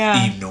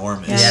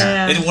enormous.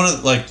 Yeah. And one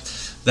of like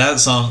that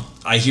song,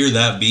 I hear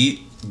that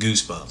beat,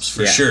 goosebumps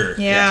for sure.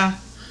 Yeah.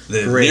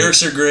 The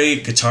lyrics are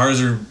great.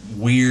 Guitars are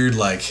weird,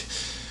 like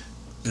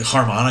the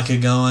harmonica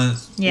going.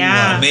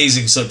 Yeah.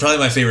 Amazing. So probably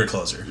my favorite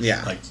closer.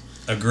 Yeah. Like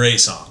a great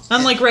song.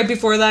 And like right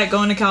before that,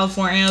 Going to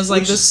California was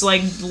like this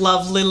like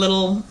lovely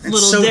little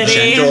so ditty.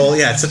 gentle.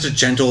 Yeah, it's such a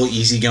gentle,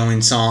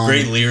 easygoing song.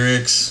 Great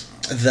lyrics.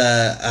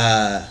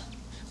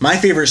 My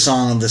favorite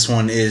song of this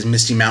one is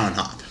Misty Mountain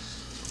Hop.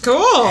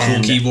 Cool.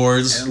 And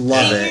keyboards. I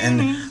love it.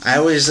 And I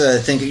always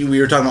think, we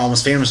were talking about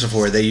Almost Famous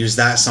before, they use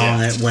that song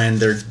when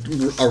they're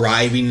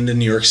arriving into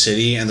New York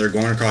City and they're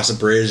going across a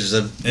bridge. There's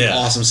an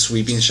awesome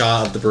sweeping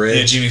shot of the bridge.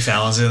 Yeah, Jimmy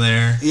Fallon's in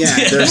there. Yeah,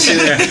 they're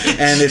sitting there.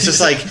 And it's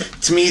just like,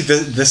 to me,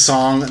 the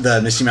song,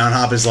 the Misty Mountain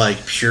Hop, is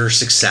like pure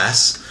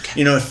success.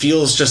 You know, it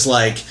feels just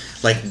like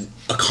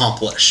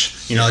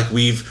accomplish. You know, like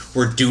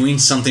we're doing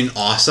something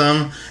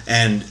awesome,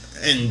 and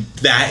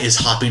that is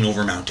hopping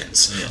over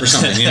mountains or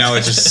something. You know,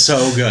 it's just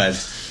so good.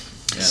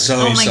 Yeah.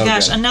 Oh my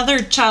gosh! Good. Another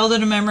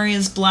childhood memory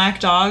is Black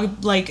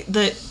Dog. Like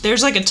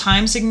there's like a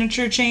time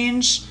signature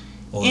change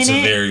in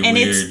it, very and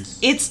weird.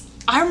 It's.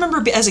 I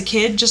remember as a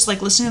kid just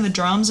like listening to the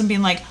drums and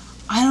being like,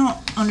 I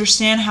don't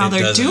understand how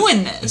they're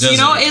doing this. You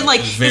know,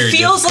 it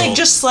feels like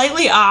just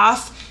slightly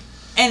off,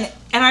 and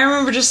I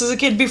remember just as a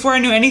kid before I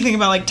knew anything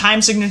about like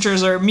time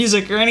signatures or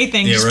music or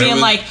anything, just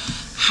being like,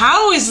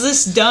 how is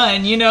this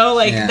done? You know,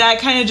 like that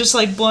kind of just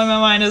like blowing my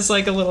mind as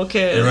like a little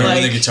kid. And right like,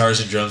 when the guitars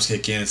and drums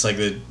kick in, it's like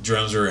the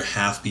drums are a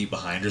half beat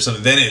behind or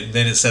something. Then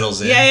it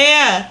settles in.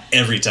 Yeah.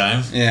 Every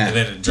time. Yeah. And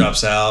then it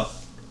drops out.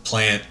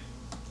 Plant,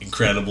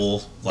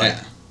 incredible. Like,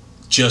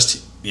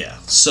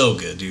 so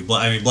good, dude.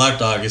 I mean, Black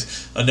Dog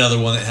is another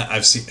one that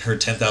I've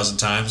heard 10,000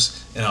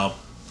 times, and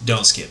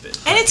don't skip it.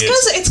 And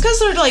it's because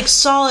they're like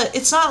solid.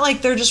 It's not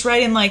like they're just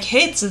writing like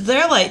hits.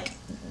 They're like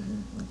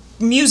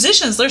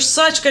musicians. They're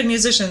such good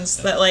musicians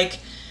that like.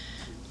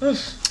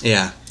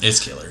 Yeah, it's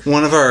killer.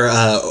 One of our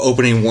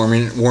opening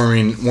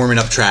warming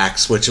up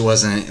tracks, which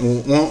wasn't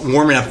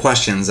warming up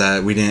questions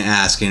that we didn't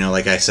ask. You know,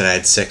 like I said, I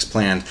had 6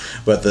 planned,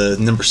 but the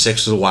number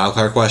 6 was a wild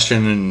card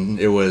question, and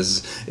it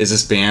was: is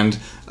this band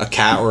a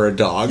cat or a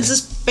dog? Is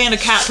this band a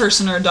cat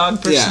person or a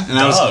dog person? Yeah, and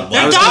I was dog person.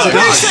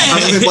 I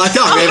was thinking Black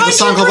Dog. They have a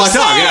song called Black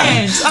Dog.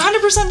 Yeah,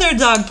 100% they're a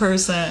dog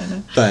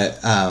person. But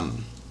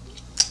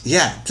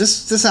yeah,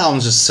 this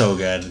album's just so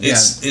good.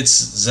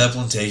 It's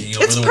Zeppelin taking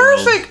over the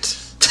world. It's perfect.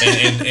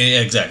 and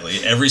exactly,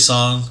 every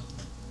song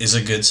is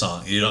a good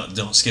song. You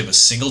don't skip a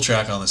single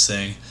track on this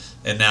thing,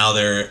 and now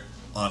they're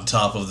on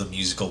top of the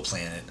musical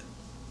planet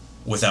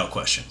without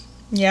question.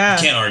 Yeah,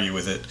 you can't argue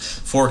with it.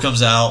 4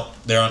 comes out,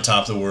 they're on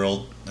top of the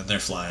world, and they're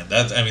flying.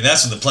 That's when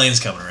the plane's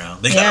coming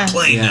around. They got a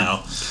plane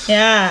now.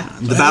 Yeah,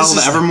 the Battle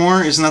of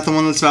Evermore, isn't that the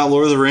one that's about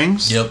Lord of the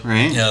Rings? Yep.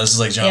 Right. Yeah, this is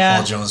like John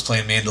Paul Jones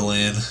playing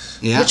mandolin.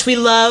 Yeah, which we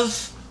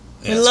love.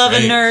 We love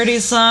great. A nerdy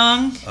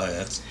song. Oh, yeah,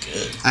 that's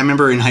good. I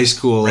remember in high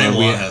school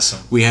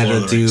we had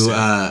to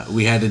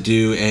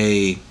do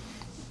a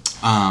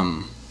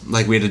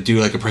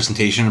like a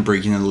presentation of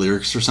breaking the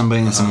lyrics or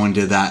something, and someone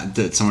did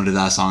that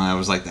song. And I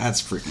was like,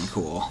 that's freaking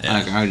cool. Yeah.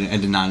 Like, I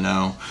did not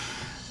know.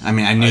 I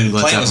mean, I knew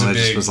Led Zeppelin. I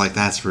just was like,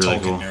 that's really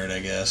Tolkien cool. Nerd, I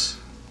guess.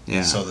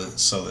 Yeah. So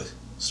the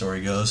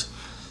story goes.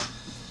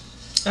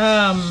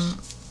 Yeah.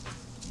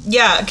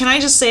 Can I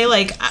just say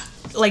like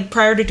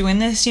prior to doing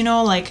this, you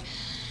know, like.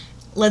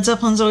 Led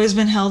Zeppelin's always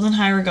been held in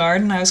high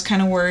regard, and I was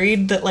kind of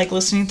worried that, like,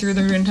 listening through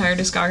their entire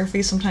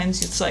discography,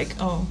 sometimes it's like,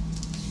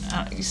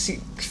 you see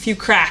a few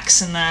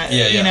cracks in that,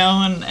 you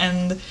know,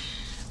 and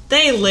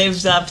they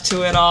lived up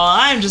to it all.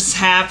 I'm just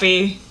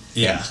happy.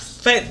 Yeah.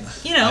 But,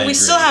 you know, we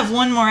still have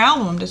one more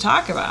album to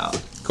talk about.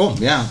 Cool,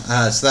 yeah.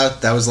 So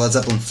that was Led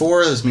Zeppelin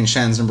 4. That was me and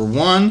Shannon's number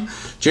 1.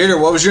 Jader,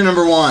 what was your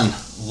number 1?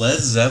 Led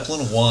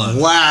Zeppelin 1.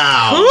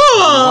 Wow. Cool.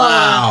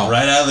 Wow.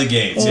 Right out of the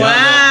gates. Wow. Yeah.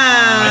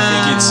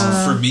 I think it's,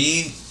 for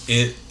me,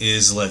 it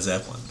is Led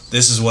Zeppelin.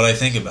 This is what I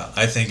think about.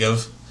 I think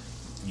of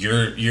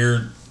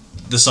the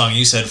song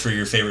you said for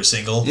your favorite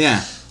single.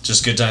 Yeah.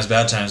 Just Good Times,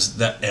 Bad Times.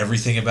 That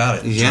everything about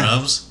it. Yeah.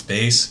 Drums,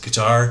 bass,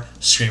 guitar,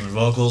 screaming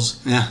vocals.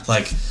 Yeah.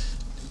 Like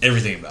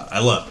everything about it. I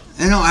love it.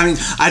 No, I mean,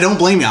 I don't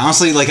blame you.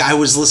 Honestly, like I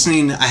was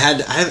listening. I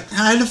had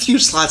a few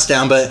slots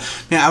down, but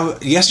man,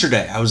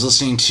 yesterday I was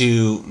listening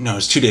to. No, it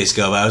was 2 days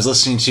ago. But I was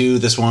listening to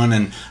this one,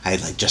 and I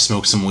had like just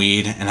smoked some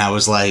weed, and I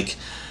was like,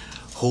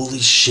 holy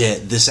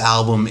shit, this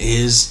album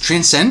is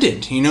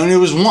transcended, you know, and it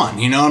was one,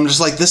 you know, I'm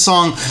just like, this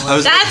song,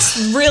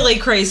 that's really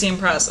crazy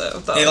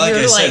impressive, though. And like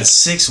I said,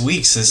 6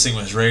 weeks this thing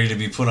was ready to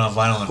be put on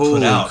vinyl and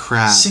put out.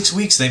 Crap. 6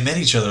 weeks they met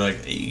each other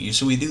like, hey,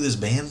 should we do this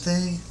band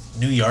thing?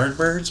 New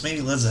Yardbirds,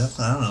 maybe Led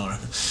Zeppelin, I don't know.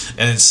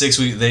 And in 6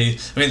 weeks,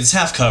 it's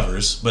half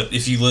covers, but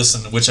if you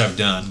listen, which I've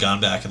gone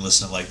back and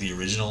listened to like the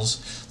originals,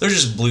 they're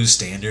just blues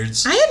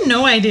standards. I had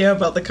no idea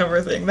about the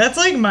cover thing. That's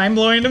like mind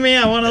blowing to me.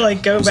 I want to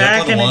like go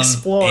back and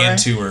explore. And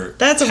 2 are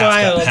that's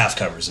wild. Half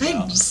covers of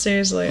albums.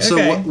 Seriously. So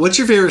okay. What's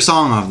your favorite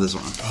song off this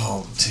one?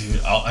 Oh,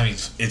 dude, I mean,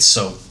 it's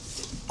so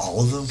all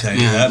of them. Can I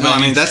do Yeah, that? no,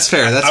 I mean that's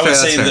fair. I would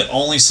say the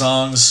only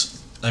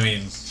songs. I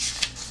mean,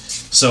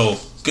 so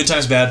Good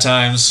Times, Bad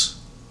Times.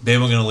 Babe,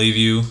 I'm Gonna Leave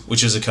You,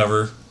 which is a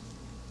cover.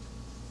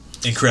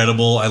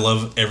 Incredible. I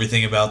love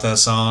everything about that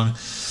song.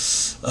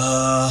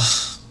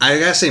 I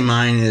gotta say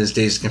mine is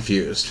Dazed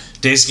Confused.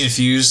 Dazed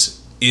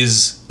Confused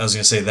is, I was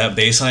gonna say, that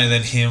bass line and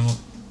then him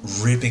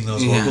ripping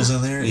those vocals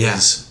in there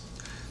is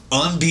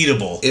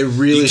unbeatable. It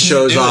really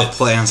shows off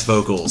Plant's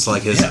vocals,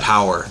 like his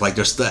power. Like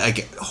just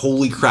like,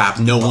 holy crap,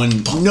 no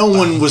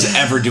one was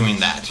ever doing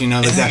that. You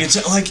know,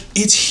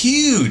 it's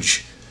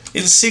huge.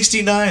 In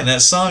 '69,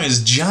 that song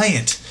is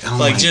giant. Oh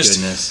like my just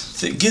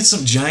goodness. Get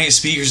some giant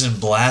speakers and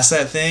blast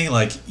that thing.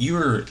 Like you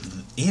were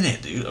in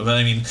it, dude. But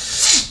I mean,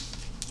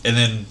 and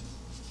then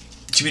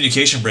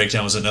Communication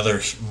Breakdown was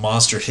another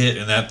monster hit,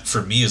 and that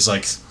for me is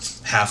like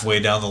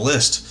halfway down the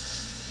list.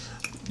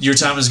 Your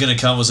Time Is Gonna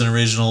Come was an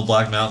original.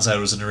 Black Mountainside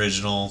was an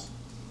original.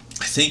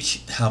 I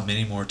think How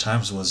Many More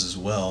Times was as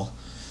well.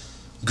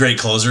 Great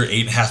closer,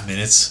 8.5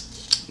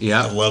 minutes.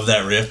 Yeah, I love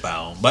that riff.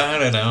 Bow,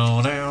 bow,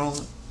 down, down.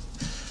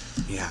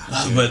 Yeah,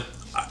 but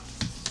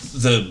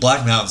the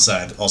Black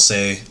Mountainside, I'll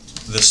say,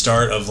 the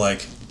start of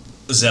like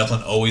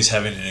Zeppelin always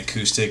having an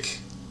acoustic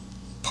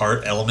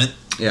part element.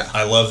 Yeah,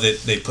 I love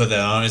that they put that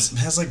on. It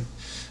has like,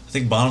 I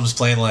think Bonham's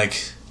playing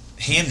like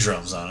hand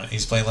drums on it.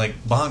 He's playing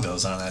like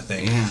bongos on that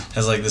thing. Yeah.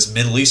 Has like this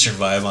Middle Eastern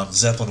vibe on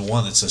Zeppelin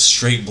 1 that's a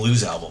straight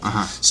blues album.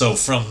 So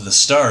from the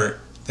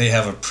start, they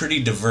have a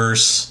pretty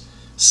diverse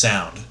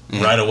sound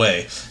right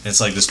away. And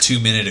it's like this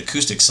 2-minute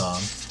acoustic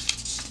song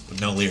with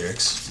no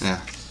lyrics. Yeah.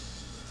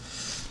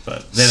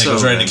 But then it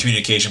goes right into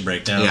Communication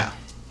Breakdown.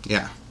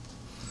 Yeah.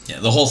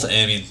 The whole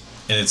thing, I mean,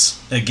 and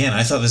it's, again,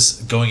 I thought this,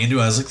 going into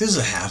it, I was like, this is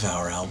a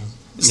half-hour album.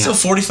 It's still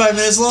 45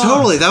 minutes long.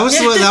 Totally. That was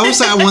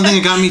that one thing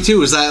that got me too.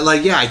 Was that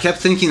like I kept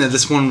thinking that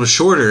this one was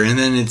shorter, and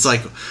then it's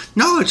like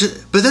no,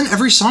 but then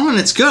every song on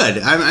it's good.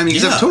 I mean,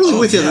 I'm totally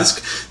with you. Yeah.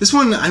 This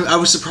one, I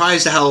was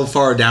surprised at how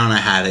far down I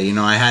had it. You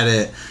know, I had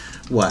it.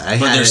 But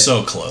they're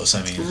so close.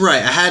 I mean,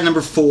 right. I had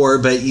number 4,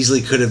 but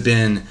easily could have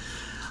been.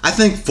 I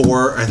think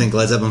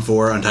Led Zeppelin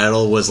 4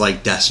 Untitled was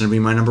like destined to be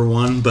my number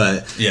 1,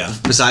 but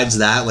besides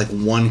that, like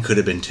 1 could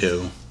have been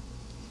 2.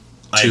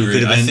 I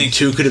agree. I think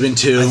 2 could have been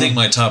 2. I think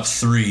my top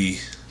 3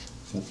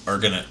 are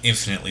gonna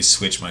infinitely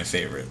switch my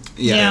favorite.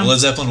 Yeah. Led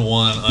Zeppelin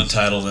 1,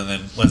 Untitled, and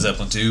then Led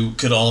Zeppelin 2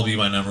 could all be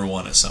my number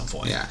 1 at some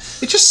point. Yeah,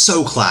 it's just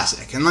so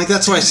classic, and like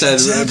that's what I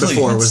said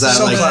before was that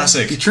so like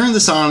classic. You turn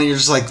this on and you're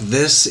just like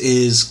this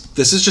is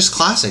just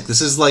classic.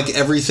 This is like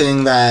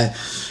everything that.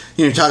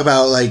 You know, talk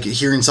about like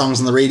hearing songs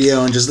on the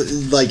radio and just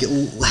like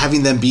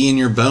having them be in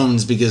your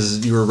bones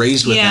because you were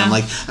raised with them.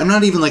 Like I'm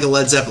not even like a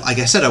Led Zeppelin. Like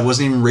I said, I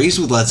wasn't even raised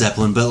with Led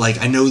Zeppelin, but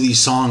like I know these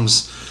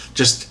songs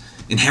just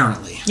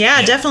inherently.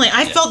 Yeah, definitely.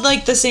 I felt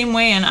like the same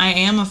way, and I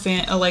am a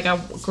fan. Like I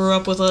grew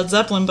up with Led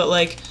Zeppelin, but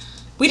like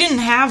we didn't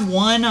have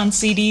one on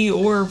CD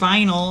or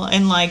vinyl,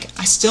 and like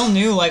I still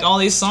knew like all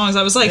these songs.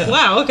 I was like,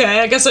 wow, okay,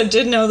 I guess I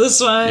did know this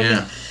one.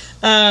 Yeah.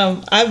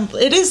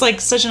 It is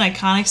like such an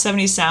iconic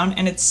 70s sound,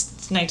 and it's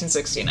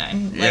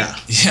 1969. Yeah.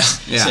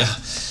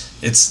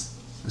 It's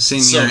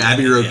same year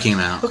Abbey Road came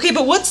out. Okay,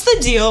 but what's the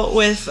deal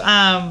with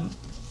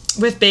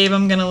Babe,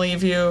 I'm Gonna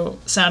Leave You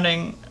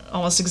sounding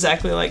almost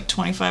exactly like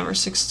 25 or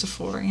 6 to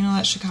 4? You know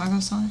that Chicago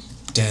song?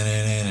 You know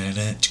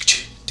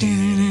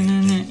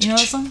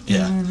that song?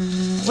 Yeah.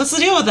 What's the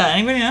deal with that?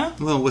 Anybody know?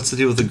 Well, what's the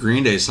deal with the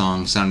Green Day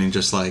song sounding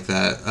just like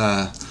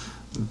that?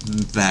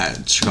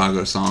 That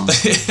Chicago song,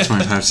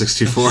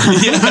 2564.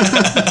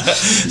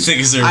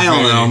 I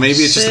don't know. Maybe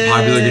it's just a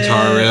popular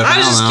guitar riff. I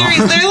was just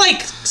curious. They're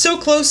like so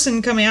close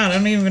and coming out. I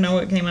don't even know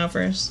what came out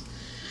first.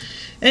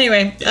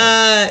 Anyway,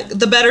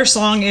 the better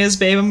song is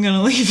 "Babe, I'm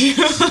Gonna Leave You."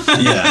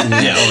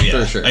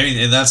 For sure. I mean,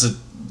 and that's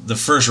the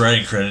first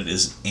writing credit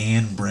is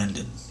Anne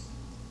Brendan,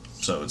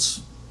 so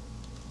it's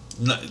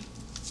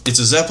a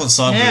Zeppelin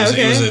song. Yeah, but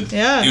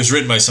it was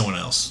written by someone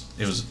else.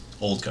 It was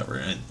old cover,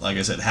 and like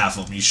I said, half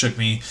of them. You shook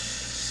me.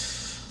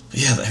 But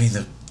yeah, I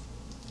mean,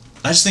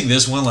 I just think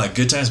this one, like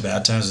Good Times,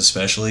 Bad Times,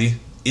 especially,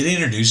 it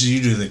introduces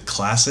you to the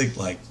classic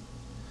like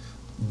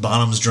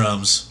Bonham's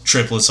drums,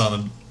 triplets on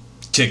the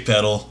kick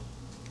pedal,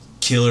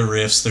 killer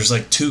riffs. There's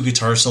like 2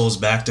 guitar solos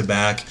back to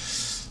back,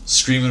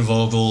 screaming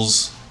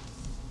vocals.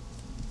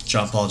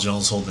 John Paul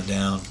Jones holding it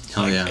down.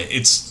 Hell yeah!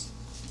 It's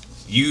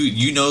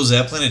you know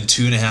Zeppelin in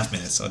 2.5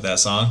 minutes of that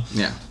song.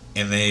 Yeah,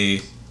 and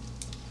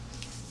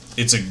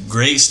it's a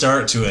great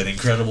start to an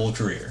incredible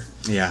career.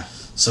 Yeah.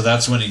 So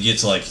that's when it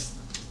gets like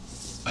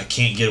I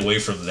can't get away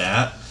from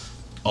that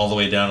all the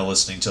way down to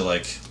listening to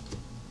like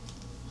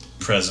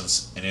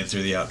Presence and In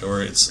Through the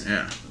Outdoor. It's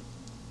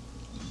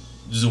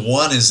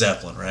one is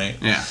Zeppelin, right?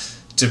 Yeah.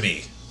 To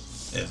me,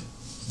 and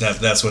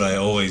that's what I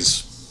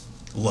always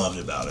loved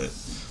about it.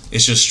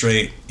 It's just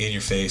straight in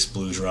your face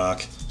blues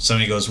rock.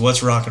 Somebody goes,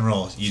 "What's rock and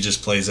roll?" You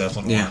just play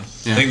Zeppelin 1. Yeah.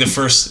 I think the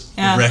first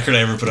record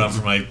I ever put on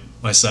for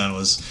my son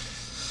was,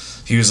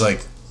 he was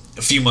like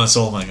a few months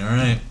old. I'm like, all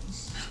right,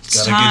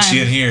 gotta get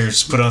you in here.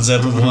 Just put on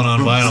Zeppelin 1 on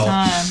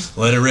vinyl.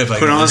 Let it rip.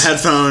 Put on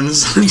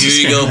headphones. Here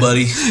you go,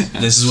 buddy.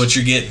 This is what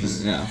you're getting.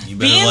 Yeah. You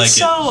better like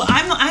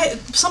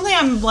it. Something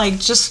I'm like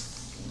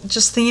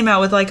just thinking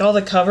about with like all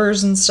the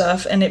covers and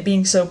stuff and it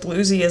being so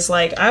bluesy is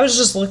like, I was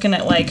just looking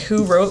at like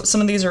who wrote some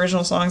of these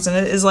original songs, and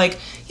it is like,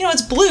 you know,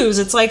 it's blues.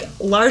 It's like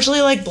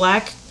largely like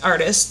black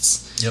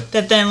artists. Yep.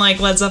 That then like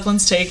Led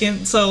Zeppelin's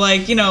taken. So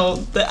like, you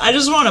know, I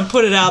just want to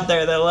put it out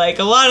there that like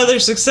a lot of their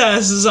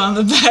success is on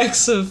the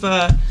backs of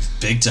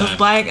big time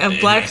of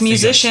black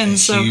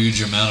musicians. A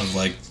huge amount of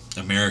like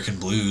American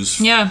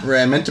blues. Yeah.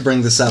 Right, I meant to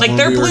bring this up. Like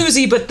they're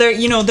bluesy, but they're,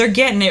 you know, they're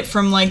getting it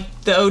from like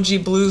the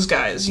OG blues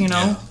guys, you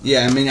know?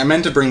 Yeah, I mean, I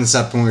meant to bring this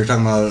up when we were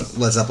talking about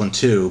Led Zeppelin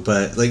 2,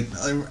 but like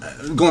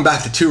going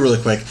back to 2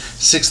 really quick,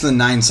 6 of the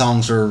 9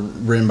 songs were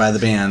written by the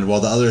band,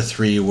 while the other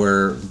 3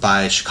 were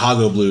by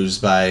Chicago Blues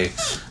by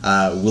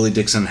Willie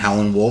Dixon,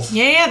 Howlin' Wolf.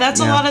 Yeah, that's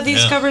a lot of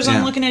these covers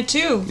I'm looking at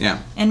too. Yeah.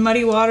 And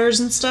Muddy Waters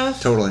and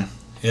stuff. Totally.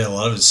 Yeah, a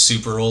lot of it's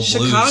super old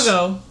blues.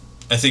 Chicago.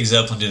 I think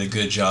Zeppelin did a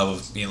good job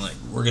of being like,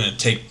 we're gonna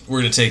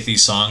take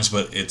these songs,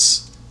 but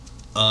it's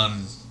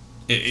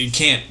it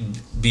can't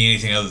be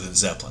anything other than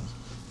Zeppelin.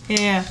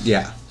 Yeah.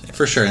 Yeah,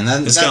 for sure. And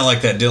then it's kind of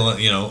like that Dylan,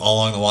 you know, All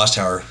Along the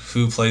Watchtower.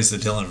 Who plays the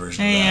Dylan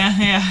version of that?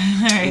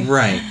 Yeah.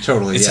 Right,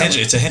 totally. It's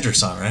a Hendrix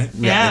song, right?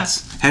 Yeah.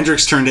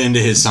 Hendrix turned it into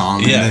his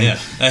song. Yeah. And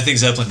I think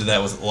Zeppelin did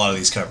that with a lot of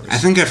these covers. I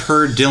think I've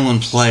heard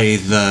Dylan play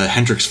the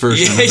Hendrix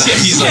version of that.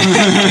 He's like,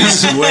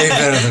 this is way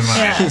better than mine.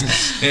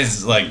 Yeah.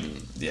 It's like,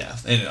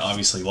 and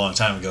obviously a long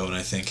time ago, and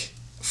I think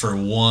for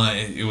one,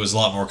 it was a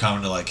lot more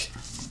common to like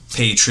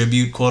pay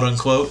tribute, quote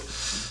unquote.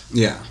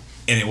 Yeah.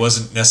 And it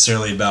wasn't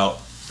necessarily about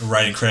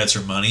writing credits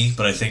or money,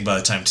 but I think by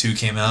the time 2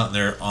 came out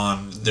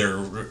and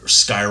they're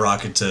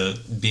skyrocket to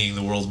being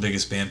the world's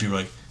biggest band, people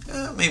were like,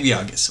 maybe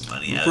I'll get some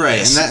money out of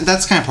this. And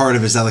that's kind of part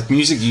of it, is that like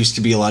music used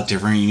to be a lot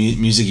different.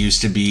 Music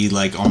used to be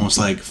like almost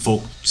like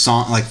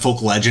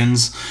folk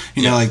legends.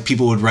 You know, like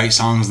people would write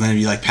songs and then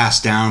it'd be like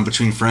passed down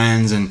between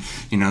friends and,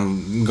 you know,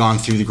 gone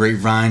through the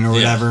grapevine or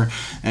whatever.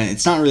 And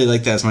it's not really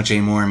like that as much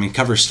anymore. I mean,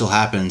 covers still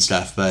happen and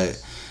stuff,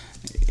 but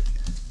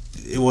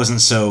it wasn't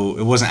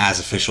as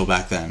official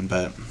back then.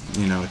 But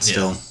you know, it's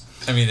still.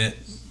 I mean,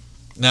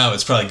 now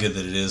it's probably good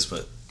that it is,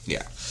 but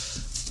yeah,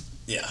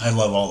 I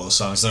love all those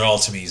songs. They're all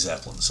to me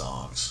Zeppelin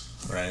songs,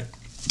 right?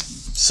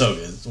 So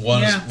good.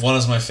 One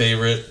is my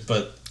favorite,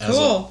 but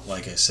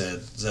like I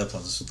said,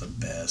 Zeppelin's the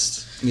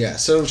best. Yeah.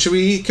 So should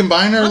we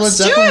combine our Led Let's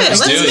Zeppelin? do it.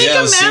 Let's make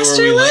a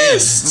master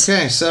list.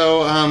 Okay.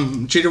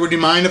 So, Jeter, would you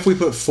mind if we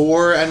put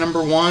 4 at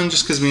number 1,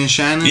 just because me and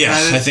Shannon? Yeah,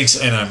 I think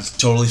so, and I'm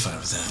totally fine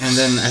with that. And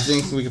then I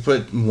think we could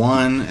put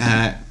 1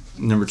 at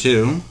number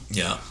 2.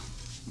 Yeah.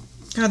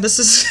 God, this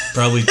is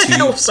probably 2.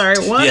 Oh, sorry,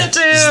 1 and 2.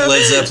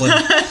 Led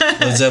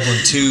Zeppelin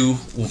 2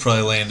 will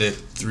probably land at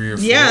 3 or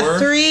 4.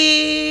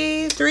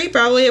 Yeah, 3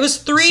 probably. It was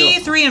 3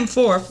 and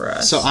 4 for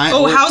us. So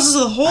Houses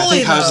of the Holy. I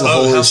think Houses of the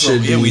Holy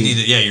should be. Yeah, we need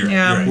it. Yeah, you're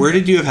right. Where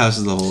did you have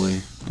Houses of the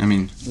Holy? I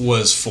mean,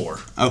 was 4.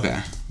 Okay.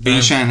 Me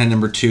and Shannon had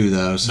number 2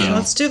 though. So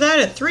let's do that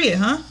at 3,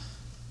 huh?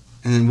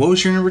 And then what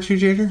was your number 2,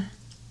 Jader?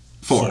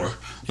 4.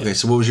 Okay,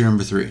 so what was your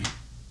number 3?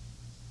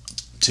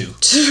 2.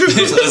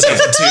 Let's go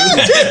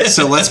for 2.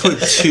 So let's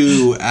put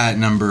 2 at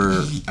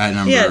number.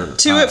 Yeah,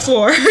 2 at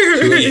 4. 2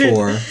 at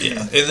 4.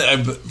 Yeah,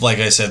 and like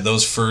I said,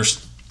 those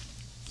first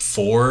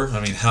 4. I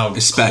mean, how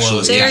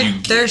especially close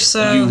they're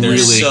so you really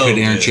so could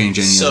interchange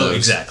any of those.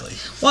 Exactly.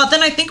 Well,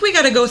 then I think we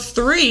got to go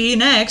 3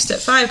 next at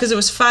 5 because it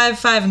was 5,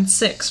 5, and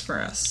 6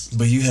 for us.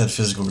 But you had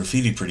Physical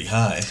Graffiti pretty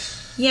high.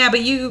 Yeah,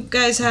 but you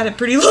guys had it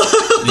pretty low.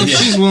 If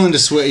she's willing to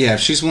switch, if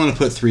she's willing to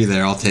put 3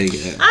 there, I'll take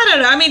it. I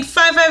don't know. I mean,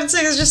 5, 5, and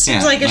 6 just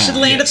seems like it should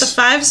land at the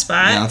 5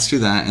 spot. Yeah, let's do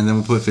that, and then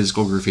we'll put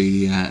Physical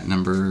Graffiti at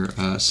number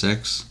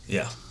 6.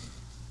 Yeah.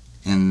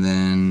 And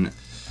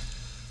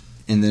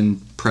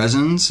then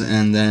Presence,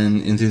 and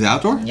then In Through the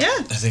Outdoor. Yeah,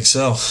 I think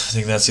so. I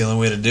think that's the only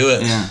way to do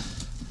it. Yeah.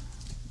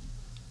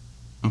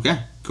 Okay.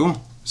 Cool.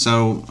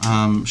 So,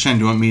 Shen,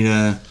 do you want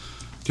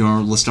to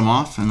list them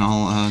off, and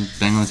I'll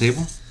bang on the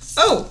table?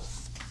 Oh.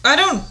 I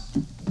don't.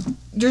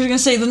 You're going to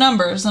say the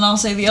numbers, and I'll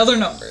say the other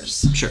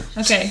numbers. Sure.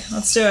 Okay,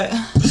 let's do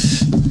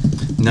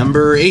it.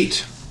 Number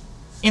 8.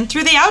 In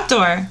Through the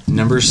Outdoor.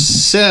 Number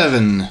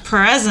 7.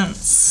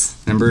 Presence.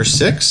 Number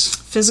 6.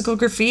 Physical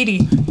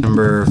Graffiti.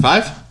 Number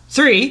 5.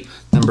 3.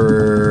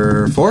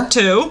 Number 4.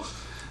 2.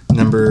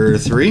 Number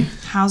 3.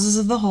 Houses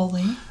of the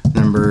Holy.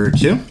 Number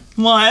 2.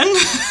 1.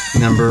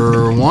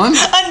 Number 1.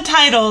 Untitled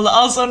Untitled,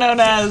 also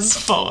known as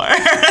 4.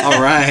 All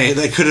right,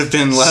 that could have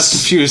been less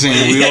confusing.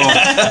 We will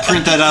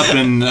print that up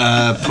and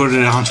put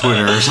it on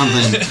Twitter or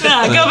something.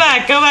 Yeah, go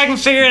back and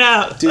figure it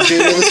out. Dude,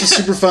 this was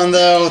super fun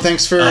though.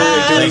 Thanks for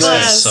doing Thanks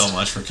this. so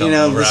much for coming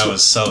over. I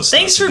was so stoked.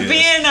 Thanks for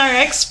being our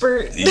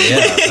expert.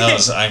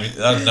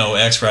 I'm no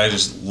expert. I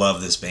just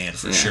love this band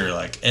for sure.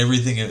 Like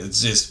everything,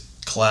 it's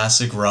just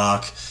classic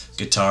rock,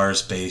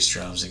 guitars, bass,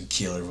 drums, and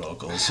killer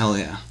vocals. Hell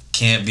yeah.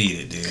 Can't beat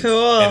it, dude.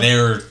 Cool. And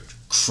they're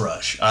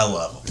crush. I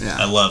love them. Yeah.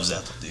 I love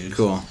Zeppelin, dude.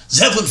 Cool.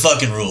 Zeppelin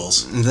fucking rules.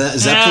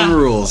 Zeppelin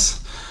rules.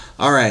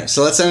 All right,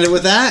 so let's end it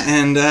with that,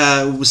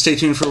 and stay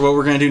tuned for what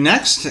we're going to do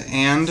next.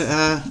 And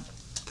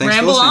thanks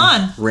Ramble for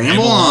listening. on.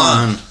 Ramble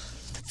on.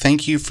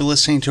 Thank you for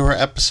listening to our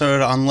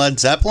episode on Led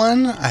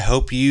Zeppelin. I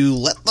hope you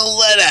let the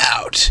lead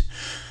out.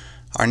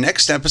 Our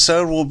next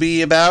episode will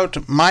be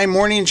about My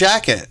Morning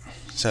Jacket,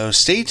 so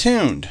stay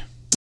tuned.